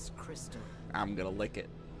inside this crystal. I'm gonna lick it.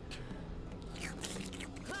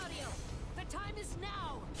 Claudio, the time time is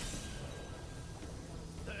now.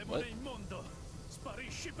 What? Mondo,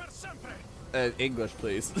 sparisci per sempre. English,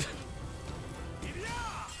 please.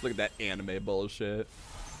 Look at that anime bullshit.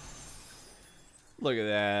 Look at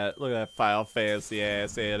that. Look at that Final Fantasy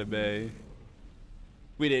ass anime.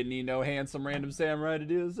 We didn't need no handsome random samurai to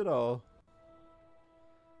do this at all.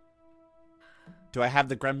 Do I have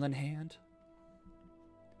the gremlin hand?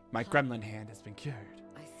 My gremlin hand has been cured.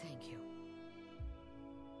 I thank you.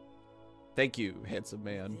 Thank you, handsome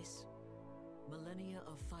man. This millennia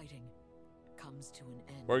of fighting comes to an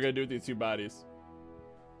end. What are we gonna do with these two bodies?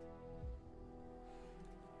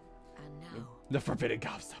 And now The forbidden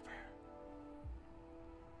gobstopper.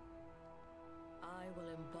 I will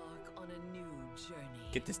embark on a new journey.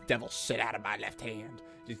 Get this devil shit out of my left hand.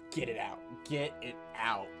 Just get it out. Get it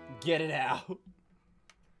out. Get it out.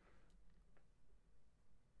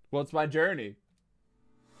 What's my journey?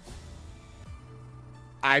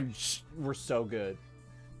 We're so good.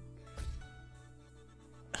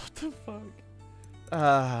 What the fuck?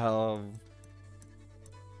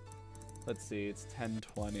 Let's see. It's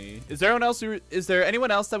 10:20. Is there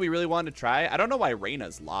anyone else that we really want to try? I don't know why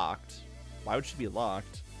Reyna's locked. Why would she be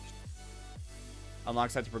locked?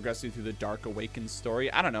 Unlocks that to progress you through the Dark Awakened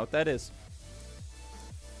story. I don't know what that is.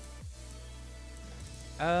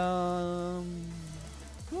 Who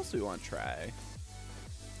else do we want to try?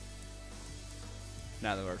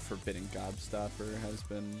 Now that our Forbidden Gobstopper has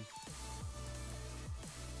been...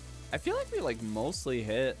 I feel like we like mostly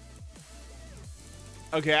hit.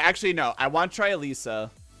 Okay, actually no. I want to try Elisa.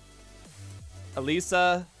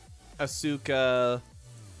 Elisa, Asuka,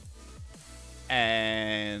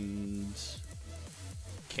 and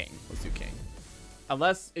King. Let's do King.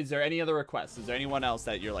 Unless, is there any other requests? Is there anyone else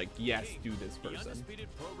that you're like, yes, do this The person? undisputed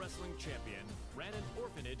pro wrestling champion ran an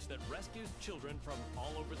orphanage that rescues children from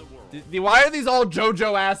all over the world. Why are these all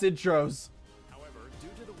JoJo ass intros? However, due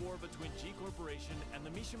to the war between G Corporation and the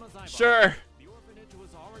Mishima Zaiba, Sure. the orphanage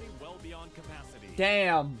was already well beyond capacity.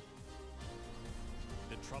 Damn.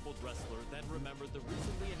 The troubled wrestler then remembered the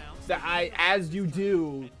recently announced As you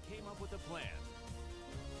do. and came up with a plan.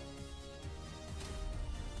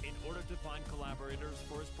 In order to find collaborators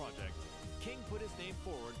for his project, King put his name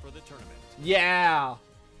forward for the tournament. Yeah.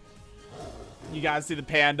 You guys see the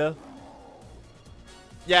panda?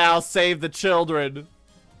 Yeah, I'll save the children.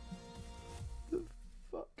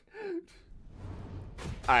 Fuck.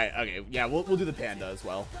 Alright, okay. Yeah, we'll do the panda as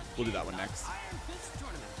well. We'll do that one next.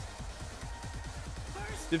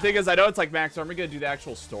 The thing is, I know it's like, Max, aren't we gonna do the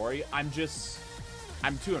actual story? I'm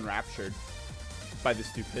too enraptured by the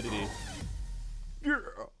stupidity.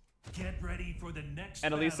 Get ready for the next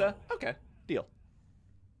And Elisa? battle. Okay, deal.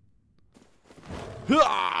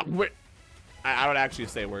 Wait. I don't actually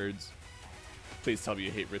say words. Please tell me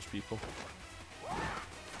you hate rich people.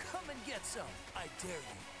 Come and get some. I dare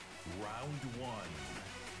you. Round one.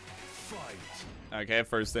 Fight. Okay,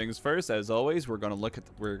 first things first. As always, we're gonna look at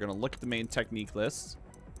the main technique list,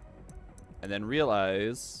 and then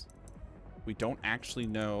realize we don't actually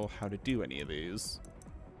know how to do any of these.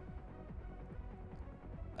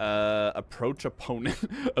 Approach opponent.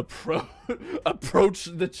 Approach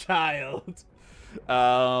the child.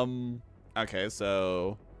 Okay,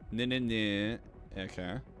 so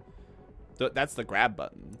okay, that's the grab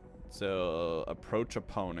button. So approach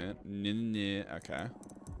opponent. Okay.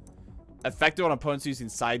 Effective on opponents using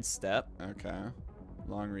sidestep. Okay.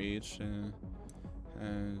 Long reach.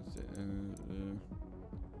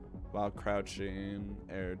 While crouching.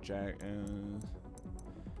 Air jack.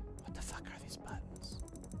 What the fuck are these buttons?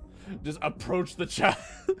 Just approach the child.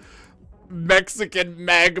 Mexican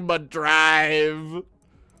magma drive.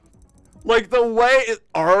 Like the way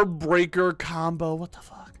arm breaker combo. What the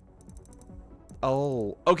fuck?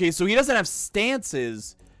 Oh. Okay, so he doesn't have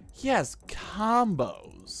stances. He has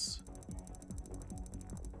combos.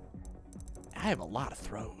 I have a lot of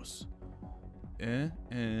throws.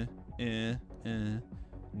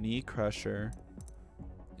 Knee crusher.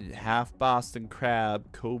 Half Boston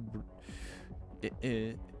crab. Cobra.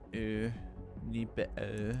 Knee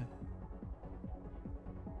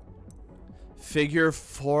Figure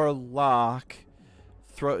 4 lock.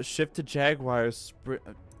 Throw shift to Jaguar. Sprint.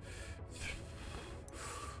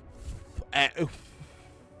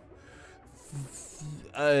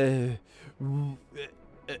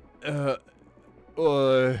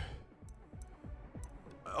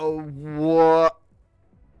 What?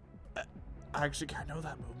 Actually, I know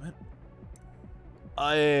that movement.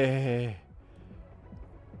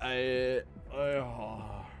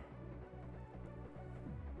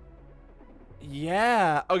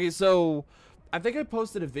 Yeah. Okay, so I think I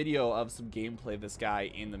posted a video of some gameplay of this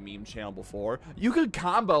guy in the meme channel before. You could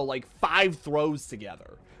combo like 5 throws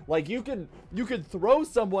together. Like you can throw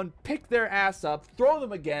someone, pick their ass up, throw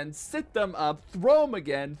them again, sit them up, throw them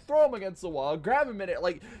again, throw them against the wall, grab them in it.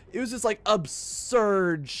 Like it was just like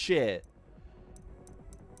absurd shit.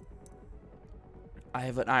 I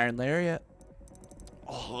have an iron lariat.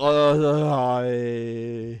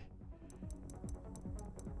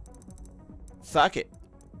 Fuck it.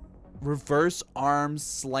 Reverse arm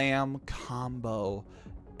slam combo.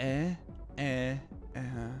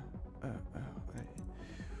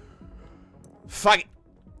 Fuck it.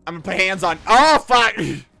 I'm gonna put hands on. Oh, fuck.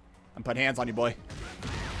 I'm putting hands on you, boy.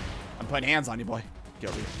 I'm putting hands on you, boy. Get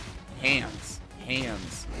over here. Hands.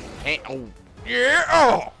 Hands. Oh. Yeah.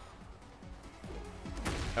 Oh.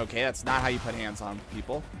 Okay, that's not how you put hands on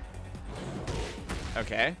people.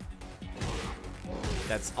 Okay.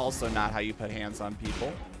 That's also not how you put hands on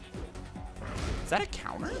people. Is that a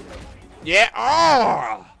counter? Yeah.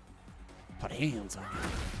 Oh! Put hands on you.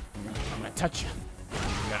 I'm gonna touch you.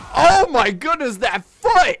 Oh my goodness, that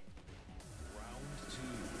foot! Round 2.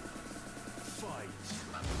 Fight.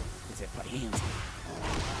 That's it. Put hands on you.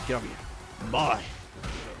 Get over here. Boy.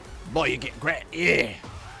 Boy, you get grabbed. Yeah.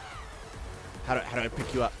 How do I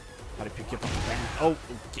pick you up? How do I pick you up off the ground? Oh,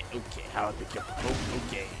 okay. How do I pick you up? Oh,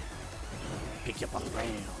 okay. Pick you up off the ground.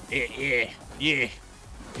 Yeah.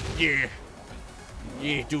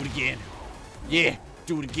 Yeah, do it again. Yeah,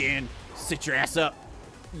 do it again. Sit your ass up.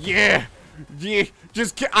 Yeah.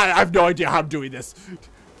 Just I have no idea how I'm doing this.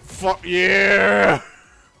 Fuck yeah.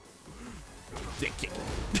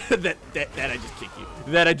 That I just kick you.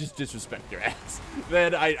 That I just disrespect your ass.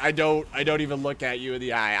 Then I don't even look at you in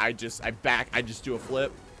the eye. I just do a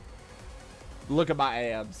flip. Look at my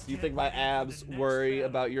abs. You think my abs worry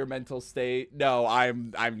about your mental state? No,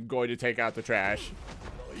 I'm going to take out the trash.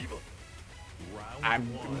 I'm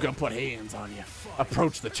gonna put hands on you.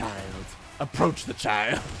 Approach the child. Approach the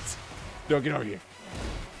child. Don't get over here.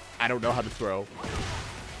 I don't know how to throw.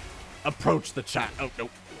 Approach the child. Oh,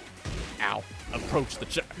 nope. Ow. Approach the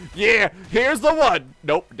child. Yeah, here's the one.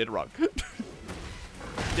 Nope, did it wrong.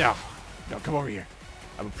 No, come over here.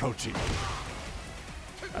 I'm approaching.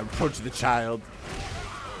 I'm approaching the child.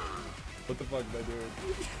 What the fuck am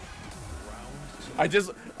I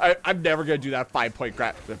doing? I'm never gonna do that 5-point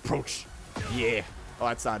grab. Approach. Yeah. Oh,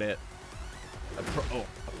 that's not it.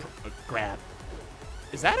 Grab.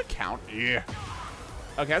 Is that a count? Yeah.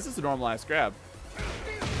 Okay, that's just a normal ass grab.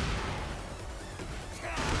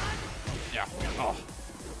 Yeah. Oh.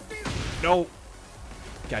 No.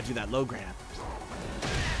 Gotta do that low grab.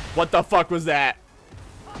 What the fuck was that?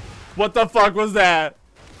 What the fuck was that?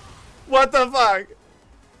 What the fuck?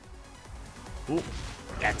 Ooh,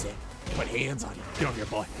 that's it. Put hands on you. Get over here,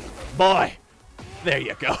 boy. Boy. There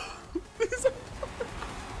you go.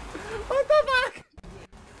 What the fuck?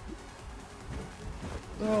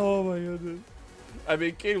 Oh my goodness. I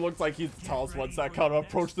mean, King looks like he's the tallest one, so I kind of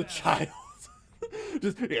approach the child.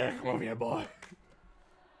 Just, yeah, come over here, boy.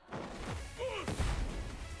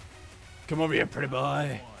 Come over here, pretty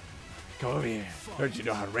boy. Come over here. Don't you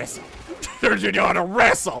know how to wrestle? Don't you know how to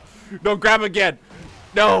wrestle? No, grab him again.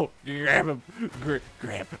 No, grab him.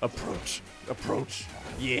 Grab. Approach. Approach.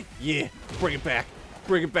 Yeah. Bring it back.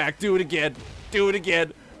 Bring it back. Do it again. Do it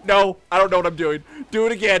again. No, I don't know what I'm doing. Do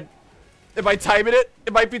it again. Am I timing it?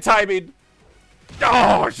 It might be timing.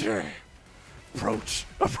 Oh, sure. Approach.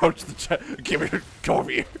 Approach the child. Give me. Go over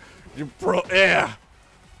here. Yeah.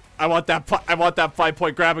 I want that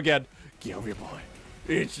 5-point grab again. Get over here, boy.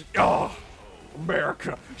 It's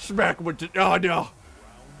America. Smack him with the. Oh no.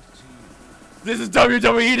 This is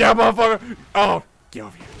WWE now, motherfucker. Oh, get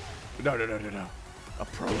over here. No.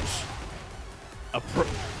 Approach.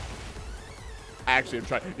 Actually, I'm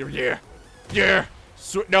trying. Yeah.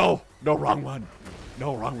 No, wrong one.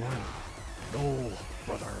 No, wrong one. No,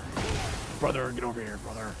 brother, get over here,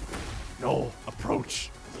 brother. No, approach.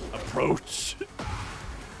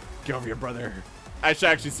 Get over here, brother. I should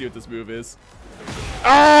actually see what this move is.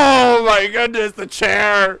 Oh my goodness, the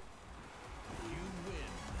chair.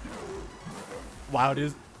 Wow,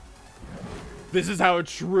 this is how a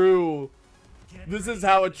true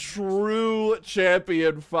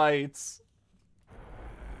champion fights.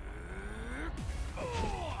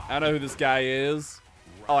 I don't know who this guy is.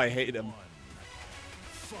 Oh, I hate him.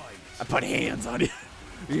 I put hands on you.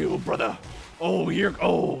 You, brother. Oh, yeah,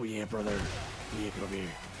 brother. Yeah, get over here.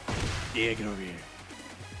 Yeah, get over here.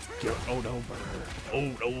 Oh no, brother. Oh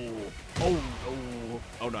no.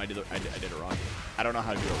 Oh no, I did it wrong. I don't know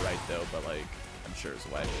how to do it right though, but like I'm sure it's a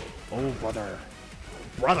way. Oh, brother.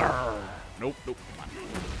 Nope.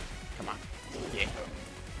 Come on.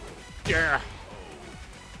 Yeah.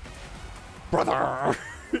 Brother!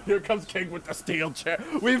 Here comes King with the steel chair.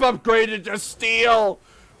 We've upgraded to steel!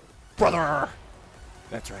 Brother!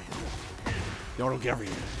 That's right. Yo, get over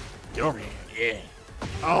here. Get over here. Yeah.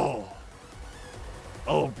 Oh.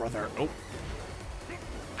 Oh, brother. Oh.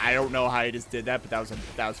 I don't know how he just did that, but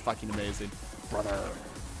that was fucking amazing. Brother.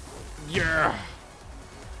 Yeah.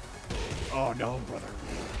 Oh, no, brother.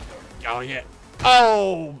 Oh, yeah.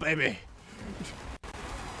 Oh, baby.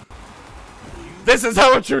 This is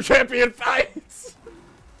how a true champion fights!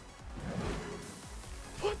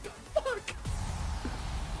 What the fuck?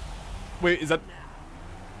 Wait, is that...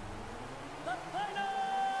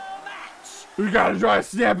 We gotta try to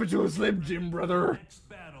snap into a Slim Jim, brother.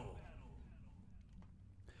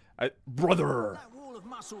 Brother. That wall of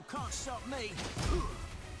muscle can't stop me.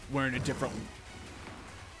 We're in a different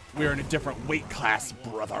weight class,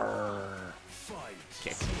 brother.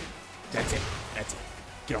 Okay. That's it. That's it.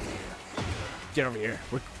 Get over here. Get over here.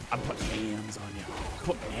 I'm putting hands on you.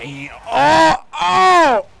 Putting hands. Oh!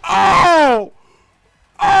 Oh! Oh!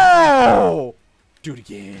 Oh! Do it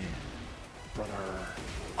again, brother.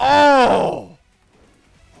 Oh!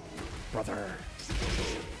 Brother.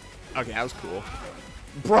 Okay, that was cool.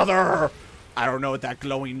 Brother! I don't know what that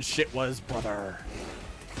glowing shit was, brother.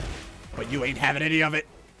 But you ain't having any of it.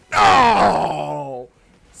 Oh!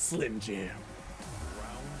 Slim Jim.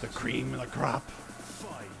 The cream of the crop.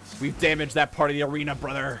 We've damaged that part of the arena,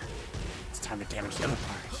 brother. It's time to damage the other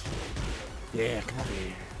part. Yeah, come over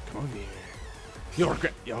here. Come over here. Your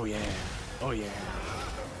grip. Oh, yeah. Oh, yeah.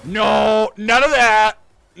 No! None of that!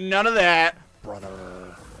 None of that!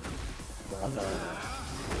 Brother. Brother.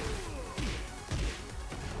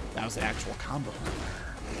 That was an actual combo.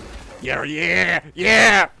 Yeah, yeah,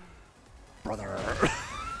 yeah! Brother.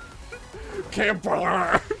 Can't,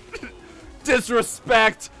 brother!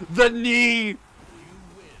 Disrespect the knee!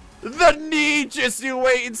 The knee! Just you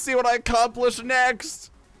wait and see what I accomplish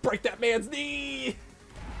next! Break that man's knee!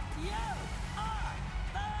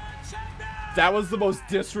 That was the most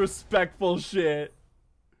disrespectful shit.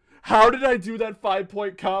 How did I do that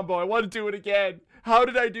 5-point combo? I want to do it again. How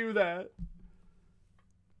did I do that?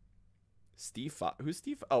 Steve who's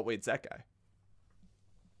Steve? Oh, wait, it's that guy.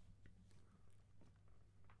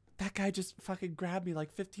 That guy just fucking grabbed me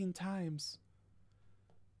like 15 times.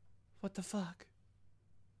 What the fuck?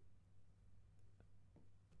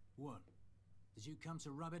 What? Did you come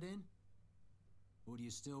to rub it in? Or do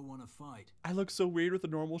you still want to fight? I look so weird with a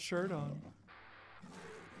normal shirt on.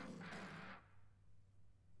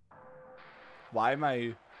 Why am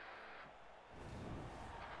I...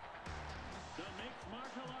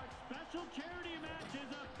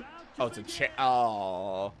 Oh, it's a chair.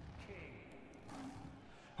 Oh.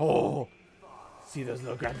 Oh. See those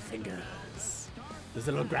little grabber fingers. Those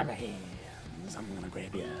little grabber hands. I'm gonna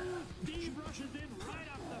grab you.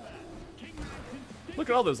 Look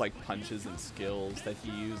at all those like punches and skills that he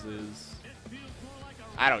uses.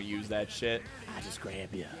 I don't use that shit. I just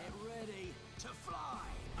grab you.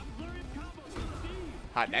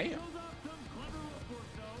 Hot damn.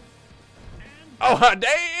 Oh, hot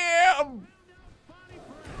damn!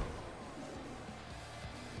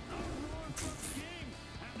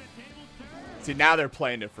 See, now they're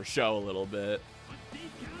playing it for show a little bit.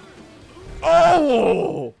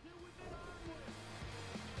 Oh!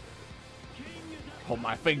 Hold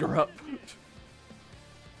my finger up.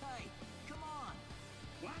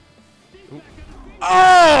 Ooh.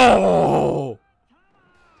 Oh!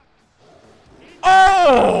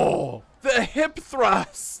 Oh! The hip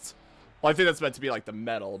thrust! Well, I think that's meant to be like the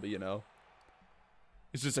metal, but you know.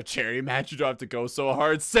 It's just a cherry match. You don't have to go so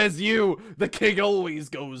hard. Says you! The king always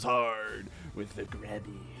goes hard with the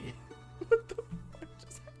grabby. What the fuck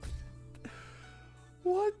just happened?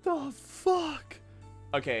 What the fuck?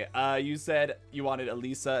 Okay, you said you wanted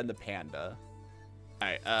Elisa and the panda.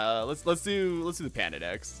 Alright, let's do the panda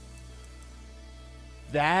next.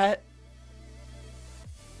 That...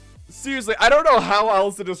 Seriously, I don't know how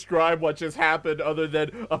else to describe what just happened other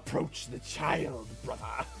than approach the child,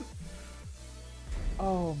 brother.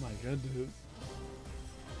 Oh my goodness.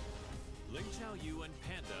 Ling Xiaoyu and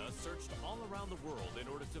Panda searched all around the world in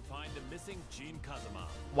order to find the missing Jean Kazama.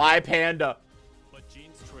 Why Panda? But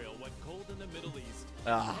Jean's trail went cold in the Middle East.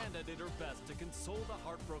 Ah. Panda did her best to console the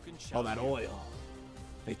heartbroken Xiaoyu. Oh, that oil.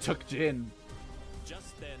 They took Jin.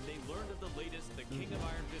 Just then, they learned of the latest The King of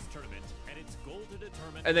Iron Fist tournament and its goal to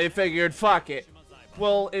determine... And they figured, fuck it.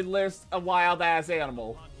 We'll enlist a wild-ass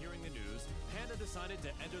animal. Upon hearing the news, Panda decided to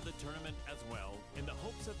enter the tournament as well, in the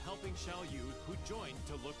hopes of helping Xiaoyu, who joined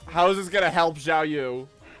to look for... How is this gonna help Xiaoyu?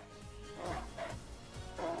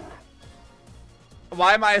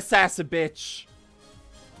 Why am I a sassy bitch?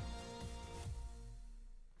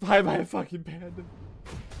 Why by a fucking panda?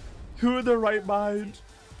 Who in their right mind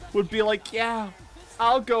would be like, yeah,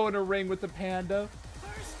 I'll go in a ring with the panda.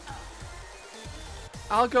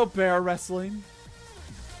 I'll go bear wrestling.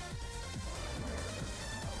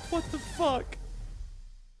 What the fuck?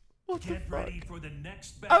 What the Get fuck? ready for the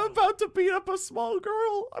next battle. I'm about to beat up a small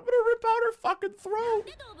girl. I'm gonna rip out her fucking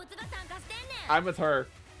throat. I'm with her.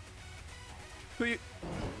 Who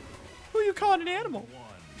you calling an animal?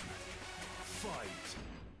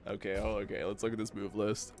 Okay, oh, okay, let's look at this move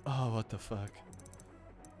list. Oh, what the fuck?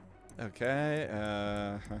 Okay,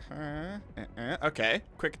 okay,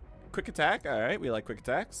 quick attack. All right, we like quick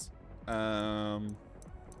attacks.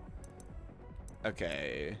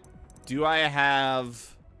 Okay, do I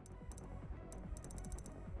have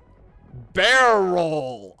bear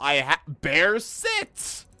roll? I have bear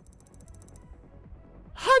sit.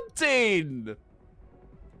 Hunting.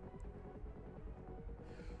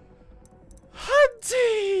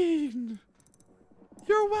 Hunting.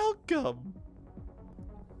 You're welcome.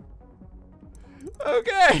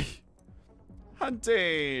 Okay.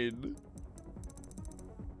 Hunting.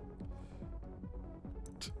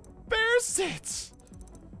 Bear sit.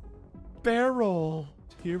 Bear roll.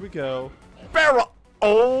 Here we go. Bear roll.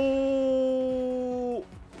 Oh.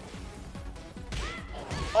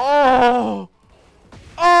 Oh.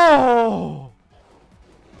 Oh.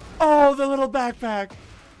 Oh, the little backpack.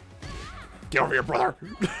 Get over here, brother.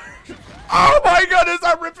 Oh my goodness,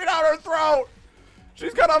 I'm ripping out her throat.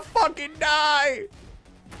 She's gonna fucking die.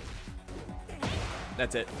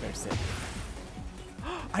 That's it. There's it.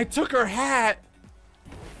 I took her hat.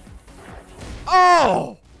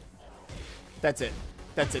 Oh. That's it.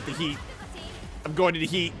 That's it. The heat. I'm going to the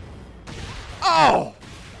heat. Oh.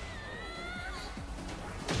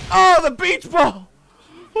 Oh, the beach ball.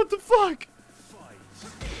 What the fuck?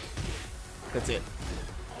 That's it.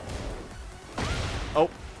 Oh,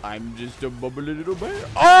 I'm just a bubbly little bear.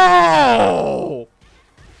 Oh!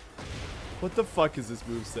 What the fuck is this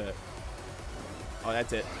moveset? Oh,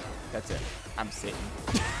 that's it. That's it. I'm sitting.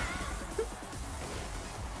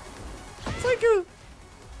 It's like a...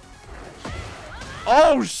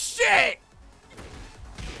 Oh, shit!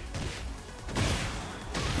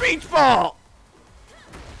 Beach ball!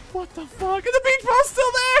 What the fuck? And the beach ball's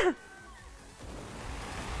still there!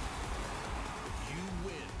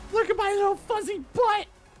 Look at my little fuzzy butt!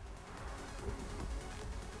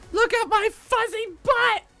 Look at my fuzzy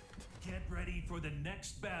butt! Get ready for the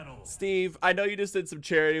next battle. Steve, I know you just did some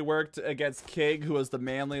charity work against King, who was the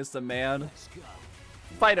manliest of man.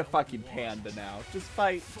 Fight a fucking panda now. Just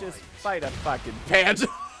fight a fucking panda.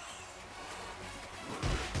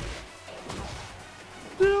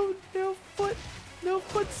 No foot. No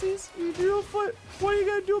footsies. You no foot. What are you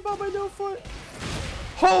gonna do about my no foot?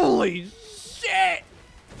 Holy shit!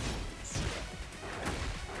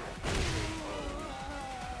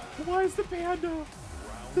 Why is the panda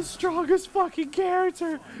the strongest fucking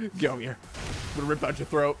character? Get over here. I'm gonna rip out your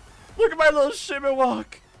throat. Look at my little shimmy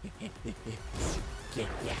walk.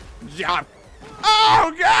 Yeah.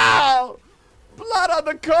 Oh, God! Blood on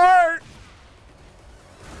the cart!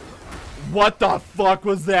 What the fuck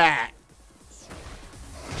was that?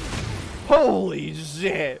 Holy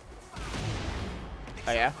shit.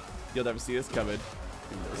 Oh, yeah? You'll never see this coming.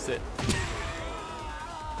 Sit.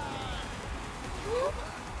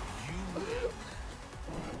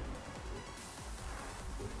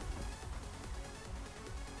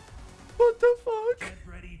 What the fuck? Get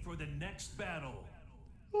ready for the next battle.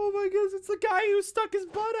 Oh my goodness, it's the guy who stuck his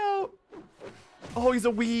butt out. Oh, he's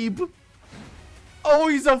a weeb. Oh,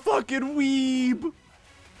 he's a fucking weeb.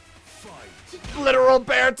 Fight. Literal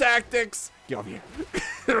bear tactics. Get over here.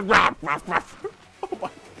 Oh my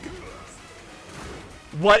goodness.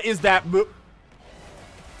 What is that move?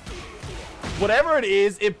 Whatever it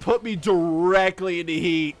is, it put me directly into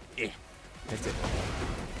heat. Yeah, that's it.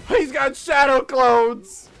 He's got shadow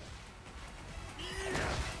clones.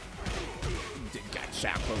 Got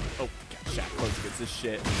shadow clones. Oh, got shadow clones against this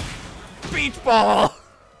shit. Beach ball.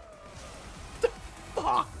 The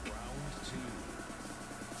fuck.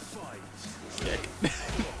 Stick.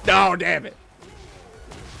 No, damn it.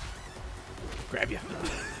 Grab you.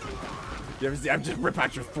 You ever see? I'm just rip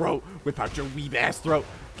out your throat. Whip out your weeb ass throat.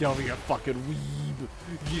 Get over here, fucking weeb.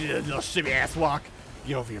 You little shimmy ass walk.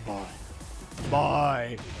 Get over here, boy.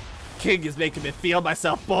 Boy. King is making me feel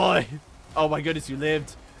myself, boy. Oh my goodness, you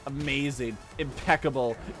lived. Amazing.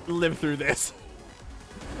 Impeccable. Live through this.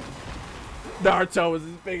 Naruto was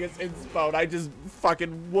his biggest inspo. I just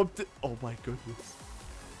fucking whooped it. Oh my goodness.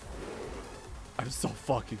 I'm so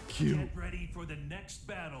fucking cute. Get ready for the next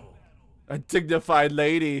battle. A dignified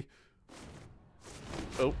lady.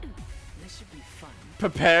 Oh. should be fun.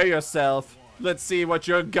 Prepare yourself. Let's see what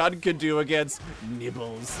your gun can do against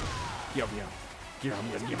Nibbles. Yo, yo. Yo,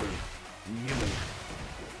 I'm gonna nibble you. Nibble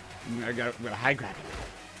you. I'm gonna high grab it.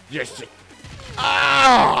 Yes.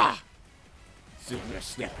 Ah! So I'm gonna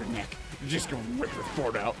snap your neck. I'm just gonna rip your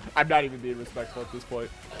throat out. I'm not even being respectful at this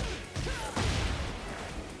point.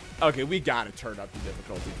 Okay, we gotta turn up the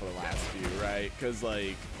difficulty for the last few, right? Because,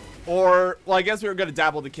 like, or, well, I guess we were gonna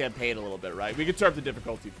dabble in the campaign a little bit, right? We could turn up the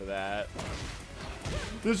difficulty for that.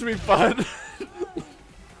 This should be fun.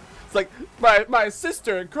 It's like, my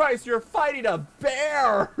sister in Christ, you're fighting a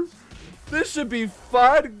bear. This should be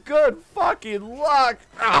fun. Good fucking luck.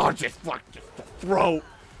 Oh, just fuck, just the throat.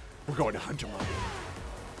 We're going to hunter mode.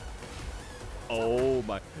 Oh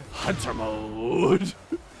my, hunter mode.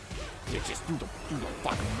 Just through the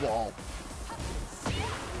fucking wall.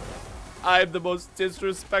 I'm the most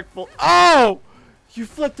disrespectful. Oh! You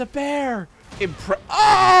flipped a bear.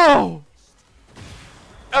 Oh!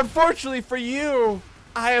 Unfortunately for you,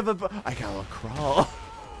 I have I got a crawl.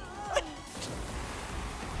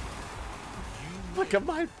 Look at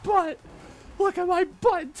my butt. Look at my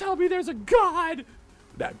butt and tell me there's a god.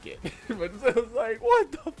 No, I'm kidding. But it was like,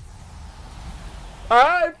 what the?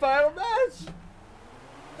 Alright, final match.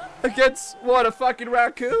 Against what, a fucking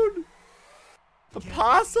raccoon? A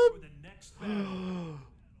possum?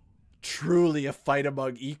 Truly a fight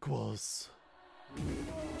among equals.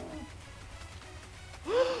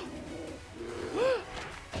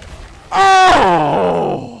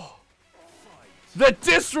 Oh! The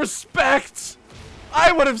disrespect!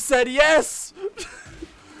 I would have said yes!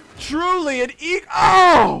 Truly an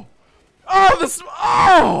oh! Oh, this,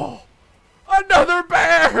 oh! Another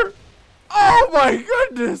bear! Oh my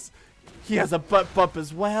goodness! He has a butt bump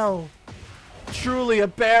as well. Truly a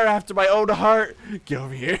bear after my own heart. Get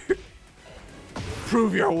over here.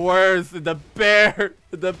 Prove your worth in the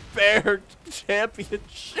bear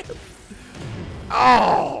championship.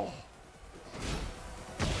 Oh!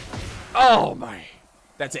 Oh my.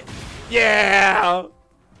 That's it. Yeah!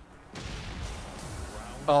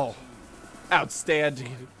 Oh.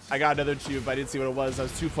 Outstanding. I got another tube. I didn't see what it was. I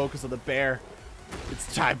was too focused on the bear.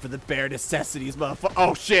 It's time for the bare necessities, motherfucker.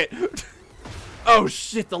 Oh, shit. Oh,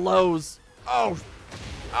 shit, the lows. Oh.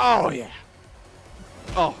 Oh, yeah.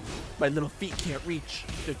 Oh, my little feet can't reach.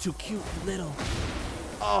 They're too cute and little.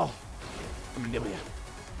 Oh. Nibble ya.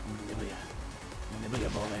 Nibble ya. Nibble ya,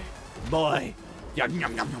 boy. Boy. Yum,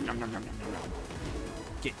 yum, yum, yum, yum, yum, yum, yum.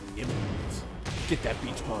 Get nibbled. Get that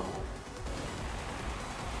beach ball.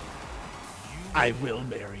 I will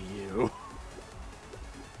marry you.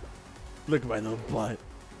 Look at my little butt.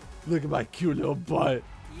 Look at my cute little butt.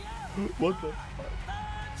 What the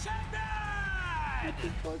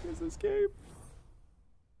fuck is this game?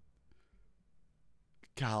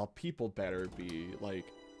 Kyle, people better be like,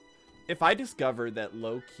 if I discover that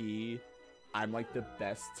low key I'm like the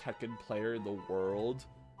best Tekken player in the world,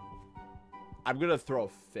 I'm gonna throw a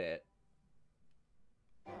fit.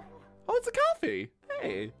 Oh, it's a coffee.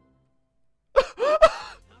 Hey. How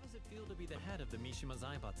does it feel to be the head of the Mishima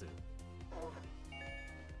Zaibatsu?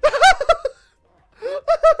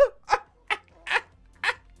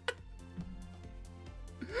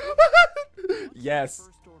 Yes.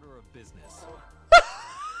 First order of business.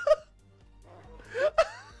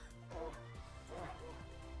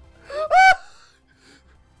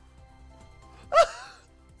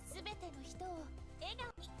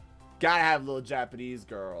 Gotta have a little Japanese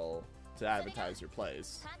girl to advertise your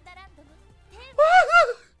place.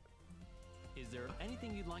 Is there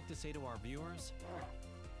anything you'd like to say to our viewers?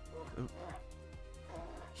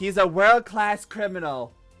 He's a world-class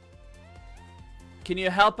criminal. Can you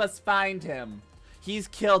help us find him? He's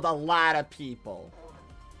killed a lot of people.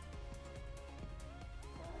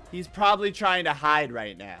 He's probably trying to hide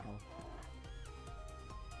right now.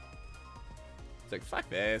 It's like, fuck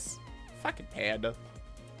this. Fucking panda.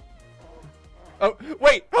 Oh,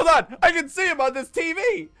 wait, hold on. I can see him on this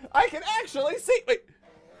TV. I can actually see. Wait.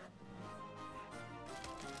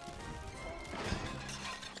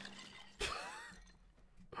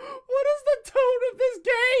 What is the tone of this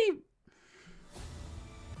game?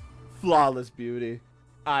 Flawless beauty.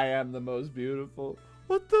 I am the most beautiful.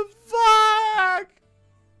 What the fuck?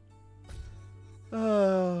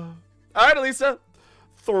 Alright, Elisa.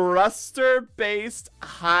 Thruster-based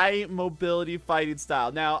high mobility fighting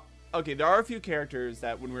style. Now, okay, there are a few characters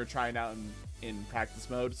that when we were trying out in practice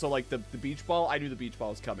mode, so like the beach ball, I knew the beach ball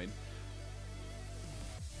was coming.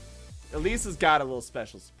 Elisa's got a little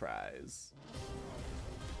special surprise.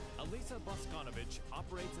 Elisa Boskonovich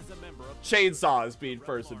operates as a member of Chainsaw is being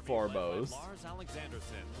first and foremost. Lars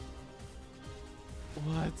Alexanderson.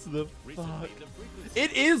 What the Recently, fuck? the frequency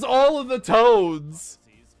It is all of the toads.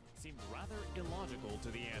 seemed rather illogical to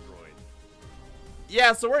the android.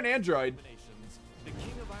 Yeah, so we're an android. Nominations, the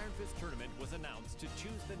King of Iron Fist tournament was announced to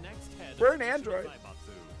choose the next head We're of an android.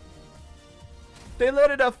 Zaibatsu. They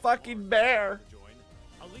let in a fucking bear. Join.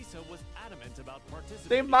 Alisa was adamant about participating.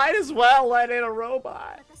 They might as well let in a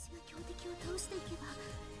robot. 私が強敵を倒していけば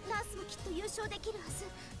ラースもきっと優勝できるはず。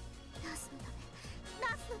ラースのため、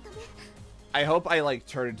ラースのため。 I hope I like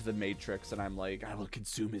turn into the Matrix and I'm like, I will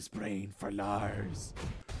consume his brain for Lars.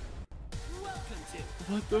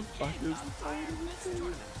 What the fuck is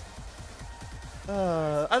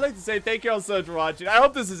I'd like to say thank you all so much for watching. I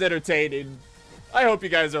hope this is entertaining. I hope you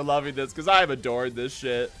guys are loving this because I've adored this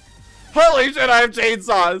shit. Holy shit, I have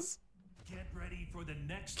chainsaws. Get ready for the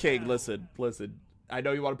next King, battle. listen. I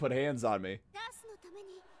know you want to put hands on me. ラースのため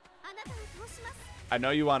にあなたを倒します。 I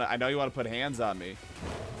know you want to put hands on me.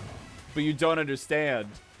 But you don't understand.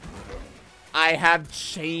 I have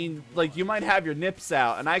chain, like you might have your nips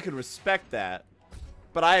out and I could respect that.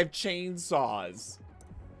 But I have chainsaws.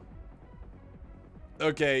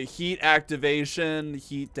 Okay, heat activation,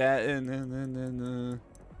 heat that,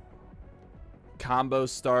 combo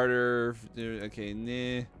starter. Okay,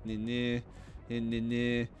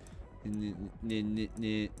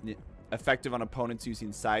 effective on opponents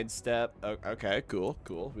using sidestep. Okay, cool.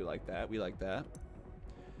 We like that.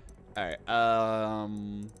 All right.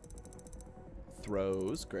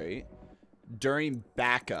 Throws, great. During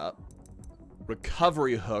backup,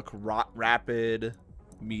 recovery hook, rapid.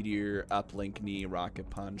 Meteor, uplink, knee, rocket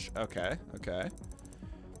punch. Okay.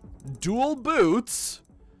 Dual boots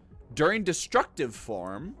during destructive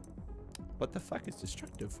form. What the fuck is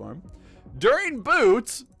destructive form? During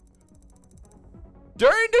boots.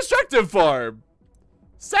 During destructive form.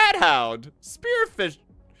 Sadhound. Spearfish.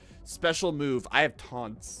 Special move. I have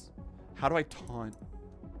taunts. How do I taunt?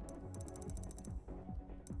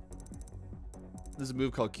 There's a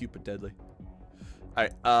move called Cupid Deadly.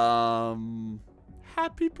 Alright,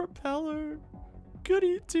 Happy Propeller.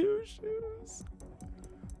 Goody two shoes.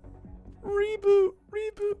 Reboot.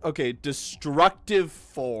 Okay, destructive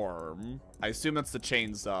form. I assume that's the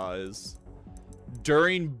chainsaws.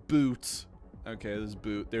 During boot. Okay, there's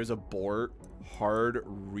boot. There's abort. Hard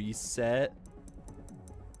reset.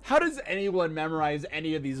 How does anyone memorize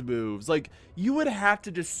any of these moves? Like, you would have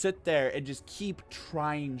to just sit there and just keep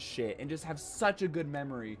trying shit and just have such a good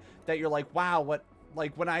memory that you're like, wow, what?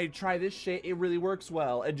 Like, when I try this shit, it really works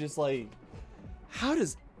well. And just like, how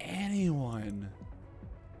does anyone?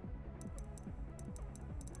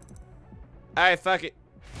 Alright, fuck it.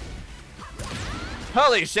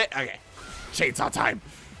 Holy shit. Okay. Chainsaw time.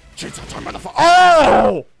 Chainsaw time, motherfucker.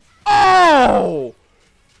 Oh! Oh!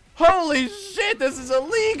 Holy shit, this is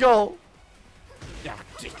illegal.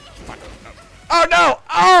 Oh no!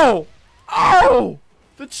 Oh! Oh!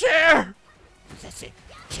 The chair! That's it.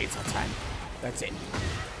 Chainsaw time. That's it.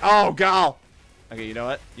 Oh, God. Okay, you know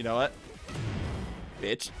what?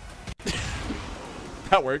 Bitch.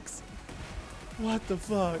 That works. What the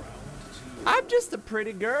fuck? I'm just a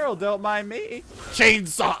pretty girl, don't mind me.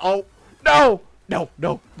 Chainsaw. Oh, no. No.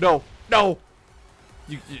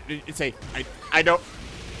 You say, I don't.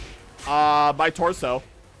 My torso.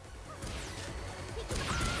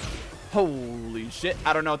 Holy shit.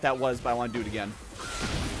 I don't know what that was, but I want to do it again.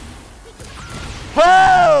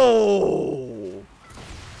 Oh!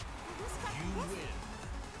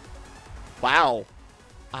 Wow.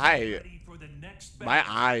 My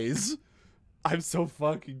eyes. I'm so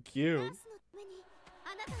fucking cute.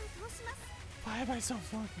 Why am I so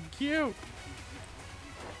fucking cute?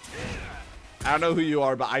 I don't know who you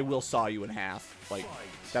are, but I will saw you in half. Like,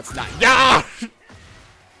 that's not. Yeah!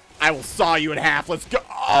 I will saw you in half. Let's go.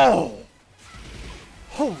 Oh!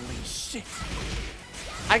 Holy shit.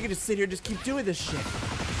 I can just sit here and just keep doing this shit.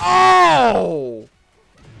 Oh!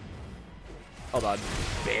 Hold on,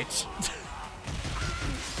 bitch.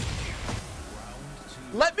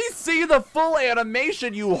 Let me see the full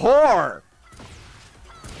animation, you whore!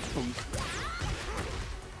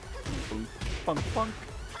 Funk.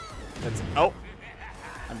 That's, oh.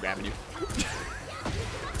 I'm grabbing you.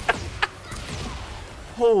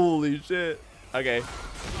 Holy shit. Okay.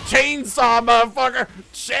 Chainsaw, motherfucker!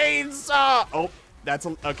 Chainsaw! Oh, that's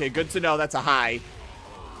a, okay, good to know. That's a high.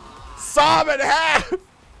 Saw him in half!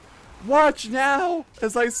 Watch now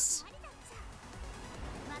as I...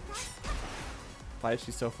 Why is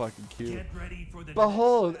she so fucking cute?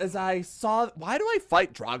 Behold, as I saw... Why do I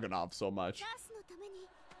fight Dragunov so much?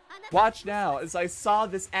 Watch now as I saw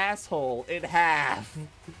this asshole in half.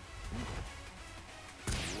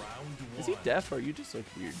 Is he deaf or you just look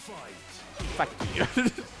weird? Fuck you.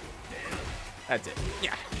 That's it.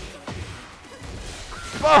 Yeah.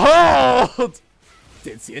 Behold!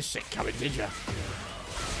 Didn't see this shit coming, did ya?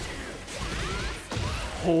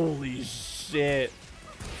 Holy shit.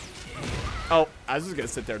 Oh, I was just gonna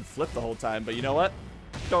sit there and flip the whole time, but you know what?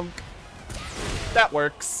 Dunk. That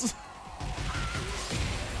works.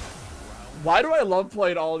 Why do I love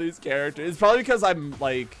playing all these characters? It's probably because I'm,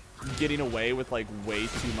 like, getting away with, like, way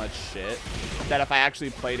too much shit. That if I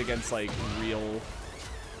actually played against, like, real...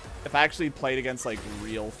 If I actually played against, like,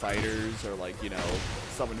 real fighters or, like, you know,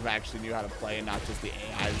 someone who actually knew how to play and not just the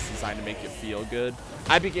AI that's designed to make you feel good,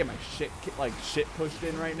 I'd be getting my shit pushed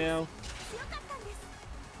in right now.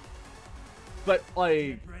 But,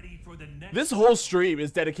 like, this whole stream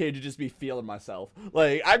is dedicated to just me feeling myself.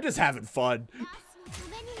 Like, I'm just having fun.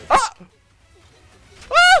 Ah!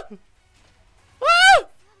 Ah! Ah!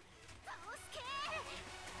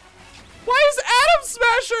 Why is Adam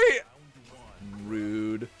smashing?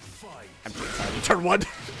 Rude. I'm chainsaw. Turn one.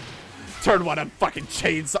 Turn one. I'm fucking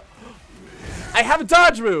chainsaw. I have a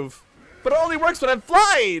dodge move, but it only works when I'm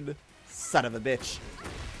flying. Son of a bitch.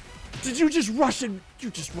 Did you just rush in?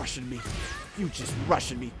 You just rushing me. You just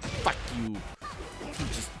rushing me. Fuck you. You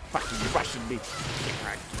just fucking rushing me.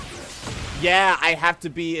 Yeah, I have to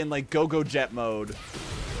be in like go-go jet mode.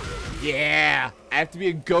 Yeah, I have to be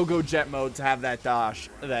in go-go jet mode to have that dash.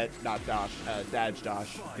 Not dash, dodge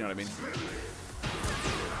dash. You know what I mean?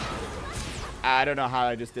 I don't know how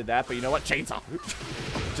I just did that, but you know what? Chainsaw.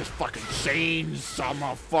 Just fucking chainsaw,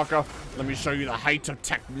 motherfucker. Let me show you the heights of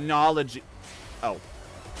technology. Oh.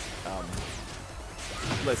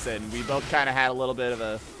 Listen, we both kind of had a little bit of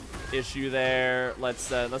a issue there.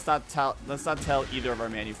 Let's not tell either of our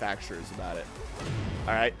manufacturers about it.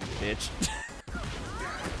 All right, bitch.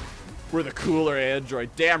 We're the cooler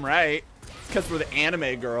android. Damn right. It's because we're the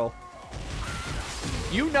anime girl.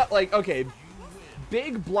 You know, like, okay,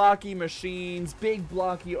 big blocky machines, big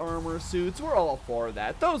blocky armor suits. We're all for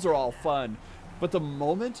that. Those are all fun. But the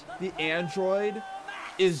moment the android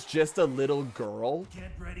is just a little girl,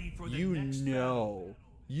 you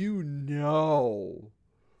know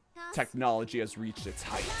technology has reached its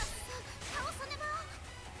height.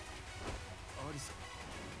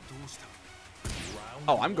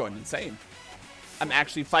 Oh, I'm going insane. I'm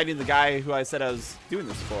actually fighting the guy who I said I was doing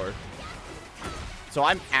this for. So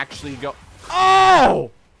I'm actually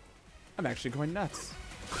Oh! I'm actually going nuts.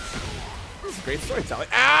 This is great storytelling.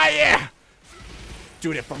 Ah, yeah!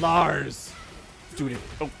 Doing it for Lars. Doing it.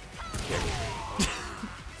 Oh.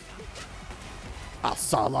 I'll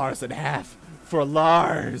saw Lars in half for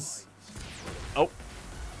Lars. Oh.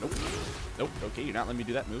 Nope. Nope. Okay, you're not letting me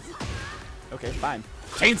do that move. Okay, fine.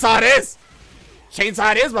 Chainsaw it is!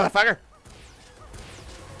 Chainsaw it is, motherfucker!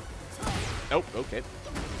 Nope, okay.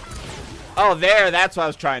 Oh, there, that's what I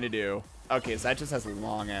was trying to do. Okay, so that just has a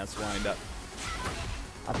long-ass wind-up.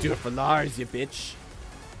 I'll do it for Lars, you bitch.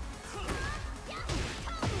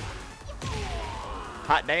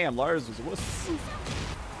 Hot damn, Lars was a wuss.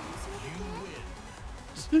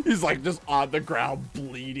 He's like just on the ground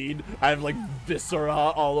bleeding. I have like viscera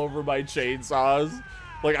all over my chainsaws.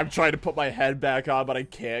 Like I'm trying to put my head back on, but I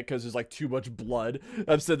can't because there's like too much blood.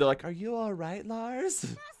 I'm sitting there like, are you all right,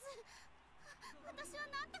 Lars?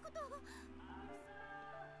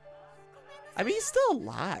 I mean, he's still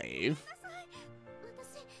alive.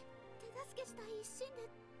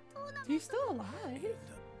 He's still alive.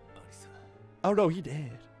 Oh no, he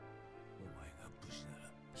did.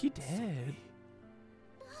 He did.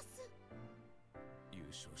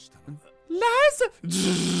 Lars!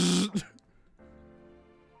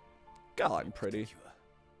 God, I'm pretty.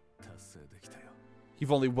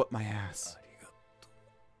 You've only whooped my ass.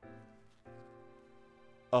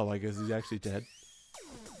 Oh, I guess he's actually dead.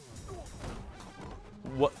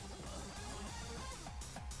 What?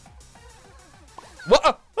 What?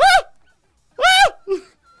 Ah! Ah!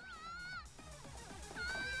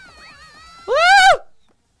 Ah!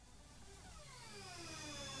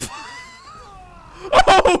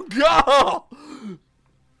 Oh God!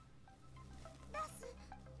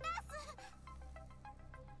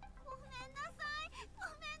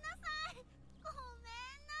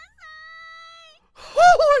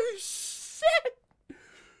 Holy shit!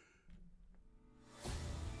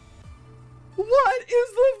 What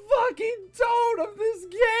is the fucking tone of this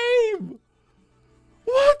game?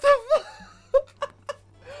 What the fuck?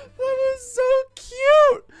 That is so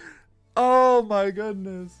cute. Oh my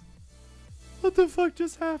goodness. What the fuck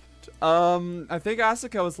just happened? I think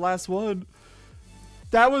Asuka was last one.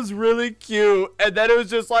 That was really cute. And then it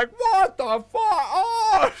was just like, what the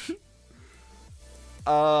fuck?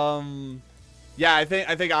 Oh! Yeah, I think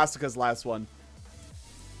Asuka's last one.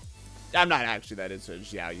 I'm not actually that into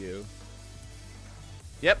Xiao Yu.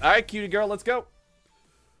 Yep. All right, cutie girl, let's go.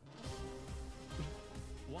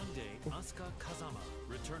 One day, Asuka Kazama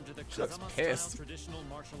returned to the She looks Kazama-style pissed. traditional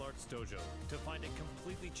martial arts dojo to find it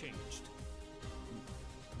completely changed.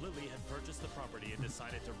 Lily had purchased the property and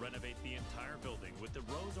decided to renovate the entire building with the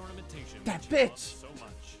rose ornamentation That she loved bitch! so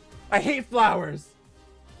much. I hate flowers.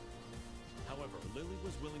 However, Lily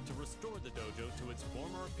was willing to restore the dojo to its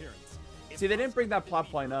former appearance. See, they didn't bring that plot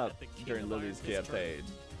It point up at the King during of Lily's Iron Fist campaign.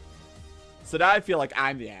 tournament. So now I feel like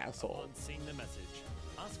I'm the asshole. Upon seeing the message,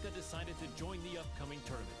 Asuka decided to join the upcoming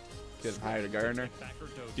tournament. Could have hired a To gardener. take back her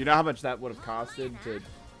dojo. Do you know how much that would have costed to?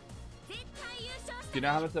 Do you know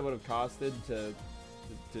how much that would have costed to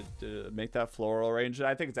make that floral arrangement?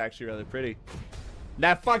 I think it's actually really pretty.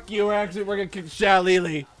 Now fuck you. We're gonna kick the shit out of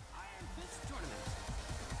Lily.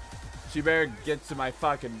 She better get to my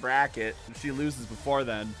fucking bracket. If she loses before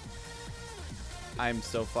then, I'm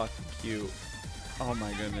so fucking cute. Oh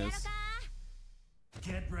my goodness.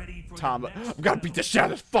 Get ready for Tom, the next I'm gonna beat the shit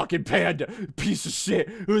out of this fucking panda. Piece of shit.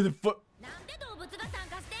 Who the fuck?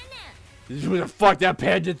 Who the fuck that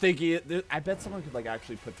panda think he is? I bet someone could like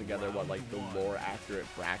actually put together what like the more accurate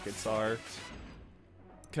brackets are.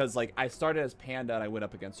 Cause like I started as panda and I went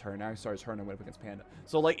up against her. Now I started as her and I went up against panda.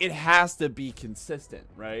 So like it has to be consistent,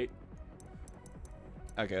 right?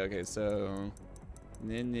 Okay, so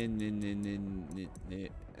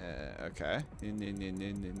okay.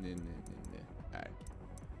 Alright.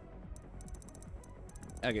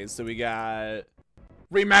 Okay, so we got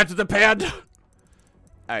rematch with the panda.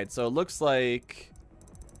 Alright, so it looks like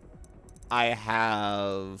I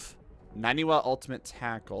have Naniwa Ultimate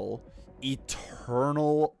Tackle,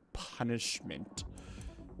 Eternal Punishment,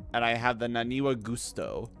 and I have the Naniwa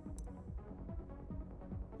Gusto.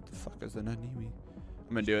 What the fuck is the Naniwi?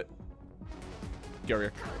 I'm gonna do it. Go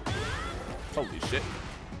here. Holy shit.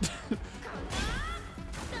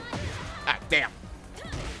 Ah, damn.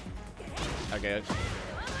 Okay.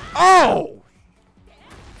 Oh!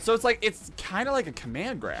 So it's like, it's kind of like a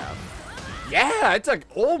command grab. Yeah, it's like,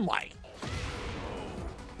 oh my.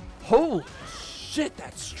 Holy shit,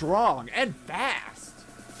 that's strong and fast.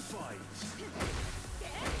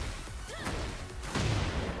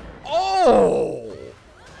 Oh!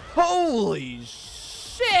 Holy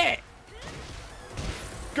shit!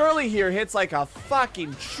 Girly here hits like a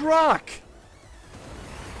fucking truck.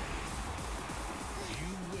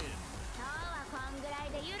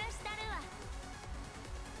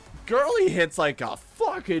 Girly hits like a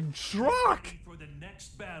fucking truck. for the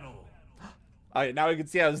next battle. Alright, now we can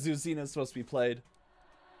see how Zucina is supposed to be played.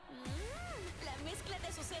 La mezcla de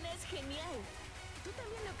Azucena es genial. ¿Tú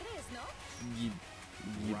también lo crees, no?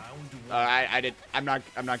 Round one.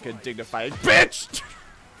 I'm not gonna dignify it. Bitch!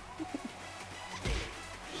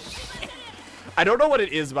 I don't know what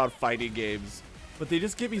it is about fighting games, but they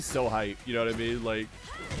just get me so hyped, you know what I mean? Like,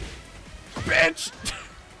 bitch!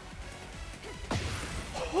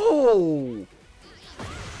 Oh!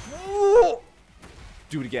 Oh!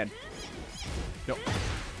 Do it again. No.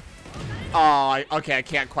 Oh, okay, I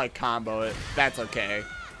can't quite combo it. That's okay.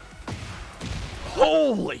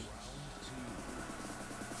 Holy!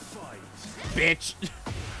 Bitch!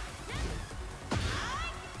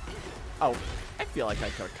 Oh, I feel like I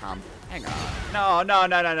could have combo. Hang on.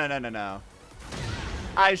 No.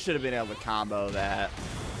 I should have been able to combo that.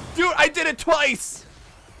 Dude, I did it twice!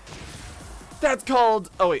 That's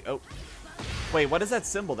called... Oh, wait. Oh. Wait, what is that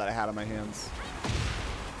symbol that I had on my hands?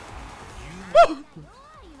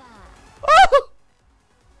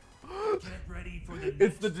 Get ready for the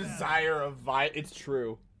It's the next battle. desire of It's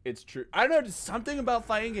true. It's true. I don't know, just something about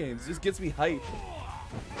fighting games just gets me hyped.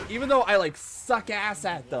 Even though I, like, suck ass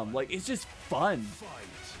at them. Like, it's just fun.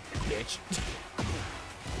 Bitch.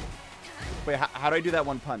 Wait, how do I do that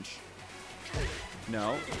one punch?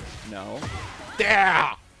 No.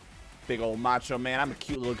 Yeah! Big old macho man. I'm a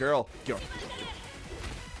cute little girl.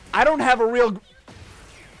 I don't have a real...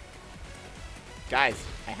 Guys,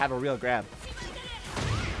 I have a real grab.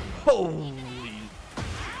 Holy...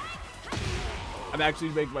 I'm actually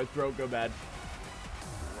making my throat go bad.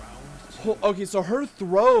 Okay, so her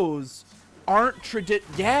throws aren't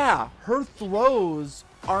Yeah, her throws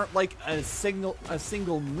aren't like a single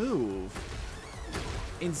move.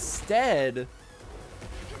 Instead...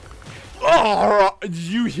 Oh, did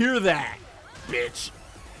you hear that, bitch?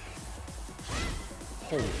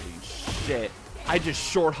 Holy shit. I just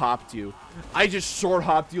short hopped you.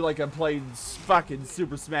 Like I'm playing fucking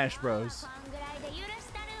Super Smash Bros.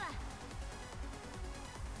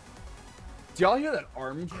 Do y'all hear that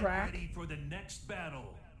arm crack? Get ready for the next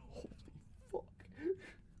battle. Holy fuck.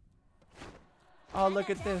 Oh,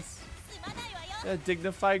 look at this. A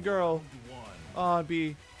dignified girl. One. Oh,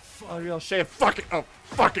 be Oh, you'll shave fucking, oh,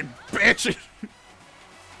 fucking bitch.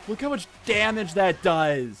 Look how much damage that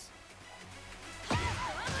does.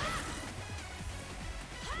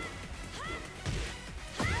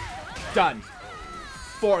 Done.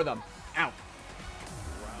 4 of them. Ow.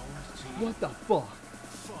 What the fuck?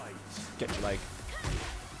 Get your leg.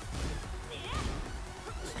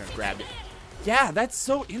 Just gonna grab it. Yeah, that's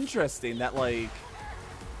so interesting that, like,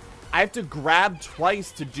 I have to grab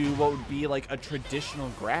twice to do what would be, like, a traditional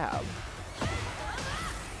grab.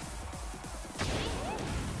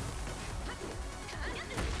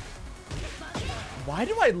 Why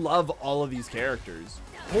do I love all of these characters?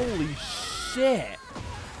 Holy shit.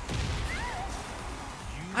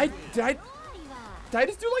 Did I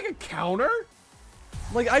just do, like, a counter?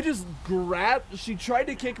 Like, I just grabbed, she tried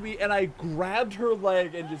to kick me, and I grabbed her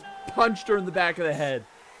leg and just punched her in the back of the head.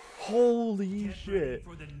 Holy shit.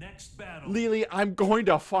 Lily, I'm going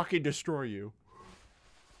to fucking destroy you.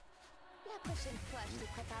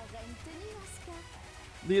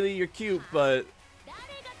 Lily, you're cute, but...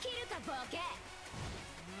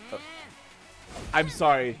 I'm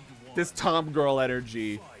sorry. This Tom girl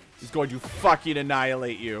energy is going to fucking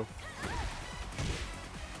annihilate you.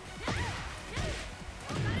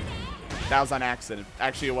 That was on accident.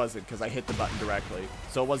 Actually, it wasn't, because I hit the button directly.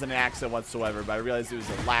 So it wasn't an accident whatsoever, but I realized it was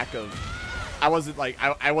a lack of... I wasn't, like,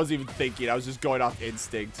 I wasn't even thinking. I was just going off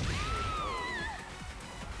instinct.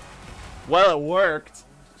 Well, it worked.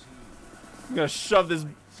 I'm gonna shove this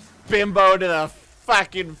bimbo to the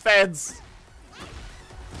fucking fence.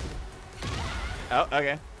 Oh,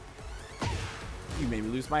 okay. You made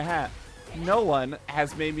me lose my hat. No one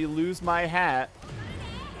has made me lose my hat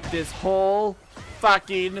this whole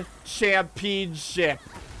fucking championship.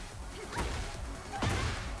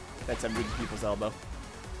 That's under the people's elbow.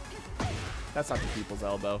 That's not the people's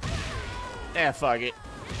elbow. Eh, fuck it.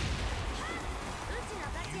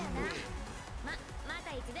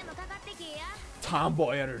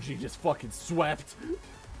 Tomboy energy just fucking swept.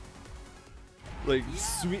 Like,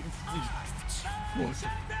 sweet.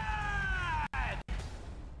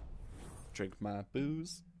 Drink my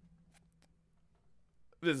booze.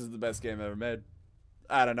 This is the best game ever made.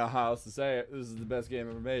 I don't know how else to say it. This is the best game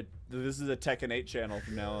ever made. This is a Tekken 8 channel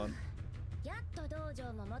from now on.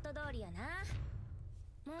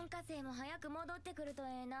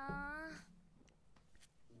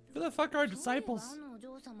 Who the fuck are disciples?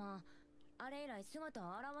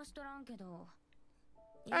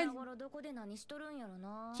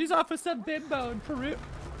 She's off with some bimbo in Peru.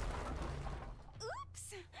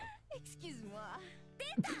 Oops! Excuse-moi.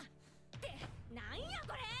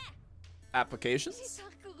 Applications?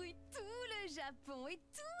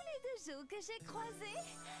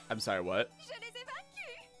 I'm sorry, what?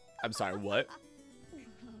 I'm sorry, what?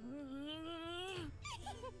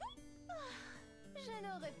 Je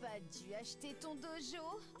n'aurais pas dû acheter ton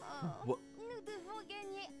dojo. Oh, what? Nous devons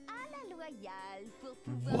gagner à la loyale pour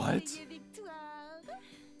pouvoir payer victoire.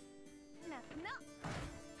 Maintenant.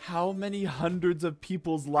 How many hundreds of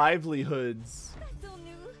people's livelihoods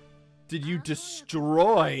did you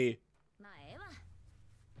destroy?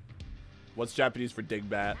 What's Japanese for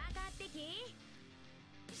dingbat?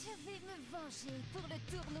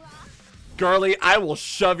 Girly, I will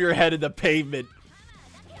shove your head in the pavement.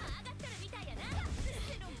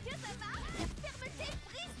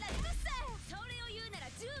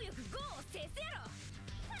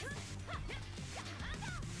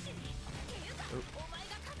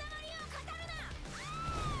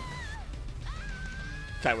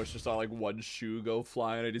 I wish I saw like one shoe go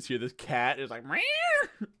flying. I just hear this cat. It's like, meow.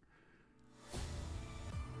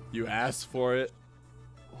 You asked for it.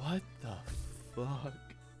 What the fuck?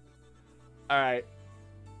 All right,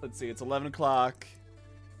 let's see. It's 11 o'clock.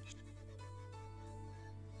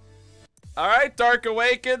 All right, Dark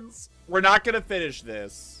Awakens. We're not gonna finish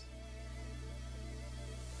this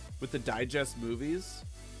with the digest movies.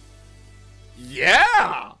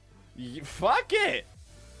 Yeah, fuck it.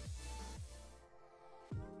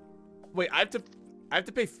 Wait, I have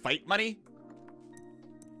to pay fight money?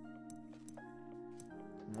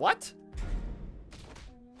 What?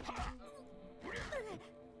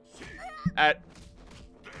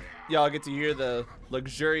 Y'all get to hear the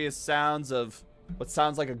luxurious sounds of what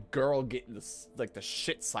sounds like a girl getting the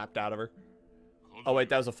shit slapped out of her. Oh wait,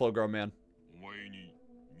 that was a full-grown man.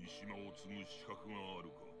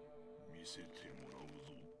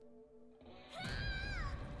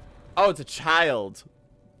 Oh, it's a child.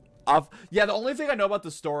 Yeah, the only thing I know about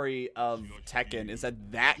the story of Tekken is that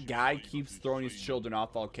that guy keeps throwing his children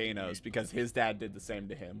off volcanoes because his dad did the same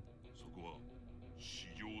to him.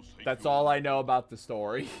 That's all I know about the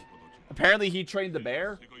story. Apparently he trained the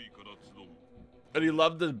bear. And he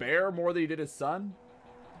loved the bear more than he did his son?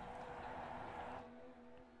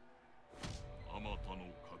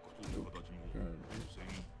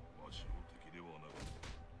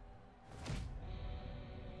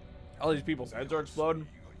 All these people's heads are exploding.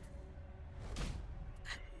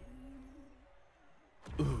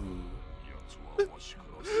 Ooh. It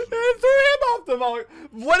threw him off the mountain.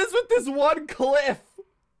 What is with this one cliff?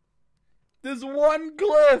 This one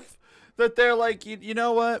cliff that they're like, you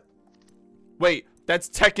know what? Wait, that's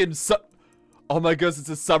Tekken. Oh my goodness, it's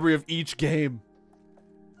a summary of each game.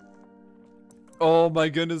 Oh my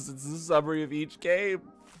goodness, it's a summary of each game.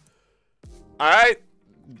 Alright.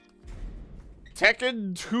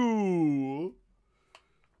 Tekken 2.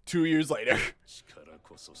 2 years later.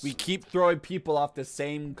 We keep throwing people off the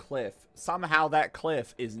same cliff. Somehow that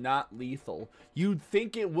cliff is not lethal. You'd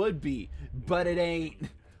think it would be, but it ain't.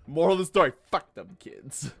 Moral of the story, fuck them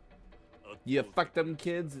kids. You fuck them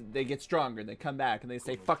kids, they get stronger, and they come back, and they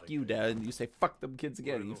say, fuck you, Dad, and you say, fuck them kids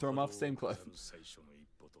again, and you throw them off the same cliff.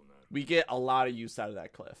 We get a lot of use out of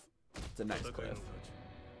that cliff. It's a nice cliff.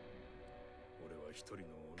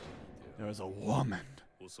 There was a woman.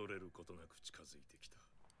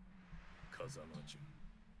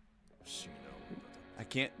 I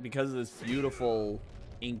can't, because of this beautiful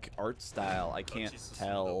ink art style, I can't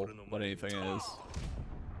tell what anything is.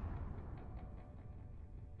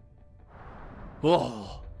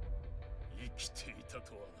 Oh.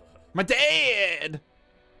 My dad!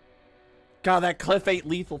 God, that cliff ain't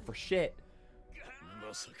lethal for shit.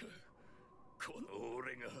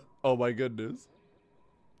 Oh my goodness.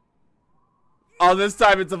 Oh, this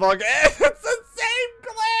time it's a volcano. It's the same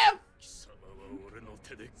cliff!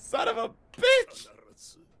 Son of a bitch!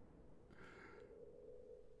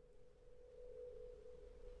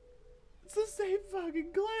 It's the same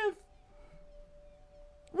fucking cliff.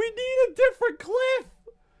 We need a different cliff.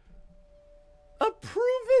 A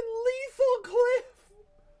proven lethal cliff.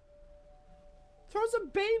 Throw some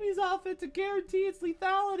babies off it to guarantee its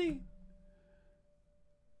lethality.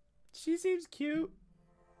 She seems cute.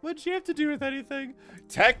 What'd she have to do with anything?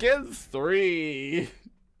 Tekken 3.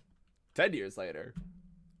 10 years later.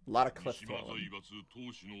 A lot of cliff throwing.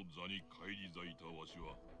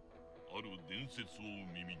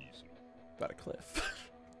 About a cliff.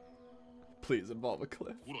 Please involve a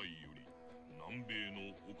cliff.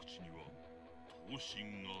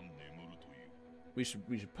 We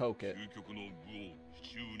should poke it.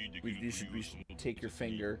 We should take your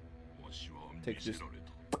finger. Just poke it.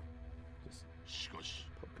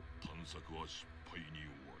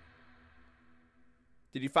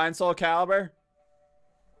 Did you find Soul Calibur?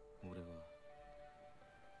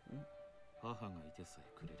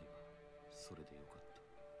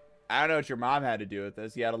 I don't know what your mom had to do with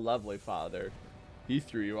this. You had a lovely father. He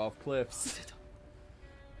threw you off cliffs.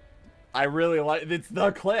 I really like... It's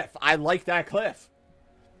the cliff. I like that cliff.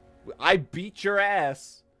 I beat your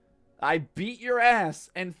ass. I beat your ass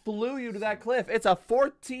and flew you to that cliff. It's a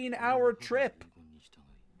 14-hour trip.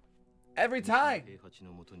 Every time. And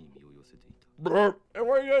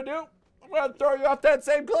what are you going to do? I'm going to throw you off that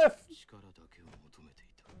same cliff.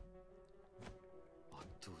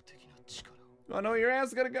 You wanna know where your ass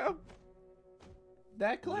is gonna go?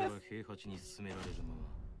 That cliff.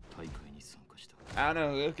 I don't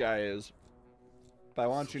know who this guy is, but I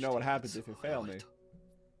want you to know what happens if you fail me.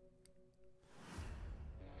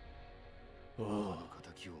 Oh.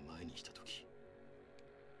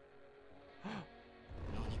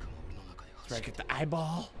 Try to get the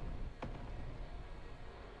eyeball.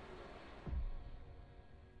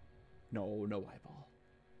 No, no eyeball.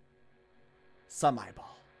 Some eyeball.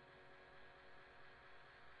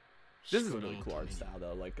 This is a really cool art style,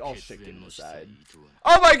 though. Like, all shit getting aside.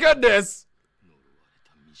 Oh my goodness!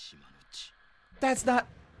 That's not...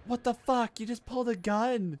 What the fuck? You just pulled a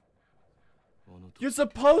gun. You're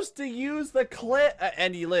supposed to use the clip...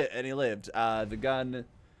 and he lived. The gun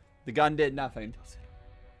did nothing.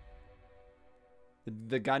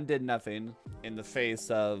 The gun did nothing in the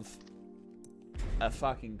face of a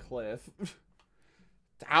fucking cliff.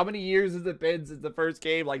 How many years has it been since the first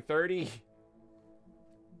game? Like 30?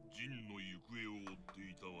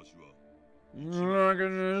 I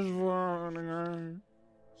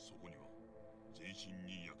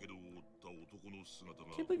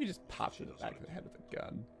can't believe you just popped in the back of the head with a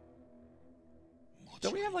gun.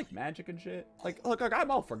 Don't we have like magic and shit? Like, look,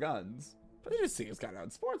 I'm all for guns, but it just seems kind of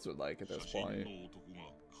unsportsmanlike at this point.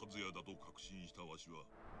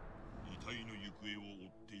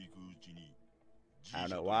 I don't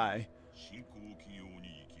know why.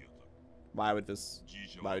 Why would this?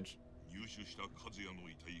 Why would...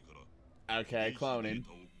 Okay, cloning.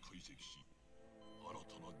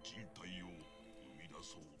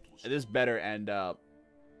 This better end up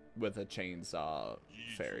with a chainsaw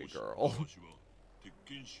fairy girl.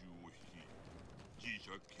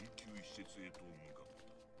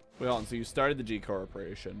 Wait on, so you started the G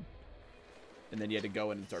Corporation, and then you had to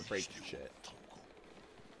go in and start breaking shit.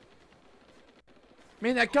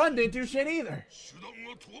 Man, that gun didn't do shit either.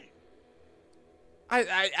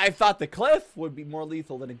 I thought the cliff would be more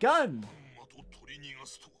lethal than a gun.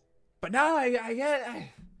 But now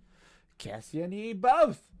I guess you need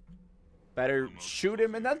both. Better shoot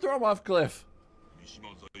him and then throw him off cliff.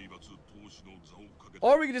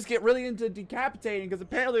 Or we can just get really into decapitating, because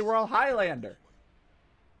apparently we're all Highlander.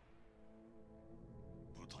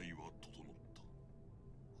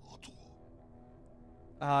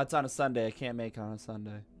 It's on a Sunday. I can't make on a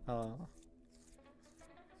Sunday.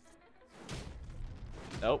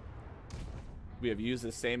 Nope. We have used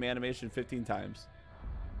the same animation 15 times.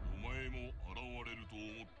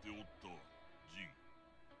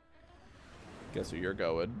 Guess where you're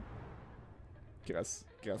going. Guess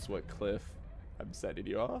what cliff I'm setting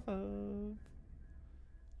you off of.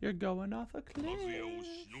 You're going off a cliff.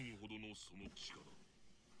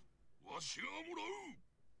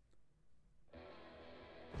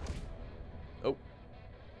 Oh.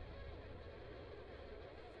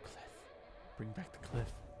 Cliff. Bring back the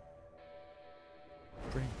cliff.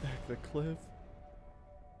 Bring back the cliff.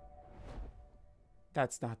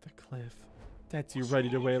 That's not the cliff. That's you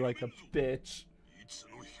running away like a bitch.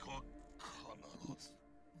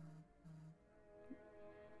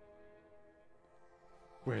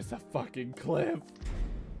 Where's the fucking cliff?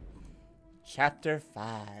 Chapter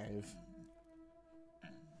 5.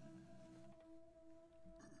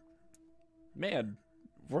 Man,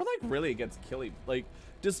 we're like really against killing. Like,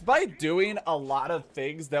 despite doing a lot of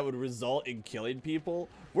things that would result in killing people,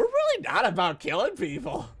 we're really not about killing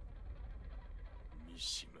people.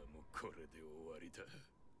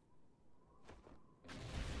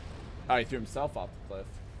 Oh, he threw himself off the cliff.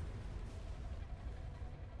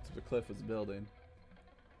 So the cliff was a building.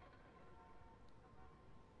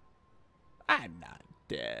 I'm not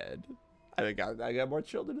dead. I think I got more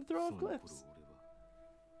children to throw off cliffs.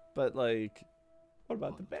 But like, what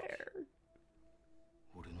about the bear?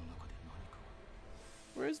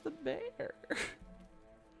 Where's the bear?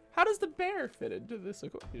 How does the bear fit into this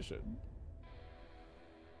equation?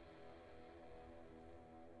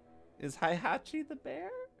 Is Heihachi the bear?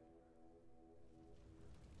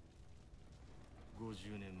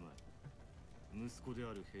 50年前、息子で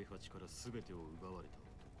ある平八から全てを奪われた男、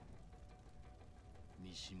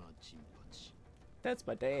三島陣八。That's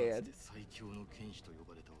my dad. 最強の剣士と呼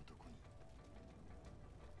ばれた男に。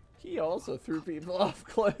He also threw people off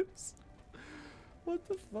cliffs. What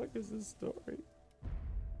the fuck is this story?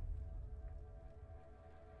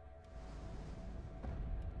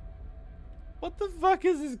 What the fuck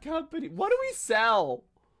is this company? What do we sell?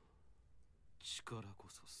 力こ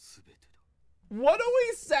そ全てだ。 What do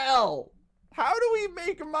we sell? How do we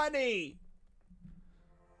make money?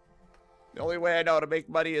 The only way I know to make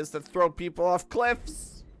money is to throw people off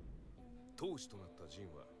cliffs.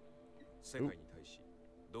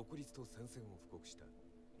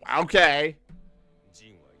 Okay.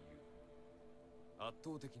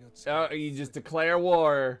 You just declare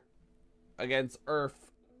war against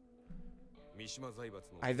Earth.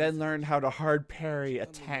 I then learned how to hard parry a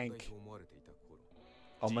tank.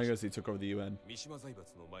 Oh my goodness, he took over the UN.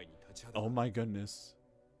 Oh my goodness.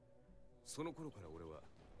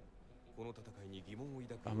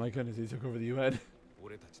 Oh my goodness, he took over the UN.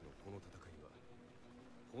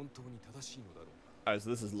 Alright, so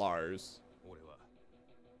this is Lars.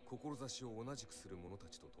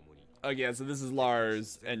 Okay, so this is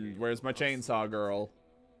Lars, and where's my chainsaw girl?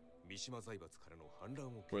 Where's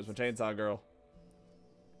my chainsaw girl?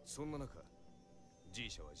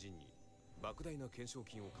 莫大な懸賞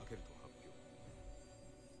金をかけると発表。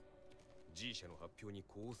G 社の発表に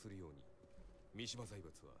呼応するように、三島財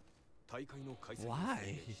閥は大会の開催を宣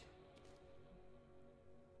言した。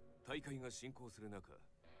大会が進行する中、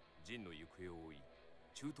ジンの行方を追い、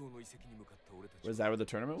中東の遺跡に向かった俺たちは。Was that where the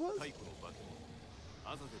tournament was? 太古の化け物、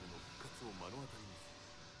アザゼルの復活を目の当たり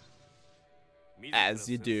にする。 As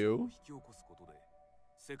you do. 引き起こすことで、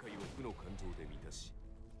世界を負の感情で満たし、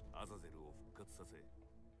アザゼルを復活させ。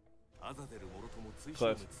 アザゼルもろとも追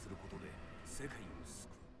消滅することで世界を救う。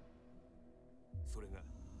それが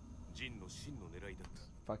ジンの真の狙いだっ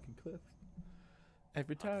た。Fucking cliff.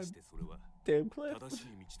 Every time. それは Damn cliff. 正しい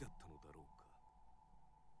道だったのだろうか。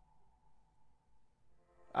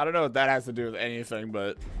 I don't know what that has to do with anything,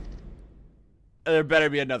 but there better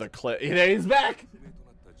be another cliff. He's back.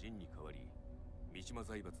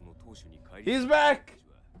 He's back.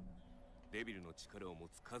 デビルの力を持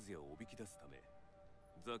つカズヤをおびき出すため、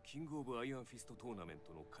ザ・キング・オブ・アイアンフィストトーナメン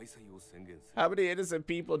トの開催を宣言する。 How many innocent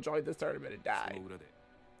people joined this tournament and そ died? の裏で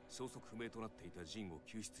消息不明となっていたジンを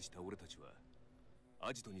救出した俺たちは、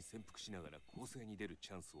アジトに潜伏しながら攻勢に出る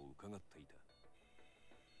チャンスを伺っていた。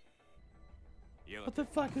やがて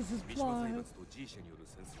What the fuck is this 三島財 plot? 閥と G 社による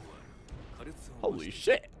戦争は苛烈さを増 Holy し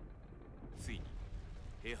て shit! ついに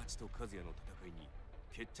平八と和也の戦いに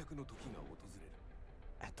決着の時が訪れる。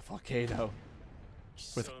 At the volcano.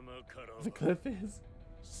 貴 With 様から the は cliff is.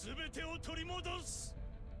 全てを取り戻す。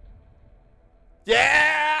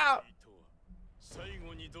 Yeah! 最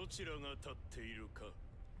後にどちらが立っているか。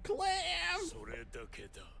 Clam! それだけ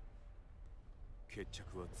だ。決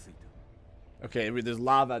着はついた。 Okay, there's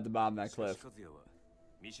lava at the bottom of that しか cliff. し和也は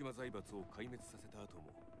三島財閥を壊滅させた後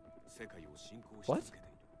も世界を侵攻し続けて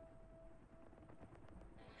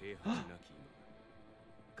いる。平八なき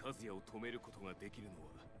今、和也を止めることができるの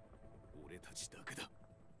は俺たちだけだ。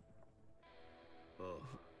ああ、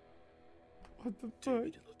 What the デ fuck?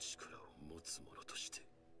 ビルの力を持つ者として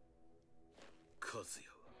和也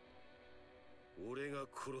は俺が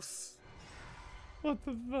殺す。 What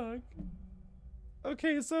the fuck?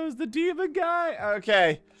 Okay, so is the demon guy?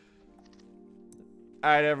 Okay.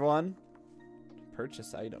 Alright, everyone.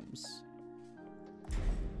 Purchase items.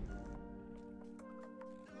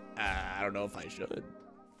 I don't know if I should.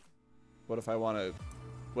 What if I want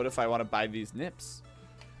to buy these nips?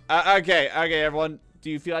 Okay, everyone.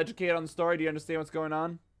 Do you feel educated on the story? Do you understand what's going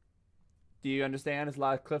on? Do you understand? It's a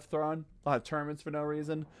lot of cliff throwing, a lot of tournaments for no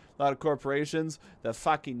reason, a lot of corporations. The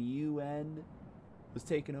fucking UN was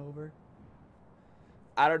taken over.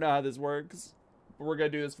 I don't know how this works, but we're gonna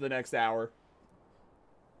do this for the next hour.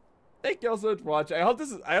 Thank you all so much for watching. I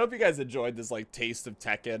hope you guys enjoyed this like taste of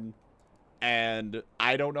Tekken, and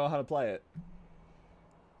I don't know how to play it.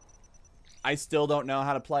 I still don't know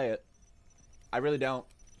how to play it. I really don't.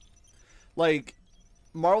 Like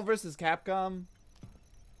Marvel vs. Capcom,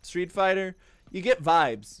 Street Fighter, you get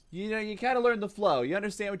vibes. You know, you kind of learn the flow. You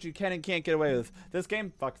understand what you can and can't get away with. This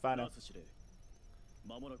game, fuck, fine.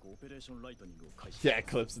 Yeah,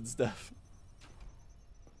 clips and stuff.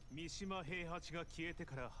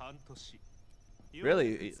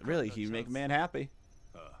 Really, he make a man happy.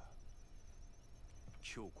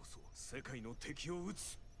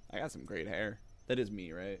 I got some great hair. That is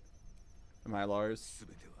me, right? Am I Lars?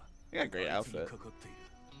 I got a great outfit.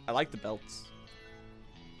 I like the belts.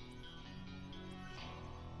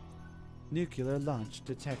 Nuclear launch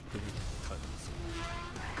detected.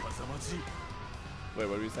 Wait,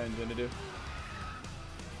 what are we saying to do?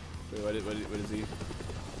 Wait, what is he?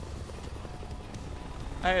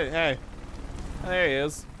 Hey. Oh, there he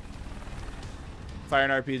is. Fire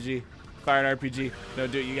an RPG. Fire an RPG. No,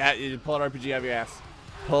 dude, you pull an RPG out of your ass.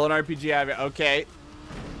 Pull an RPG out of your... Okay.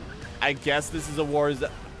 I guess this is a war zone.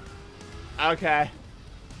 Okay.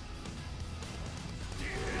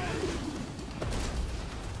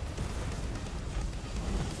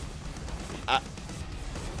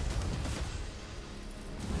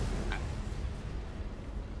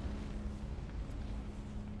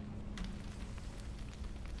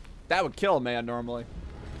 That would kill a man normally.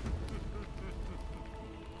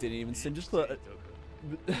 Didn't even singe his foot.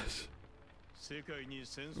 That's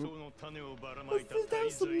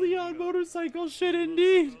some Leon motorcycle shit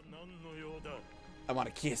indeed. I want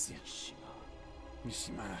to kiss you.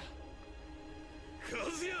 Mishima.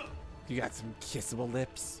 You got some kissable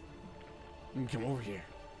lips. Come over here.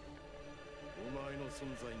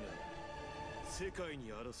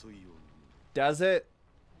 Does it?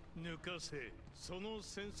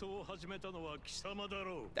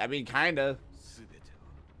 I mean, kinda.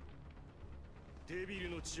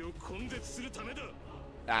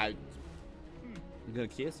 I'm gonna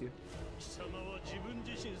kiss you.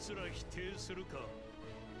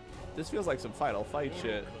 This feels like some Final Fight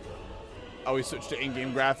shit. Oh, we switched to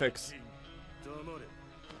in-game graphics.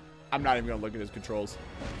 I'm not even gonna look at his controls.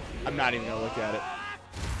 I'm not even gonna look at it.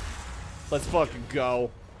 Let's fucking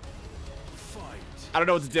go. I don't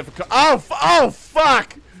know what's difficult. Oh,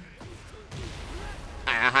 fuck!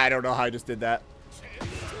 I don't know how I just did that.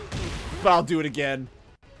 But I'll do it again.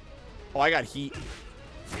 Oh, I got heat.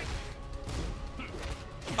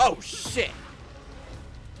 Oh, shit.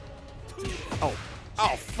 Oh,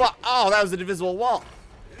 fuck. Oh, that was an invisible wall.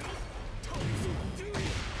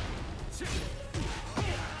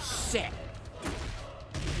 Shit.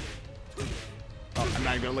 Oh, I'm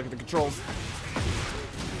not even gonna look at the controls.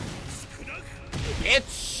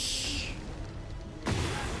 Bitch.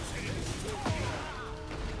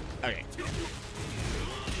 Okay.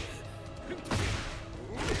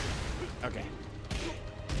 Okay.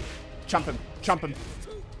 Chump him. Chump him.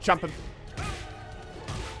 Chump him.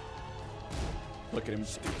 Look at him.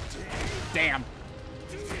 Damn.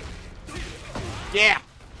 Yeah.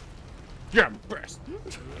 You're best.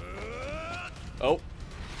 Oh.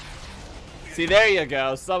 See, there you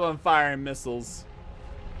go. Someone firing missiles.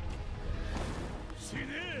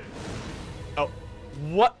 Oh.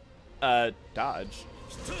 What? Dodge.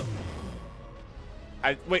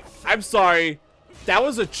 Wait, I'm sorry. That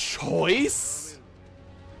was a choice?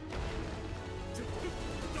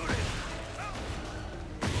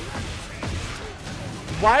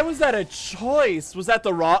 Why was that a choice? Was that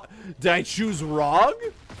the wrong? Did I choose wrong?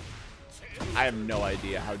 I have no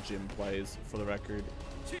idea how Jim plays, for the record.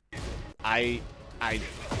 I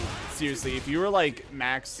seriously, if you were like,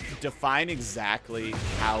 Max, define exactly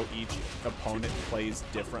how each opponent plays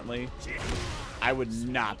differently, I would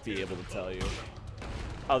not be able to tell you.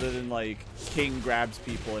 Other than like, King grabs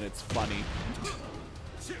people and it's funny.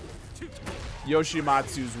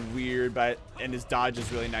 Yoshimatsu's weird, and his dodge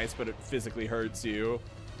is really nice, but it physically hurts you.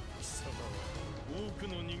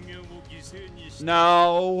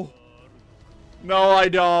 No. No, I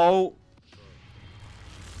don't.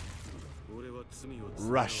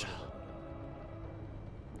 Russia.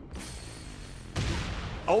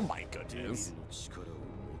 Oh my goodness.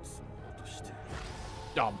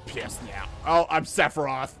 Oh, I'm pissed now. Oh, I'm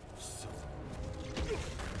Sephiroth.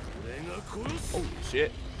 Holy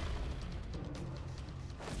shit.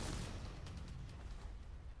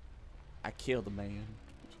 I killed a man.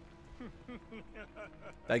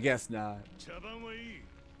 I guess not.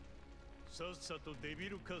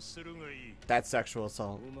 That's sexual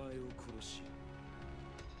assault.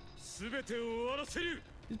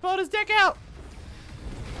 He's pulled his dick out.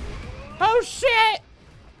 Oh shit!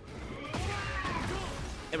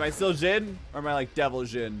 Am I still Jin? Or am I like Devil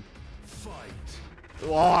Jin?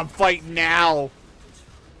 Oh, I'm fighting now.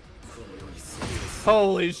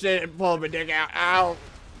 Holy shit, it pulled my dick out. Ow.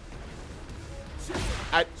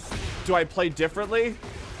 Do I play differently?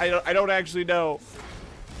 I don't actually know.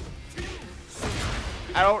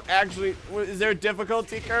 I don't actually. Is there a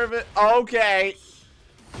difficulty curve? Okay.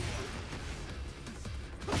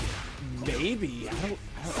 Maybe.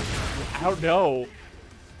 I don't know.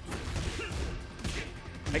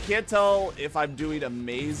 I can't tell if I'm doing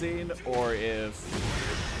amazing or if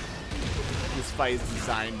this fight is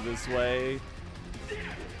designed this way.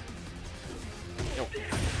 Oh.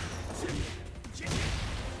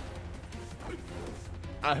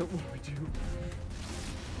 What do we do?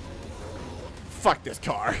 Fuck this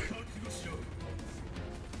car.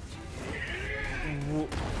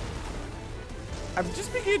 I'm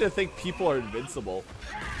just beginning to think people are invincible.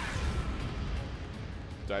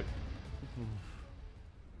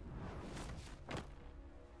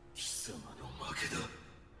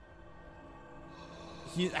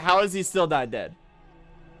 How is he still not dead?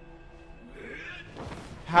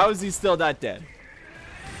 How is he still not dead?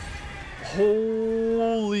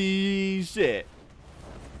 Holy shit.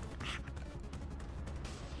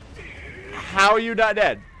 How are you not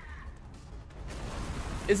dead?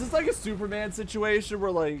 Is this like a Superman situation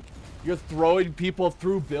where like you're throwing people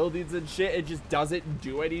through buildings and shit, it just doesn't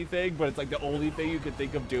do anything, but it's like the only thing you could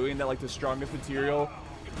think of doing that like the strongest material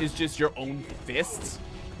is just your own fists?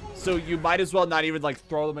 So you might as well not even like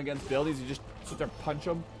throw them against buildings, you just sit there and punch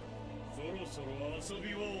them?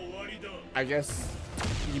 I guess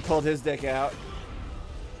he pulled his dick out.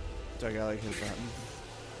 So I got like his button.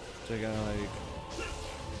 So I got like...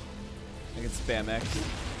 I can spam X.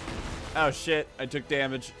 Oh shit, I took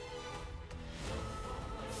damage.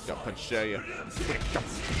 Got punch show you.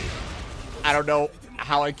 I don't know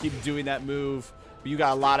how I keep doing that move, but you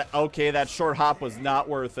got a lot of... Okay, that short hop was not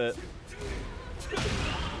worth it.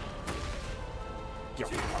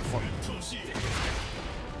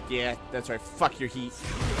 Yeah, that's right. Fuck your heat.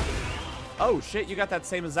 Oh shit, you got that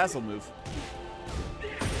same Azazel move.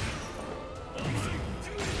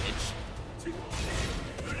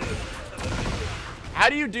 How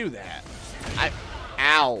do you do that?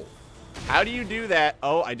 Ow. How do you do that?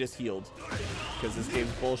 Oh, I just healed. Because this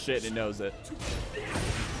game's bullshit and it knows it.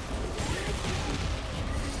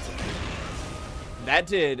 That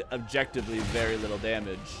did objectively very little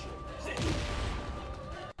damage.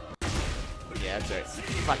 Yeah, that's right.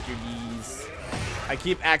 Fuck your knees. I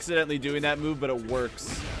keep accidentally doing that move, but it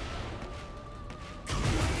works.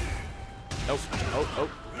 Oh, oh, oh,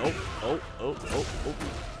 oh, oh, oh, oh, oh.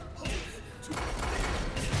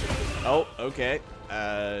 Oh, okay.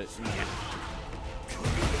 Yeah.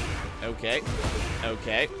 Okay.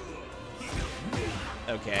 Okay.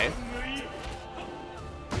 Okay.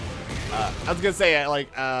 I was gonna say, like,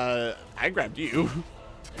 I grabbed you.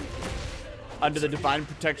 Under the divine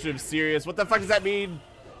protection of Sirius. What the fuck does that mean?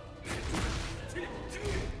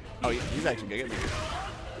 Oh, he's actually gonna get me.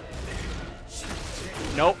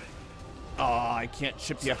 Nope. Oh, I can't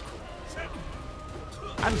chip you.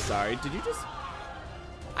 I'm sorry. Did you just...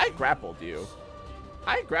 I grappled you.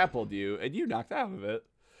 I grappled you, and you knocked out of it.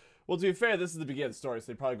 Well, to be fair, this is the beginning of the story, so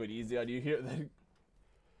they probably go easy on you here.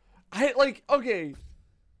 Okay.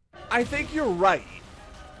 I think you're right.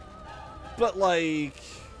 But, like...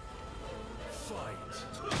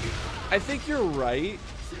 I think you're right,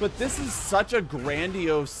 but this is such a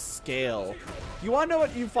grandiose scale. You wanna know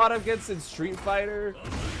what you fought against in Street Fighter?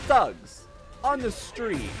 Thugs. On the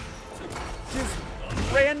street. Just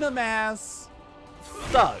random ass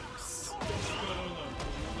thugs.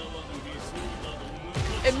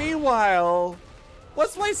 And meanwhile,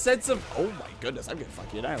 what's my sense of... Oh my goodness, I'm getting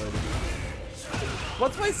fucking annihilated.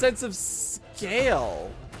 What's my sense of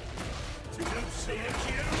scale?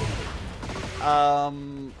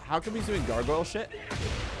 How come he's doing gargoyle shit?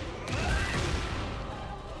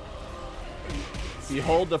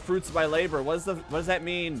 Behold the fruits of my labor. What does that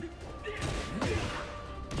mean?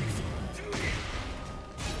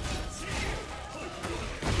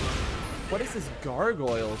 What is this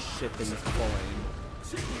gargoyle shit that he's pulling?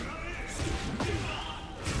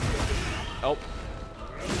 Oh.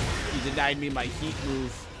 You denied me my heat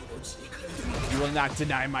move. You will not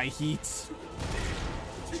deny my heat.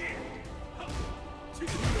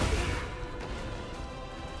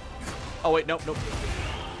 Oh wait, nope.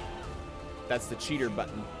 That's the cheater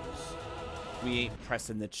button. We ain't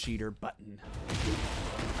pressing the cheater button.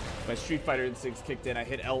 My Street Fighter instincts kicked in. I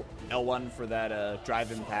hit L1 for that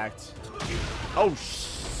drive impact. Oh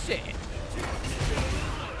shit.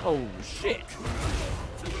 Oh shit.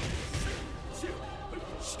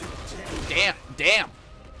 Damn.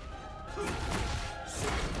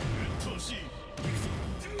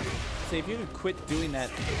 See, if you could quit doing that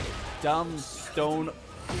dumb stone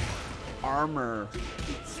armor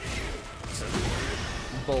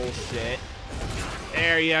bullshit.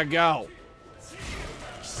 There you go.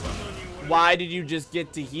 Why did you just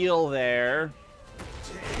get to heal there?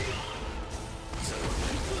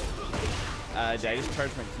 Did I just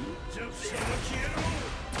charge my heat?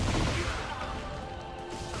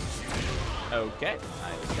 Okay.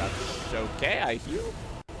 I just got okay, I heal.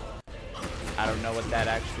 I don't know what that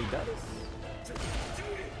actually does.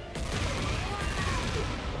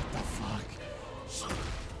 What the fuck?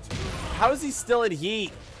 How is he still at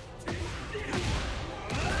heat?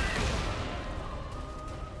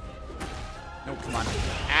 No, come on.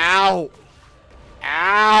 Ow!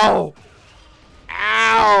 Ow!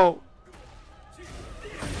 Ow!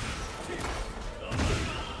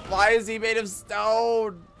 Why is he made of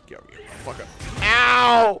stone? Get over here, fuck up.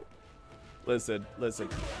 Ow! Listen.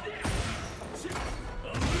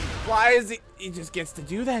 Why is he just gets to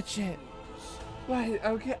do that shit? Why?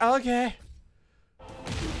 Okay.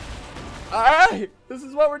 Alright! This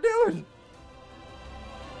is what we're doing!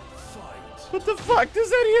 What the fuck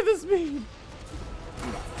does any of this mean?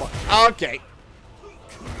 Okay.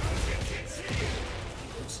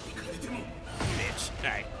 Bitch.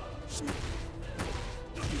 Alright.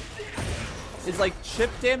 Is like chip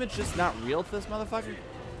damage just not real to this motherfucker?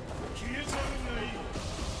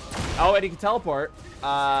 Oh, and he can teleport.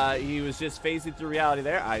 He was just phasing through reality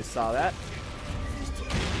there. I saw that.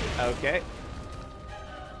 Okay.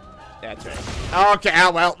 That's right. Okay,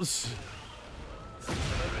 well.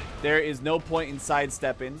 There is no point in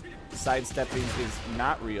sidestepping. Sidestepping is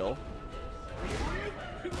not real.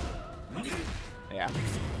 Yeah.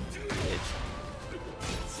 Bitch.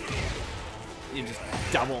 You just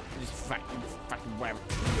double. Just fucking wham.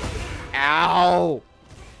 Ow!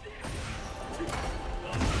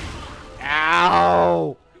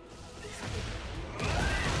 Ow!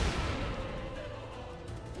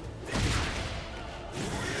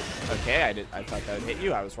 Okay, I thought that would hit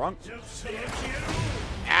you. I was wrong.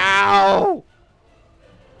 Ow!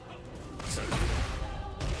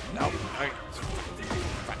 No. Okay.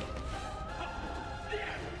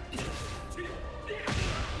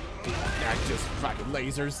 Not just fucking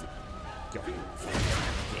lasers.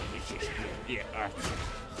 Yeah.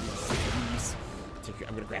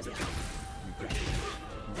 I'm gonna grab it.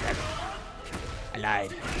 Grab it. I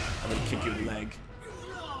lied. I'm gonna kick you in the leg.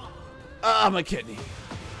 Ah, my kidney.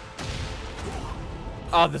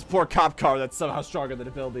 Oh, this poor cop car that's somehow stronger than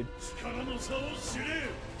a building.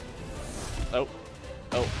 Oh.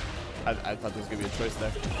 I thought there was gonna be a choice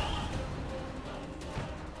there.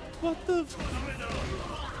 What the?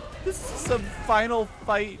 This is some final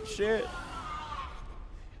fight shit.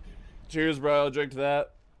 Cheers, bro. I'll drink to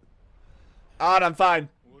that. Oh, I'm fine.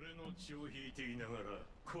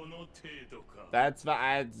 That's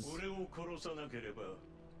fine.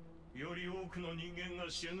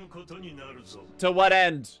 To what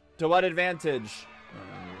end? To what advantage?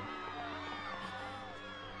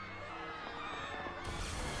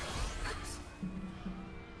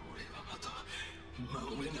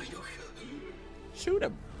 Shoot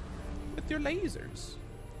him with your lasers.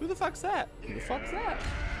 Who the fuck's that? Who the fuck's that?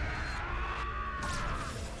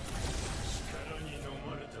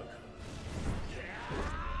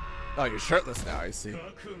 Oh, you're shirtless now, I see.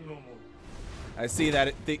 I see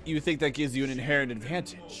that you think that gives you an inherent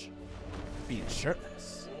advantage. Being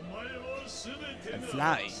shirtless. And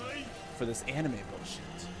flying for this anime bullshit.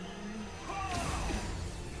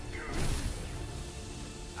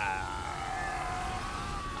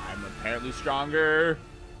 I'm apparently stronger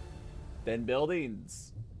than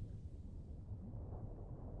buildings.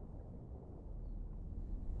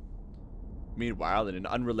 Meanwhile, in an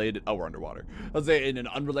unrelated... Oh, we're underwater. I was saying, in an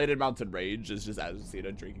unrelated mountain range, is just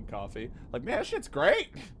Azucena drinking coffee. Like, man, that shit's great.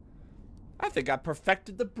 I think I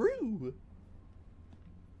perfected the brew.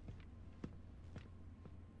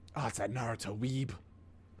 Oh, it's that Naruto weeb.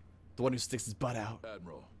 The one who sticks his butt out.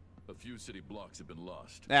 Admiral, a few city blocks have been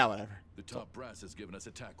lost. Yeah, whatever. The top brass has given us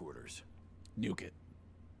attack orders. Nuke it.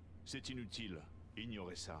 C'est inutile.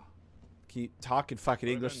 Ignorez ça. Keep talking fucking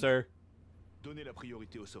English, sir. Donnez la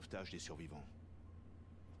priorité au sauvetage des survivants.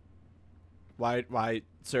 Why,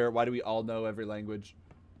 sir, why do we all know every language?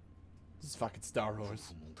 This is fucking Star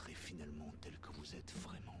Wars.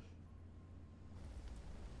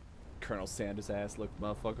 Colonel Sanders ass look,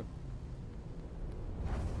 motherfucker.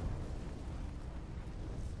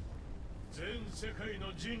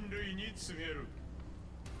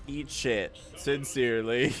 Eat shit.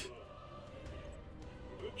 Sincerely.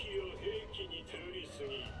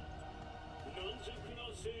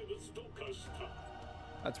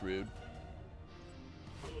 That's rude.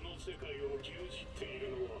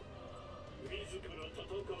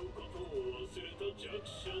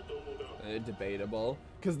 Debatable.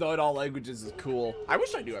 Because knowing all languages is cool. I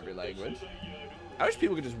wish I knew every language. I wish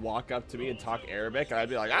people could just walk up to me and talk Arabic and I'd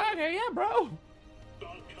be like, ah, okay, yeah, bro.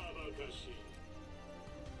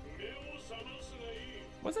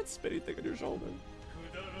 What's that spinning thing on your shoulder?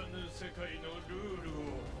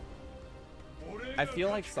 I feel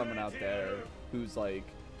like someone out there who's like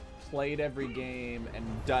played every game and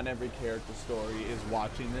done every character story is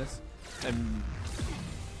watching this and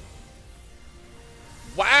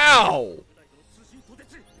wow!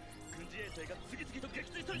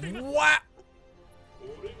 What?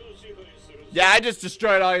 Yeah, I just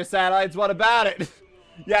destroyed all your satellites. What about it?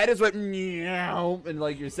 Yeah, I just went meow and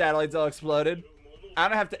like your satellites all exploded. I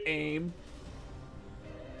don't have to aim.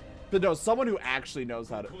 But no, someone who actually knows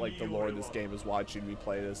how to, like, the lore of this game is watching me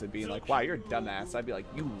play this and being like, wow, you're a dumbass. I'd be like,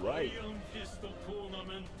 you right.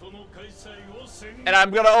 And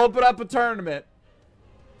I'm gonna open up a tournament.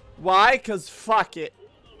 Why? Because fuck it.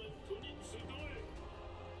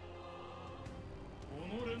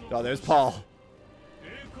 Oh, there's Paul.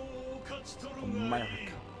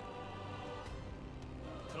 America.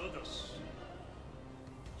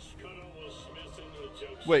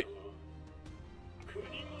 Wait.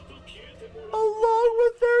 Along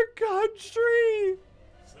with their country.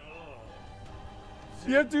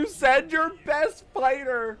 You have to send your best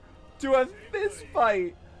fighter to a fist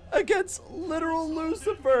fight against literal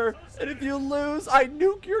Lucifer. And if you lose, I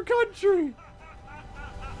nuke your country.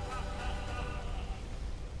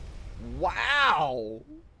 Wow.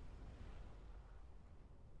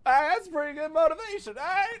 That's pretty good motivation,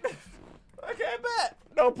 alright? Okay, bet.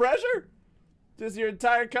 No pressure. Just your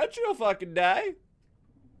entire country will fucking die.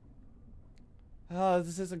 Oh,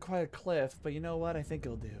 this isn't quite a cliff, but you know what? I think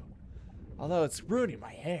it'll do. Although it's ruining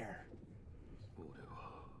my hair.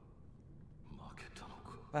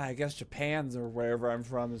 I guess Japan's or wherever I'm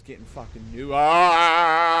from is getting fucking new.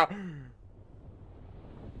 Ah!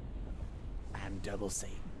 I'm double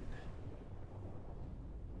Satan.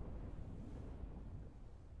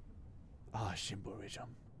 Ah,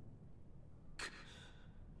 Shimburism.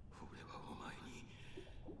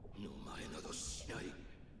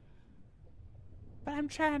 But I'm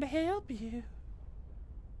trying to help you.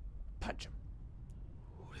 Punch him.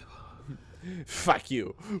 Fuck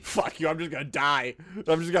you. Fuck you. I'm just gonna die.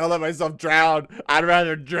 I'm just gonna let myself drown. I'd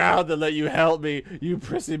rather drown than let you help me, you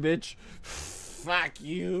prissy bitch. Fuck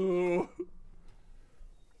you.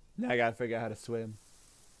 Now I gotta figure out how to swim.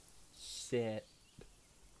 Shit.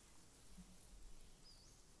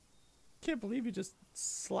 Can't believe you just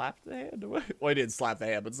slapped the hand away. Well, he didn't slap the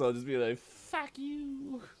hand, but so just be like, fuck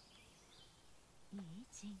you.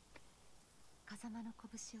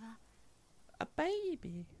 A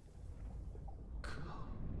baby.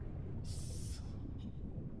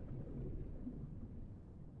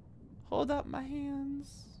 Hold up my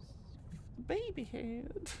hands. Baby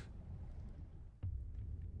hand.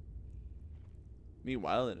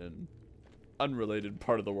 Meanwhile, in an unrelated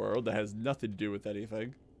part of the world that has nothing to do with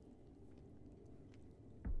anything.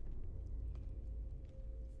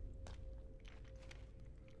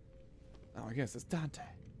 Oh, I guess it's Dante.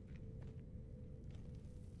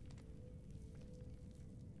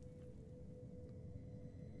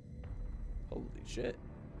 Holy shit.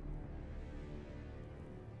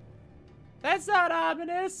 That's not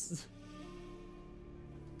ominous.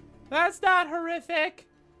 That's not horrific.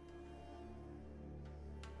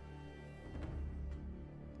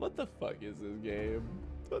 What the fuck is this game?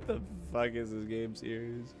 What the fuck is this game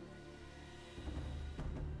series?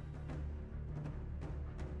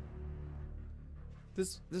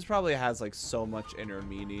 This probably has like so much inner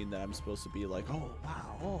meaning that I'm supposed to be like, oh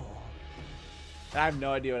wow, oh. I have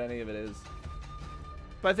no idea what any of it is.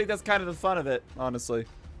 But I think that's kind of the fun of it, honestly.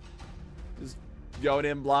 Just going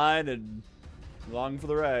in blind and along for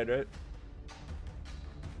the ride, right?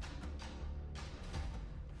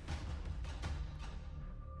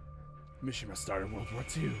 Mishima started World War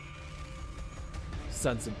II.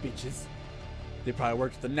 Sons of bitches. They probably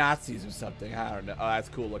worked with the Nazis or something. I don't know. Oh, that's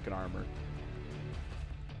cool looking armor.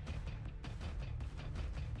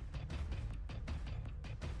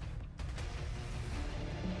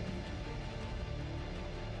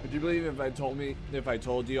 Would you believe if I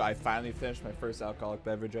told you I finally finished my first alcoholic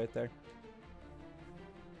beverage right there?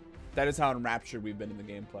 That is how enraptured we've been in the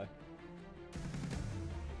gameplay.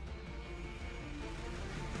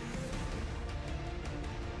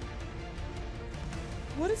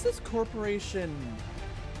 What does this corporation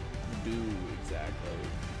do exactly?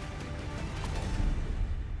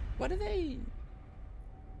 What do they...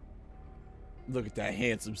 Look at that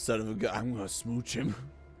handsome son of a gun. I'm gonna smooch him.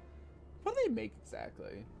 What do they make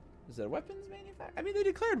exactly? Is it a weapons manufacturer? I mean, they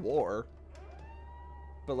declared war.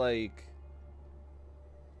 But like...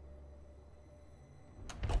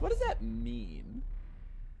 What does that mean?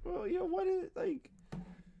 Well, you know, what is, like...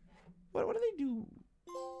 What do they do?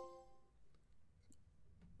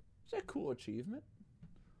 Is that a cool achievement?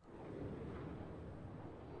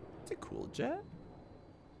 It's a cool jet.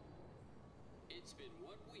 It's been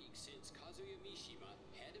 1 week since Kazuya Mishima,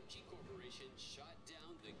 head of G Corporation, shot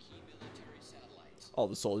down the key military satellites. All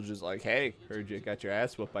the soldiers like, hey, heard you got your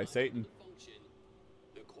ass whooped by Satan.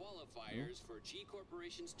 The qualifiers for G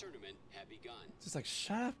Corporation's tournament have begun. Just like,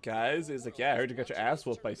 shut up, guys. It's like, yeah, I heard you got your ass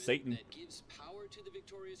whooped by Satan. That gives power to the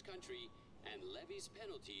victorious country and levies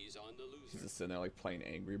penalties on the loser. He's just sitting there like playing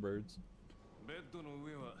Angry Birds.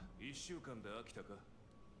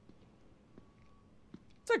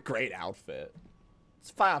 It's a great outfit. It's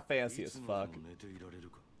Final Fantasy as fuck.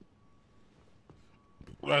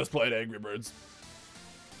 Let's play Angry Birds.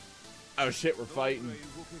 Oh shit, we're fighting.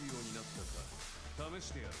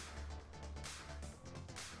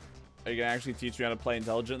 Are you gonna actually teach me how to play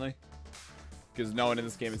intelligently? Because no one in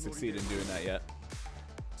this game has succeeded in doing that yet.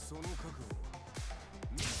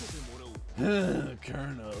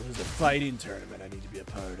 Colonel, there's a fighting tournament I need to be a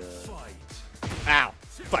part of. Ow!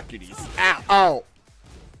 Fuck your knees. Ow! Oh!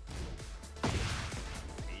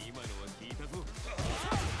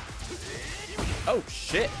 Oh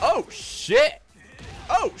shit! Oh shit!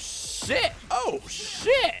 Oh shit! Oh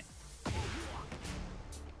shit!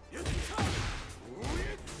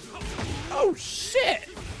 Oh shit!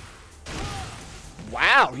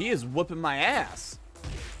 Wow, he is whooping my ass.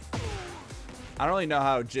 I don't really know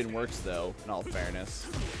how Jin works though, in all fairness.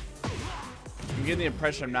 I'm getting the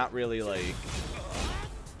impression I'm not really like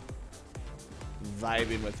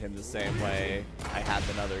vibing with him the same way I have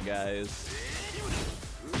been other guys.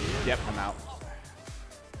 Yep, I'm out.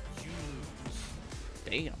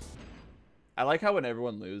 Damn. I like how when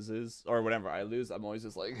everyone loses, or whenever I lose, I'm always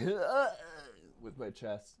just like with my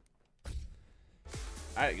chest.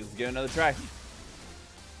 Alright, let's give it another try.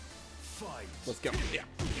 Let's go. Yeah.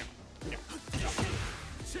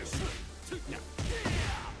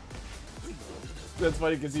 That's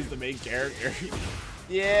funny because he's the main character.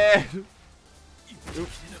 Yeah.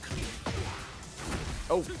 Oops.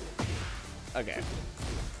 Oh. Okay.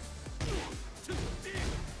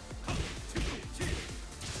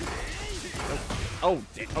 Oh,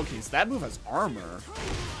 okay, so that move has armor.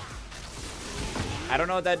 I don't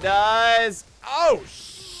know what that does. Oh,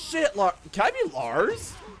 shit. Can I be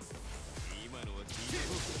Lars?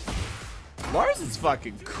 Lars is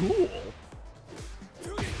fucking cool.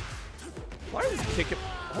 Lars is kicking.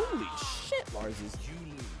 Holy shit, Lars is.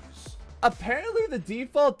 Apparently, the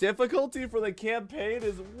default difficulty for the campaign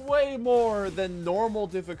is way more than normal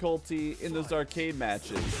difficulty in those arcade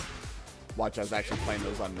matches. Watch, I was actually playing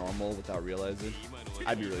those on normal without realizing.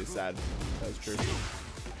 I'd be really sad if that was true.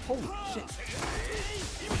 Holy shit.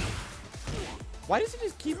 Why does he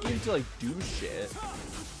just keep getting to like do shit?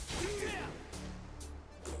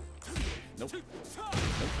 Nope.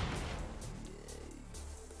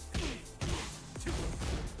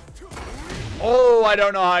 Oh, I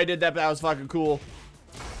don't know how I did that, but that was fucking cool.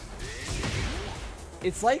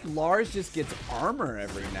 It's like Lars just gets armor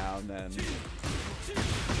every now and then.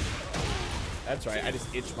 That's right, I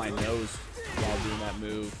just itched my nose while doing that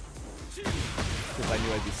move. Because I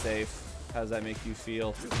knew I'd be safe. How does that make you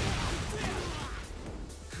feel?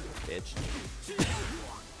 Bitch.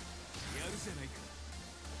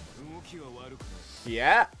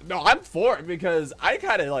 Yeah? No, I'm for it because I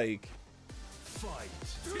kind of like...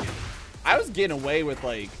 I was getting away with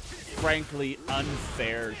like, frankly,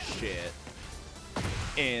 unfair shit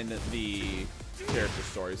in the character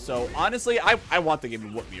story. So honestly, I want the game to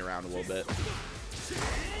whoop me around a little bit.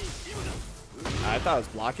 I thought I was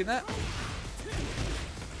blocking that.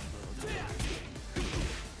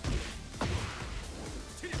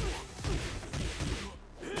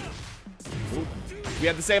 Ooh. We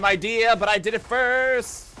had the same idea, but I did it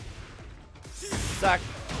first. Suck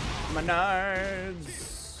my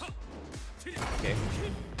nards. Okay.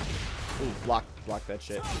 Ooh, block that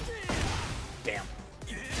shit. Damn.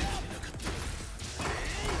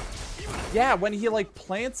 Yeah, when he like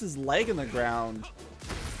plants his leg in the ground,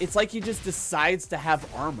 it's like he just decides to have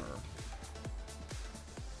armor.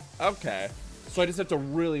 Okay. So I just have to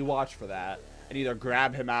really watch for that and either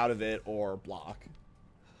grab him out of it or block.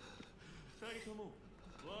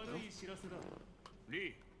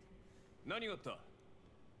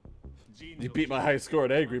 You beat my high score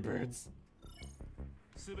at Angry Birds.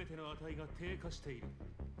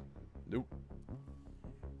 Nope.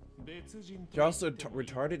 You're also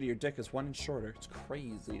retarded. Your dick is 1 inch shorter. It's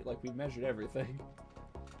crazy. Like, we measured everything.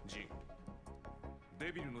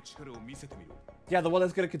 Yeah, the one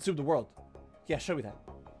that's gonna consume the world. Yeah, show me that.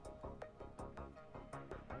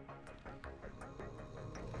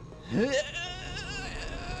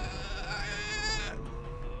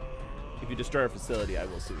 If you destroy our facility, I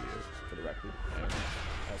will sue you, for the record.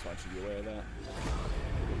 I just want you to be aware of that.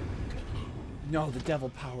 No, the devil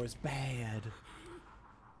power is bad.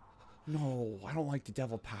 No, I don't like the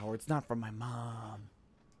devil power. It's not from my mom.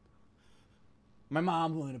 My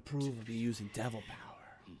mom wouldn't approve of me using devil power.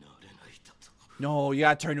 No, you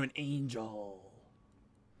gotta turn to an angel.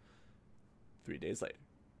 3 days later.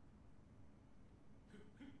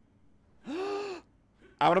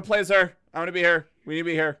 I wanna play as her. I wanna be her. We need to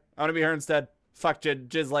be her. I wanna be her instead. Fuck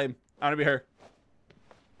Jizz lame. I wanna be her.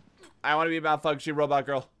 I wanna be about functioning robot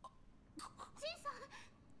girl.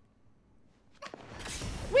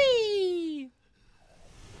 Whee!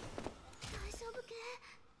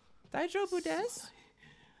 Daijoubu desu?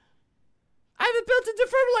 I have a built-in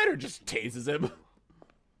defibrillator. Just tases him.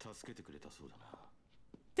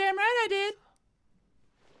 Damn right I did.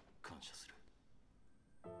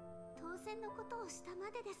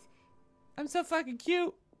 I'm so fucking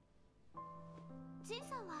cute.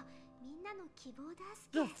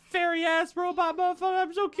 The fairy ass robot motherfucker.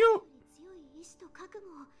 I'm so cute.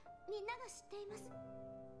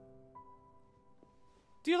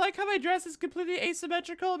 Do you like how my dress is completely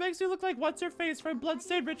asymmetrical? It makes me look like what's-her-face from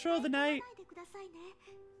Bloodstained Ritual of the Night.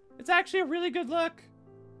 It's actually a really good look.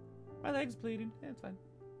 My leg's bleeding. Yeah, it's fine.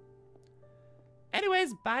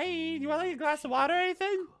 Anyways, bye. You want like a glass of water or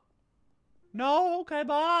anything? No? Okay,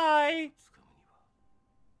 bye.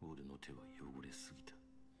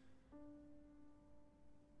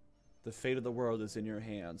 The fate of the world is in your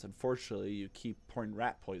hands. Unfortunately, you keep pouring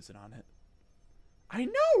rat poison on it. I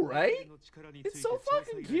know, right? It's so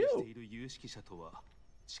fucking cute. Is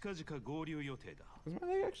my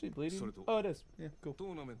leg actually bleeding? Oh, it is. Yeah, cool.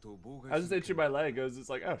 I was just itching my leg. I was just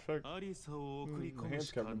like, oh, fuck. My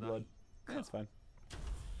hand's covered in blood. Yeah, it's fine.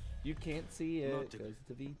 You can't see it because it's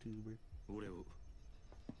a VTuber.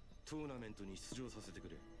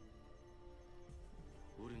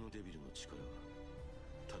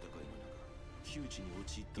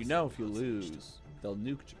 You know if you lose, they'll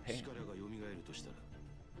nuke Japan.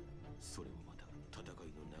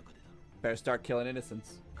 Better start killing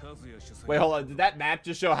innocents. Wait, hold on. Did that map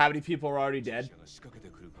just show how many people are already dead?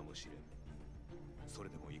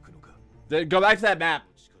 Go back to that map.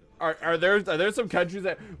 Are there some countries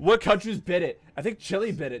that... What countries bit it? I think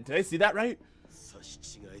Chile bit it. Did I see that right?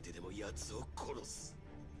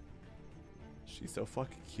 She's so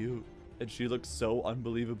fucking cute. And she looks so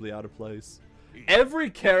unbelievably out of place.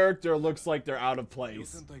 Every character looks like they're out of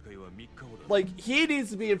place. Like, he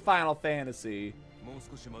needs to be in Final Fantasy.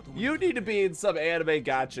 You need to be in some anime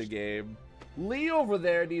gacha game. Lee over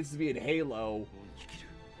there needs to be in Halo.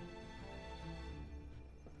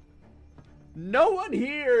 No one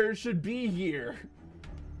here should be here.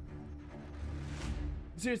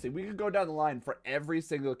 Seriously, we could go down the line for every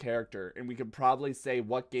single character, and we could probably say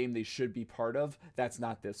what game they should be part of. That's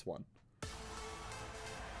not this one.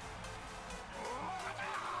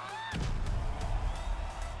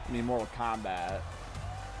 I mean, Mortal Kombat.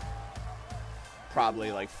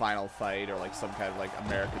 Probably like Final Fight or like some kind of like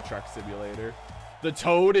American Truck Simulator. The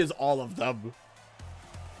Toad is all of them.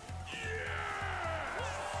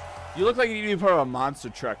 You look like you need to be part of a monster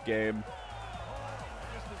truck game.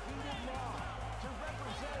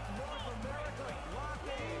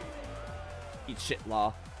 Eat shit,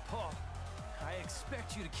 Law. Paul, I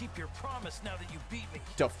expect you to keep your promise now that you beat me.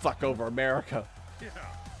 To fuck over America. Yeah,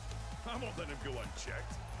 I won't let him go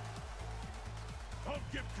unchecked. I'll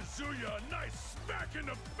give Kazuya a nice smack in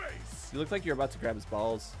the face. You look like you're about to grab his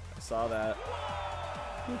balls. I saw that.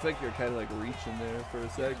 Looks like you're kind of like reaching there for a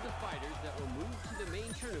sec. The fighters that will move to the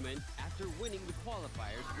main tournament after winning the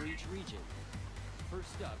qualifiers for each region.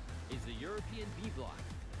 First up is the European B block.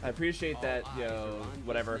 I appreciate that, yo,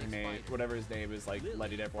 whatever his name is, like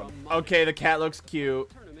letting everyone. Okay, the cat looks cute.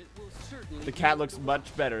 The cat looks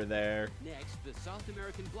much better there. Next, the South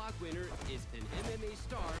American block winner is an MMA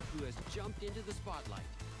star who has jumped into the spotlight.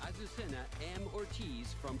 Azucena M.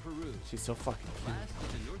 Ortiz from Peru. She's so fucking cute. Last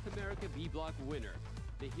is the North America B block winner.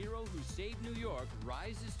 The hero who saved New York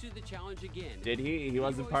rises to the challenge again. Did he? He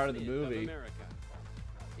wasn't part of the movie.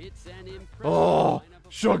 It's an impressive oh,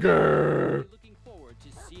 sugar! Looking forward to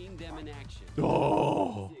seeing them in action.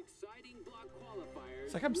 Oh.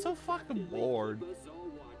 It's like I'm so fucking bored.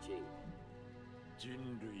 人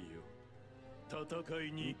類よ、戦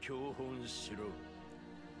いに教本しろ。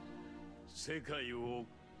世界を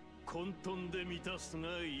混沌で満たすが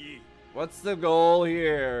いい。 What's the goal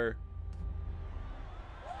here?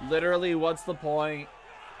 Literally, what's the point?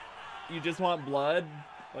 You just want blood?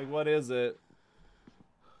 Like, what is it?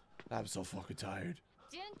 I'm so fucking tired.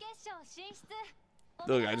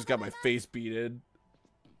 Look, I just got my face beaten.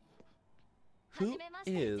 Who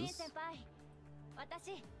is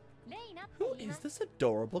this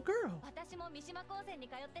adorable girl?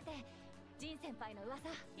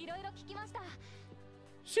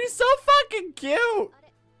 She's so fucking cute.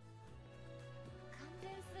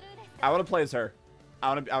 I want to play as her.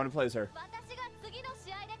 I want to play as her.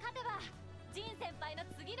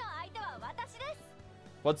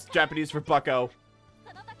 What's Japanese for bucko?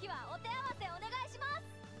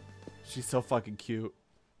 She's so fucking cute.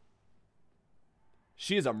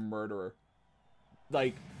 She is a murderer.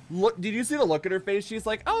 Like, look, did you see the look at her face? She's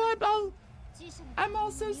like, oh, I'm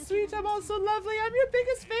also sweet, I'm also lovely, I'm your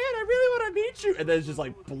biggest fan, I really want to meet you. And then it's just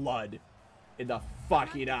like blood in the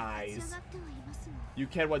fucking eyes. You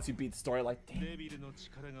can once you beat the story, like, damn.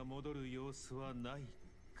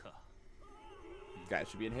 Guy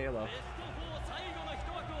should be in Halo.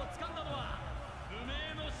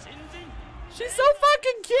 She's so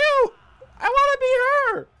fucking cute! I want to be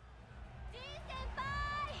her!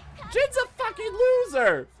 Jin's a fucking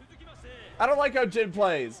loser! I don't like how Jin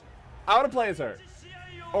plays. I want to play as her.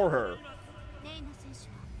 Or her.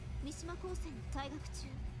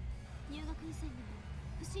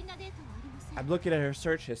 I'm looking at her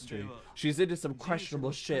search history. She's into some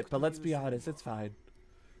questionable shit, but let's be honest, it's fine.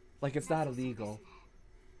 Like, it's not illegal.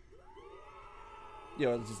 You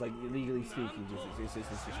know, it's just like, legally speaking, just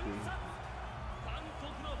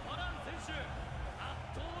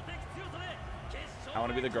I want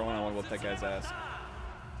to be the girl and I want to whip that guy's ass.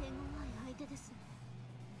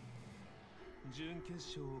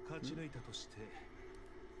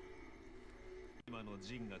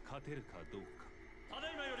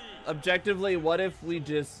 Objectively, what if we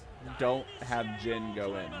just don't have Jin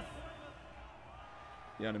go in?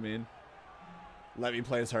 You know what I mean? Let me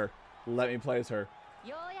play as her. Let me play as her.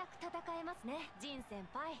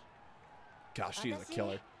 Gosh, she's a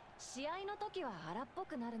killer.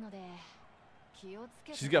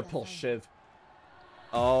 She's gonna pull Shiv.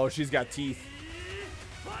 Oh, she's got teeth.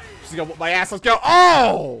 She's gonna whip my ass. Let's go.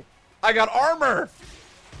 Oh! I got armor!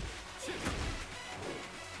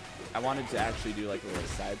 I wanted to actually do like a little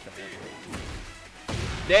side thing.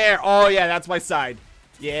 There! Oh yeah, that's my side.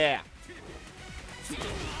 Yeah.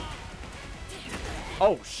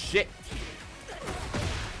 Oh shit.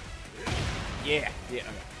 Yeah, yeah.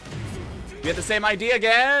 We had the same idea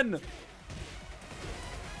again.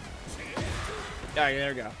 Yeah,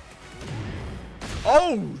 there we go.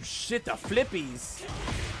 Oh shit, the flippies.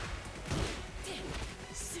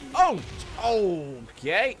 Oh,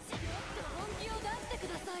 okay.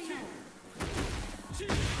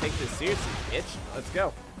 Take this seriously, bitch. Let's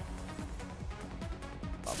go.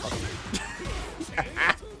 Oh, fuck.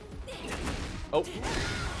 Oh.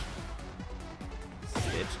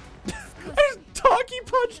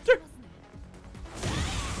 punched her.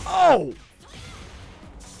 Oh!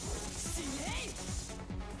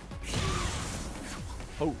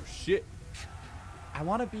 Oh shit. I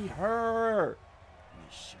want to be her.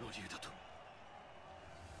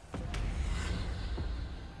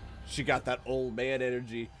 She got that old man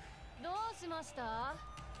energy.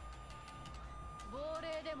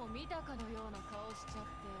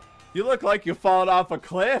 You look like you've fallen off a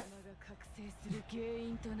cliff.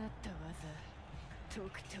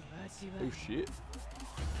 Oh shit.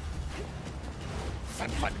 I'm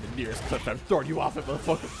finding the nearest cliff. I'm throwing you off it,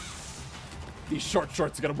 motherfucker. These short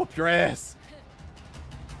shorts are gonna whoop your ass.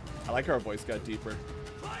 I like how her voice got deeper.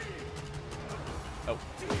 Oh,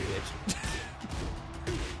 bitch.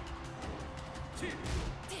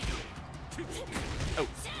 Oh.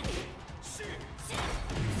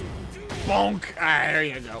 Bonk. Ah, there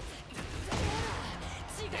you go.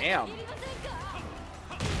 Damn.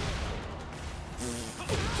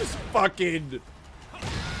 Just fucking.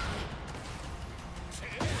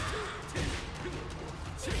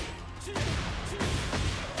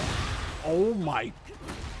 Oh my.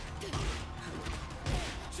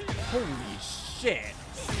 Holy shit.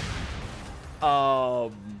 I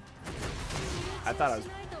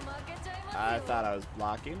thought I was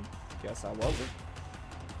blocking. Guess I wasn't.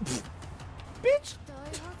 Bitch.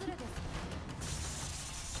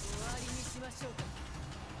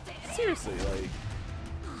 Seriously, like,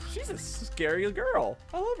 she's a scary girl.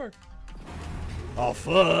 I love her. Oh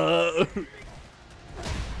fuck.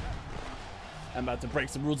 I'm about to break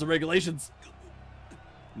some rules and regulations.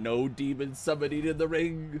 No demon summoning in the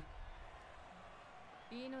ring.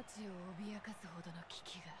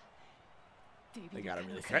 They gotta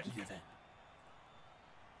really threaten you then.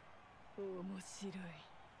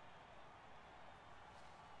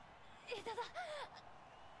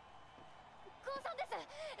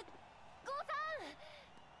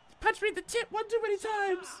 Punch me in the tit one too many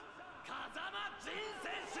times.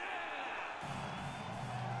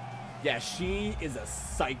 Yeah, she is a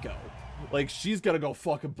psycho. Like, she's gonna go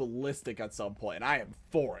fucking ballistic at some point, and I am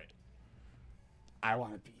for it. I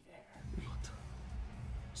want to be there.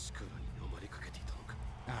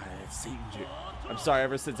 Satan. I'm sorry,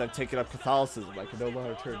 ever since I've taken up Catholicism, I can no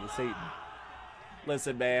longer turn to Satan.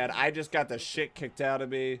 Listen, man, I just got the shit kicked out of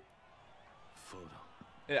me.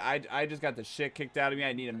 I just got the shit kicked out of me.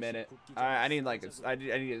 I need a minute. I need like I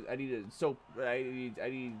need a soap. I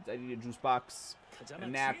need a juice box, a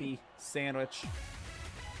nappy, sandwich.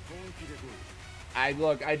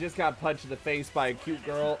 I just got punched in the face by a cute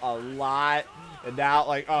girl a lot, and now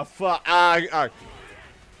like, oh fuck,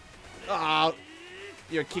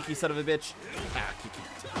 you're a kicky son of a bitch. Ah, kicky.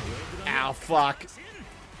 Ow, fuck.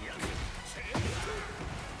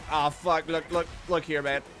 Oh fuck, look here,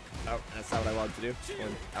 man. Oh, that's not what I wanted to do.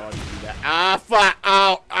 I wanted to do that. Ah, fuck!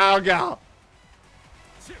 Oh, go!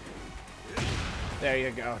 There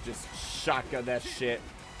you go. Just shotgun that shit.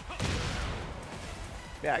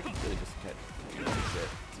 Yeah, I can really just catch shit.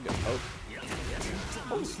 It's a good poke.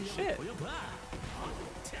 Holy shit!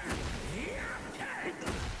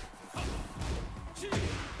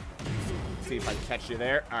 See if I catch you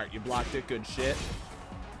there. All right, you blocked it. Good shit.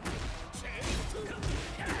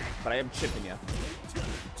 But I am chipping you.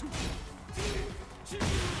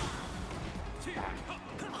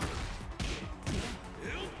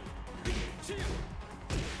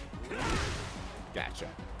 Gotcha.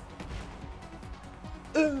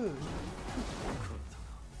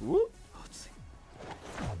 Whoop.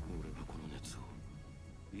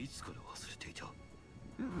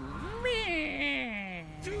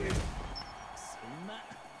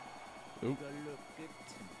 Oop.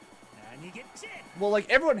 Well, like,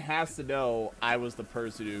 everyone has to know I was the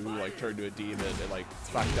person who like turned to a demon and like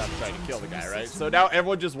fucked up trying to kill the guy, right? So now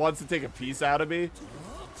everyone just wants to take a piece out of me.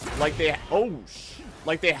 Like they,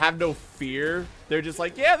 like they have no fear. They're just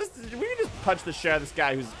like, yeah, we can just punch the shit out of this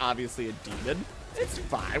guy who's obviously a demon. It's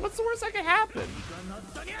fine. What's the worst that can happen?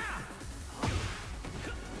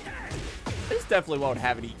 This definitely won't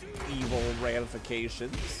have any evil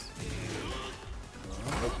ramifications.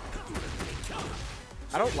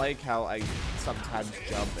 I don't like how I sometimes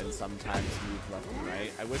jump and sometimes move left and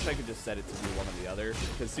right. I wish I could just set it to be one or the other.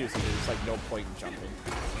 Because seriously, there's like no point in jumping.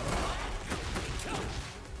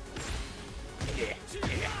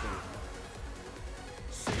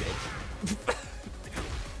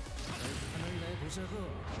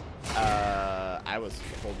 I was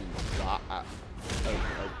holding the I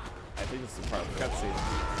think this is part of the cutscene.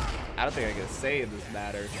 I don't think I get a say in this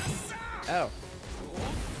matter. Oh.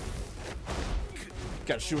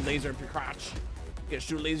 Gotta shoot a laser up your crotch. Gotta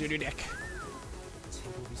shoot a laser in your neck.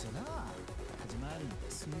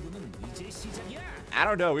 I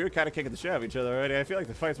don't know. We were kind of kicking the shit out of each other already. I feel like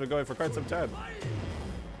the fight's been going for quite some time.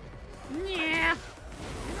 Yeah.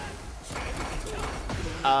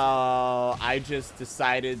 I just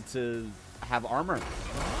decided to have armor.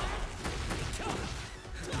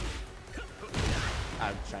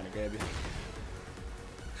 I'm trying to grab you.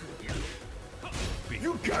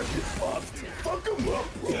 You got this, Bob. Fuck him up,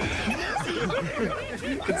 bro.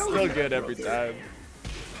 It's still good every time.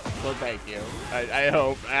 Well, thank you. I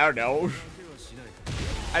hope. I don't know.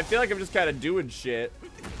 I feel like I'm just kind of doing shit.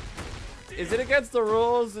 Is it against the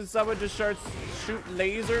rules if someone just starts shooting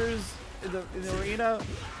lasers in the arena?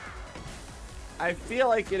 I feel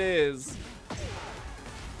like it is.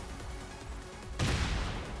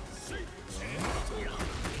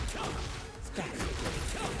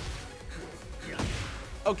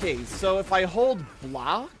 Okay, so if I hold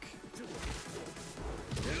block,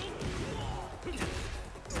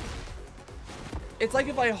 it's like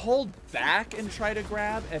if I hold back and try to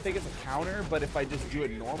grab, I think it's a counter, but if I just do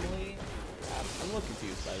it normally, I'm a little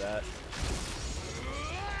confused by that.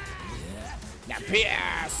 Now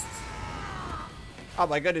pierced! Oh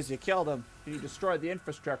my goodness, you killed him. You destroyed the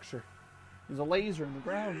infrastructure. There's a laser in the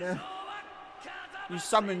ground there. You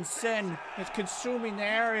summoned sin. It's consuming the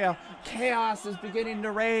area. Chaos is beginning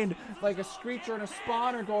to reign. Like a screecher and a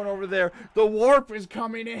spawner going over there. The warp is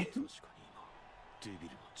coming in.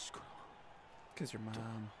 Because your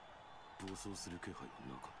mom.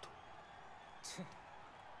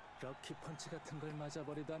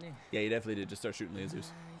 Yeah, you definitely did just start shooting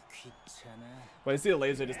lasers. When I see a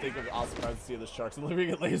laser, I just think of awesome to see the sharks living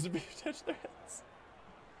at laser beam touch their heads.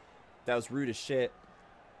 That was rude as shit.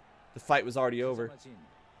 The fight was already over.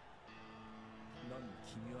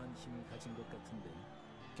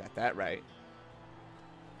 Got that right.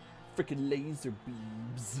 Freaking laser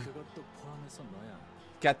beams.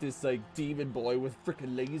 Got this like demon boy with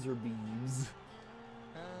freaking laser beams.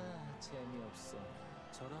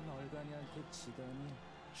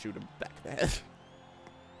 Shoot him back there.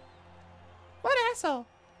 What asshole?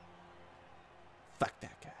 Fuck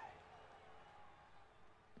that guy.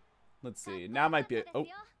 Let's see. Now might be. Oh.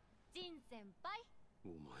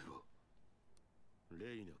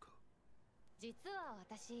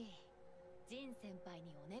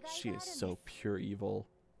 She is so pure evil,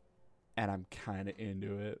 and I'm kind of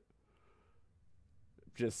into it.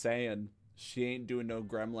 Just saying, she ain't doing no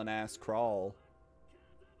gremlin ass crawl.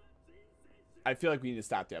 I feel like we need to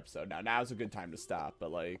stop the episode now. Now's a good time to stop,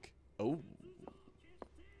 but like, oh,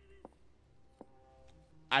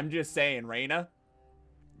 I'm just saying, Reina.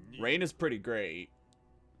 Reina's pretty great.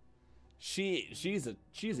 She's an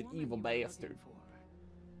evil bastard.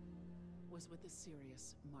 Was with a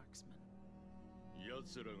serious marksman.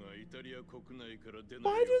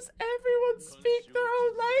 Why does everyone speak their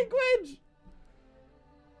own language?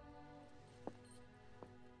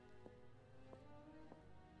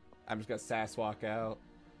 I'm just gonna sass walk out.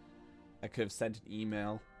 I could have sent an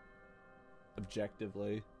email.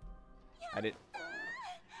 Objectively, I didn't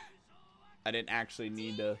actually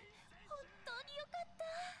need to.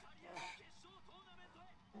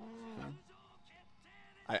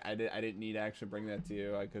 I didn't need to actually bring that to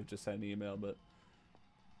you. I could have just sent an email, but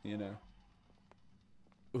you know.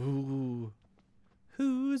 Ooh,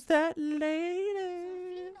 who's that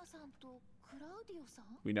lady?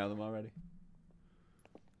 We know them already,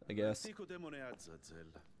 I guess.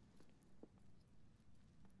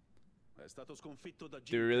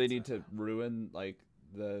 Do we really need to ruin like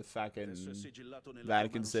the fucking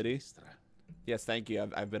Vatican City? Yes, thank you.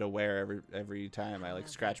 I've been aware every time I like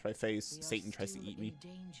scratch my face, Satan tries to eat me.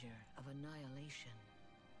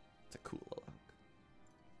 It's a cool look.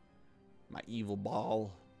 My evil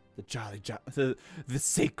ball, the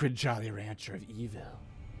sacred Jolly Rancher of evil.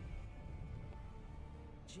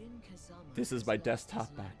 This is my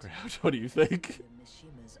desktop background. What do you think?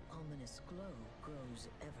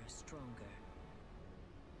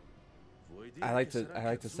 I like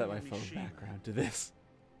to set my phone background to this.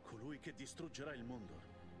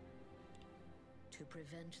 To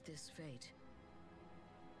prevent this fate,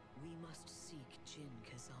 we must seek Jin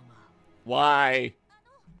Kazama. Why?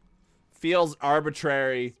 Feels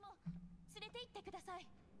arbitrary.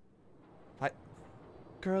 What?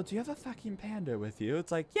 Girl, do you have a fucking panda with you?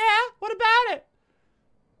 It's like, yeah, what about it?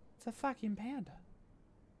 It's a fucking panda.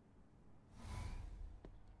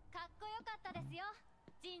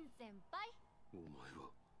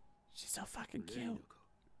 She's so fucking cute.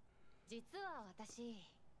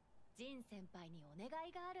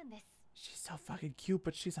 She's so fucking cute,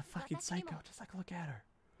 but she's a fucking psycho. Just like, look at her.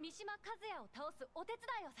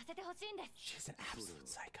 She's an absolute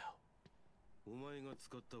psycho.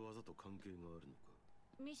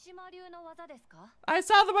 I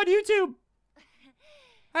saw them on YouTube.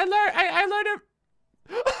 I learned it.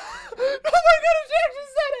 Oh my god, she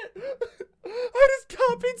actually said it. I just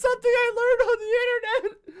copied something I learned on the internet.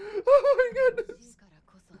 Oh my goodness. Oh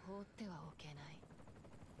my god.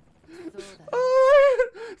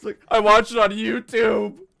 It's like, I watched it on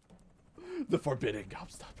YouTube. The forbidden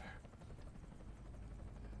gobstopper.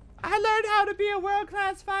 I learned how to be a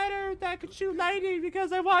world-class fighter that could shoot lightning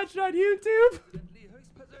because I watched it on YouTube.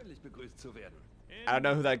 I don't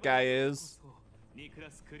know who that guy is,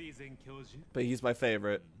 but he's my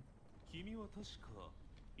favorite.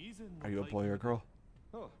 Are you a boy or a girl?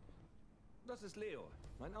 Oh, das ist Leo,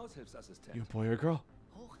 mein Aushilfsassistent. You a boy or a girl?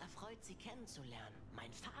 Hocherfreut, Sie kennenzulernen.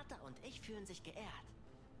 Mein Vater und ich fühlen sich geehrt.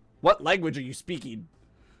 What language are you speaking?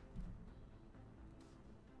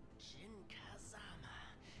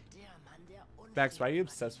 Max, why are you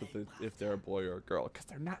obsessed with it if they're a boy or a girl? Because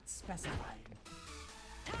they're not specified.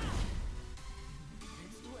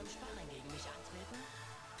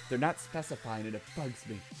 They're not specifying and it bugs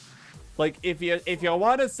me. Like, if you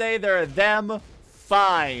want to say they're them,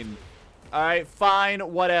 fine. Alright, fine,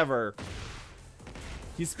 whatever.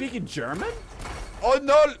 He's speaking German? Oh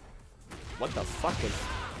no! What the fuck is...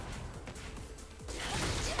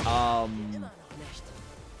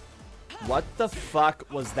 What the fuck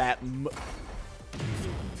was that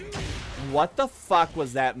What the fuck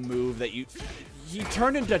was that move that you... He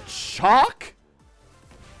turned into chalk?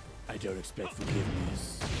 I don't expect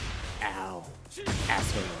forgiveness. Ow.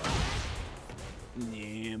 Asshole.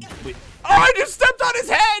 Yeah, wait. Oh, I just stepped on his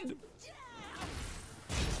head!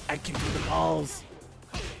 I kicked him in the balls.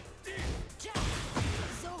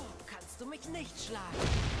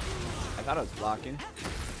 I thought I was blocking.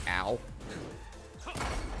 Ow.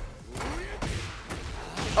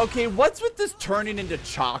 Okay, what's with this turning into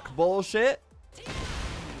chalk bullshit?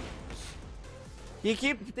 He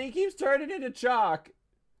keeps turning into chalk.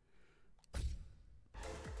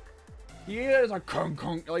 He is a kung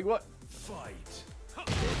kung, like what? Fight.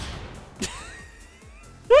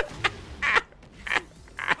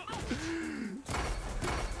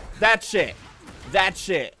 That shit. That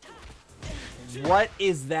shit. What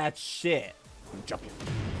is that shit? I'm jumping.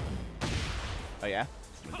 Oh yeah?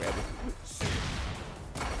 I'm gonna grab it.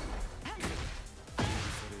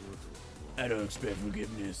 I don't expect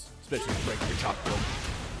forgiveness, especially if you break your chalkboard.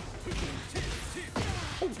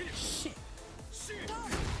 Holy shit.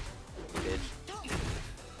 Bitch.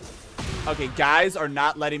 Okay, guys are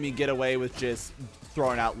not letting me get away with just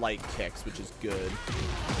throwing out light kicks, which is good.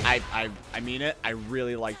 I mean it. I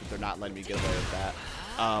really like that they're not letting me get away with that.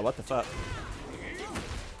 What the fuck?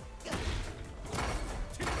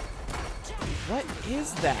 What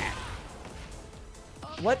is that?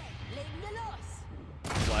 What?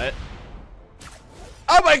 What?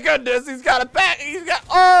 Oh my goodness, he's got a back. He's got.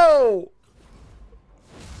 Oh!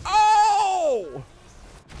 Oh!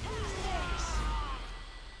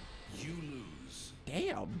 You lose.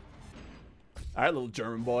 Damn. All right, little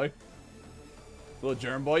German boy. Little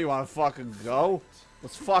German boy, you want to fucking go?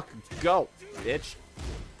 Let's fucking go, bitch.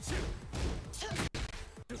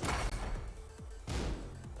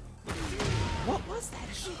 What was that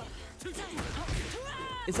shit?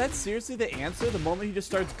 Is that seriously the answer? The moment he just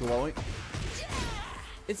starts glowing?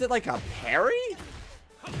 Is it like a parry?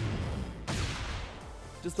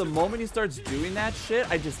 Just the moment he starts doing that shit,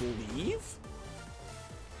 I just leave?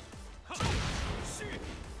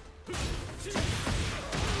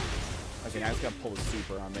 Okay, now he's gonna pull a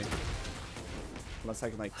super on me. Unless I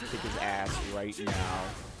can like kick his ass right now.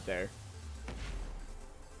 There.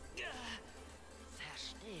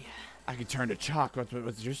 I can turn to chalk.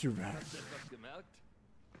 What's your super?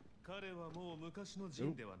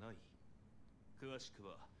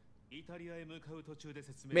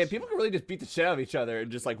 Man, people can really just beat the shit out of each other and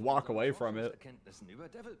just like walk away from it.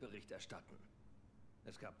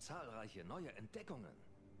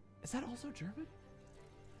 Is that also German?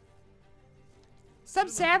 Some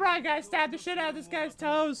samurai guy stabbed the shit out of this guy's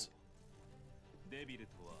toes.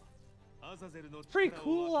 It's pretty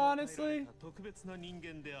cool, honestly.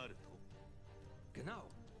 Genau.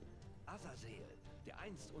 Azazel, der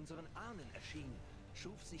einst unseren Ahnen erschien,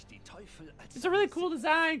 schuf sich die Teufel als It's a really cool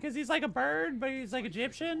design because he's like a bird, but he's like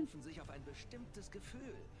Egyptian. sich auf ein bestimmtes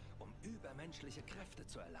Gefühl, übermenschliche Kräfte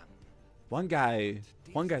zu erlangen. One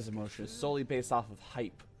guy's emotion is solely based off of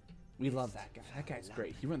hype. We love that guy. That guy's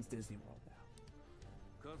great. He runs Disney World now.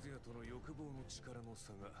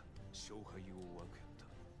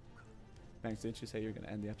 Thanks, didn't you say you're gonna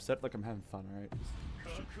end the episode? Look, I'm having fun, alright?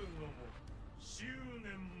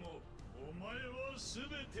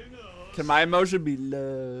 Can my emotion be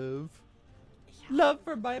love? love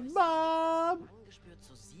for my mom.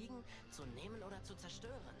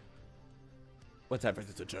 Whatever,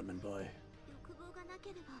 it's a German boy.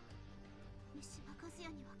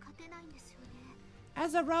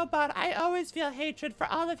 As a robot, I always feel hatred for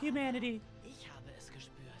all of humanity. Ich habe es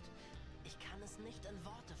gespürt. Ich kann es nicht in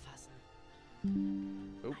Worte fassen.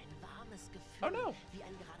 Oh. Ein warmes Gefühl, Oh no. wie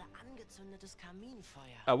ein gerade angezündetes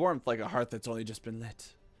Kaminfeuer. A warmth like a heart that's only just been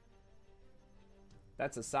lit.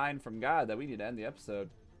 That's a sign from God that we need to end the episode.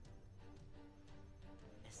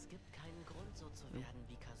 Es gibt keinen Grund, so zu werden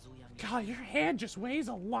wie Kazuya. God, your hand just weighs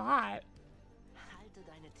a lot. Halte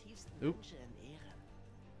deine tiefsten Oop. Wünsche in Ehren.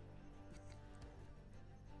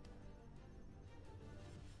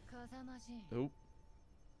 Oop.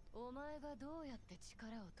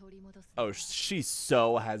 Oh, she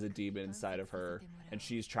so has a demon inside of her, and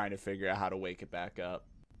she's trying to figure out how to wake it back up.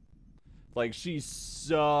 Like, she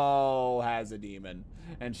so has a demon,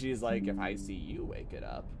 and she's like, if I see you wake it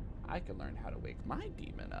up, I can learn how to wake my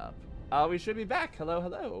demon up. We should be back. Hello,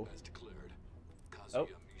 hello. As declared, Kazuya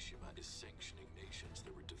Mishima is sanctioning nations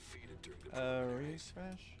that were defeated during the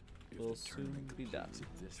Refresh will soon be done.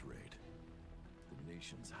 At this rate, the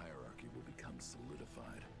nation's hierarchy will become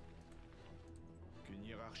solidified. Qu'une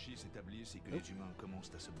hiérarchie s'établisse et que les humains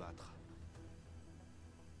commencent à se battre.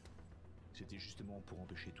 C'était justement pour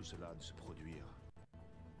empêcher tout cela de se produire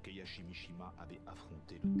qu'Eihachi Mishima avait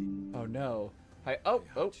affronté le démon. Oh no. Hi. Oh.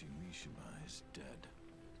 Mishima is dead.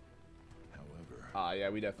 However, Yeah,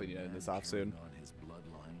 we definitely need to end this off soon. on his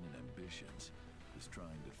bloodline and ambitions is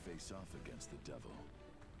trying to face off against the devil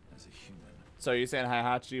as a human. So you're saying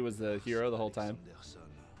Heihachi was the hero the whole time?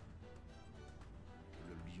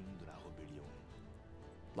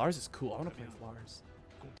 Lars is cool. I want to play with Lars.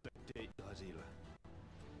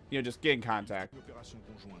 You know, just get in contact.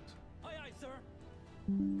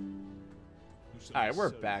 Alright, we're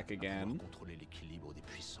back again.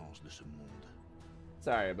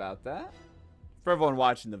 Sorry about that. For everyone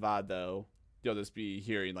watching the VOD, though, you'll just be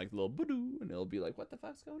hearing like little boo-doo, and it'll be like, what the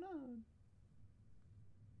fuck's going on?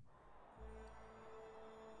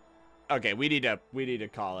 Okay, we need to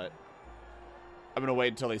call it. I'm gonna wait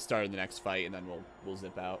until they start in the next fight, and then we'll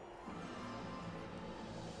zip out.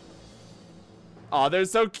 Oh, they're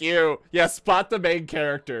so cute. Yeah, spot the main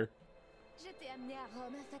character. Je t'ai amené à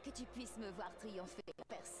Rome afin que tu puisses me voir triompher en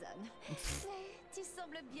personne. Mais tu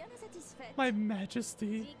sembles bien insatisfaite. My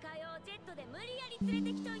Majesty.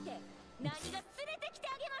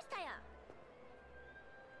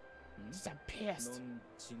 I'm pissed.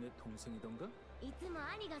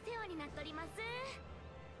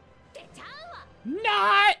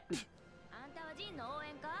 Not!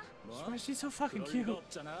 Why is she so fucking cute?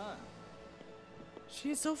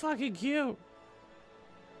 She's so fucking cute.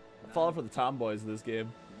 I'm falling for the tomboys in this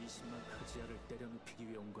game.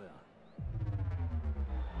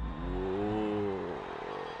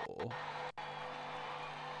 Whoa.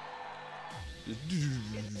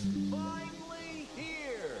 Finally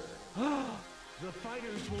here. The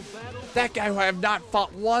fighters will battle That guy who I have not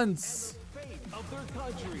fought once. of their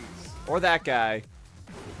countries. Or that guy.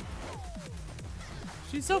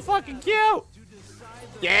 She's so fucking cute.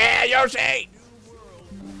 Yeah, Yoshi.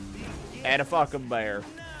 And a fucking bear.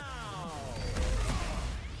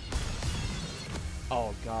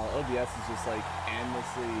 Oh god, OBS is just like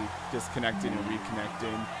endlessly disconnecting and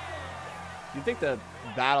reconnecting. You'd think the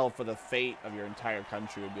battle for the fate of your entire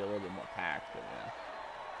country would be a little bit more packed, but yeah.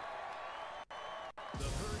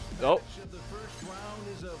 Oh. The first round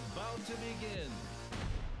is about to begin.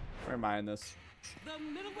 Where am I in this? The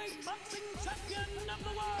middleweight boxing champion of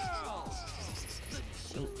the world,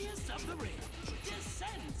 the genius of the ring,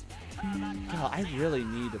 descends. God, I really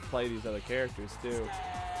need to play these other characters too.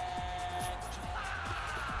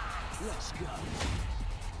 Let's go.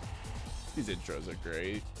 These intros are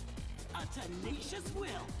great. A tenacious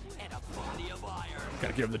will and a body of iron.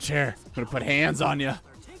 Gotta give him the chair. I'm gonna put hands on you.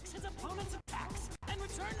 Takes his opponent's attacks and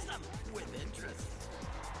returns them with interest.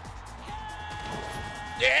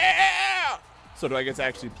 Yeah! So do I get to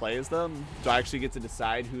actually play as them? Do I actually get to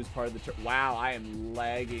decide who's part of the Wow, I am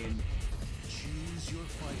lagging. Choose your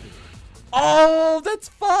fighter. Oh, that's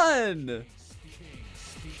fun!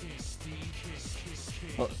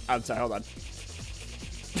 Oh, I'm sorry, hold on.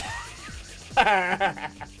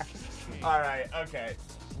 Alright, okay.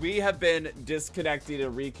 We have been disconnecting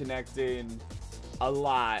and reconnecting a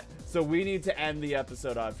lot. So we need to end the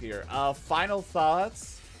episode off here. Final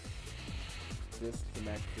thoughts?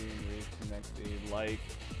 Disconnecting, reconnecting like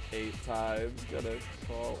 8 times. Gonna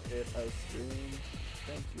call it a stream.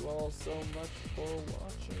 Thank you all so much for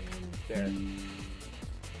watching. There.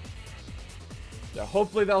 So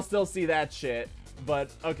hopefully they'll still see that shit.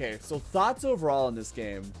 But okay, so thoughts overall on this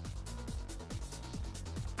game.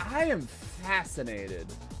 I am fascinated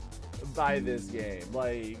by this game.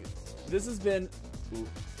 Like, this has been... Ooh.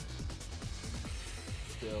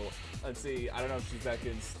 Still, let's see, I don't know if she's back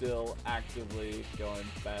in, still actively going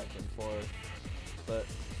back and forth. But,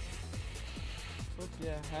 hope you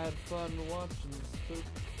had fun watching Spook.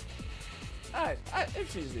 Alright,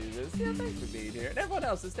 if she's doing this, yeah, thanks for being here. And everyone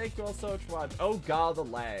else, thank you all so much for watching. Oh god, the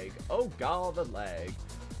lag. Oh god, the lag.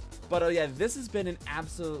 But yeah, this has been an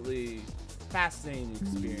absolutely fascinating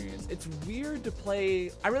experience. It's weird to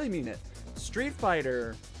play, I really mean it. Street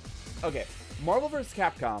Fighter, okay, Marvel vs.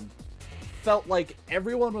 Capcom felt like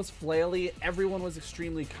everyone was flaily, everyone was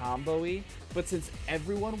extremely combo-y, but since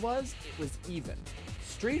everyone was, it was even.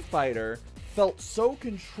 Street Fighter felt so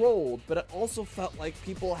controlled, but it also felt like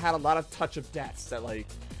people had a lot of touch of deaths that like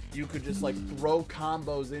you could just like throw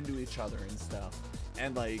combos into each other and stuff.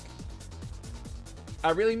 And like, I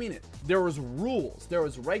really mean it. There was rules, there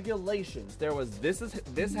was regulations, there was this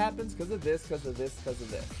happens because of this, because of this, because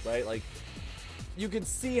of this, right? Like, you can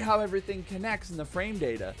see how everything connects in the frame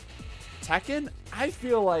data. Tekken, I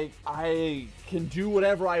feel like I can do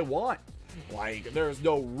whatever I want. Like, there's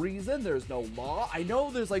no reason, there's no law. I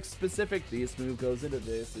know there's like specific, this move goes into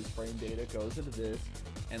this frame data goes into this,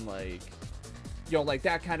 and like, you know, like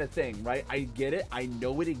that kind of thing, right? I get it, I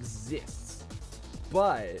know it exists,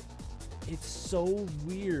 but it's so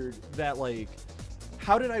weird that like,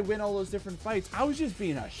 how did I win all those different fights? I was just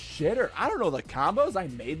being a shitter. I don't know the combos, I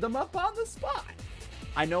made them up on the spot.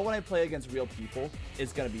 I know when I play against real people,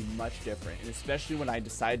 it's going to be much different. And especially when I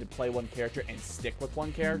decide to play one character and stick with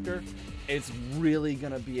one character, it's really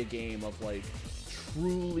going to be a game of like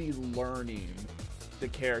truly learning the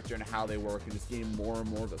character and how they work and just getting more and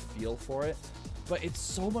more of a feel for it. But it's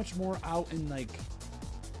so much more out in like,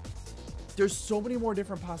 there's so many more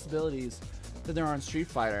different possibilities than there are in Street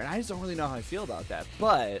Fighter. And I just don't really know how I feel about that.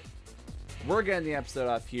 But we're getting the episode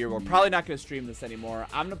off here. We're probably not going to stream this anymore.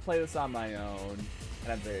 I'm going to play this on my own.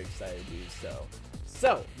 And I'm very excited to do so.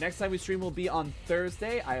 So, next time we stream will be on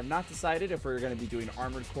Thursday. I have not decided if we're going to be doing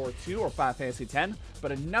Armored Core 2 or Final Fantasy X,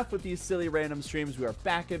 but enough with these silly random streams. We are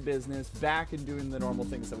back in business, back in doing the normal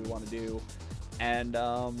things that we want to do. And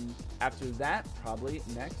after that, probably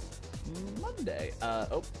next Monday.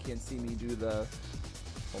 Oh, can't see me do the...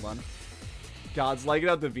 Hold on. God's liking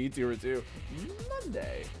out the Vtuber too.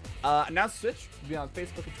 Monday. Now Switch will be on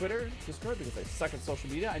Facebook and Twitter, Discord, because I suck at social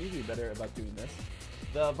media. I need to be better about doing this.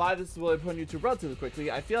 The vibe is will put on YouTube relatively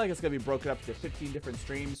quickly. I feel like it's gonna be broken up to 15 different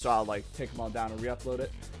streams, so I'll like take them all down and re-upload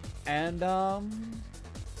it. And I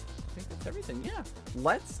think that's everything. Yeah,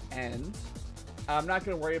 let's end. I'm not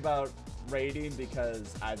gonna worry about rating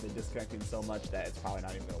because I've been disconnecting so much that it's probably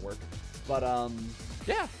not even gonna work. But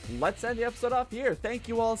yeah, let's end the episode off here. Thank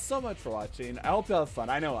you all so much for watching. I hope you have fun.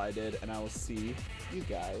 I know I did, and I will see you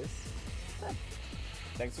guys then.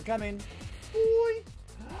 Thanks for coming. Boy.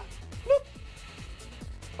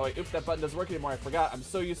 Oh wait, oops, that button doesn't work anymore. I forgot. I'm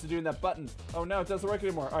so used to doing that button. Oh no, it doesn't work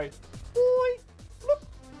anymore. All right. Boy.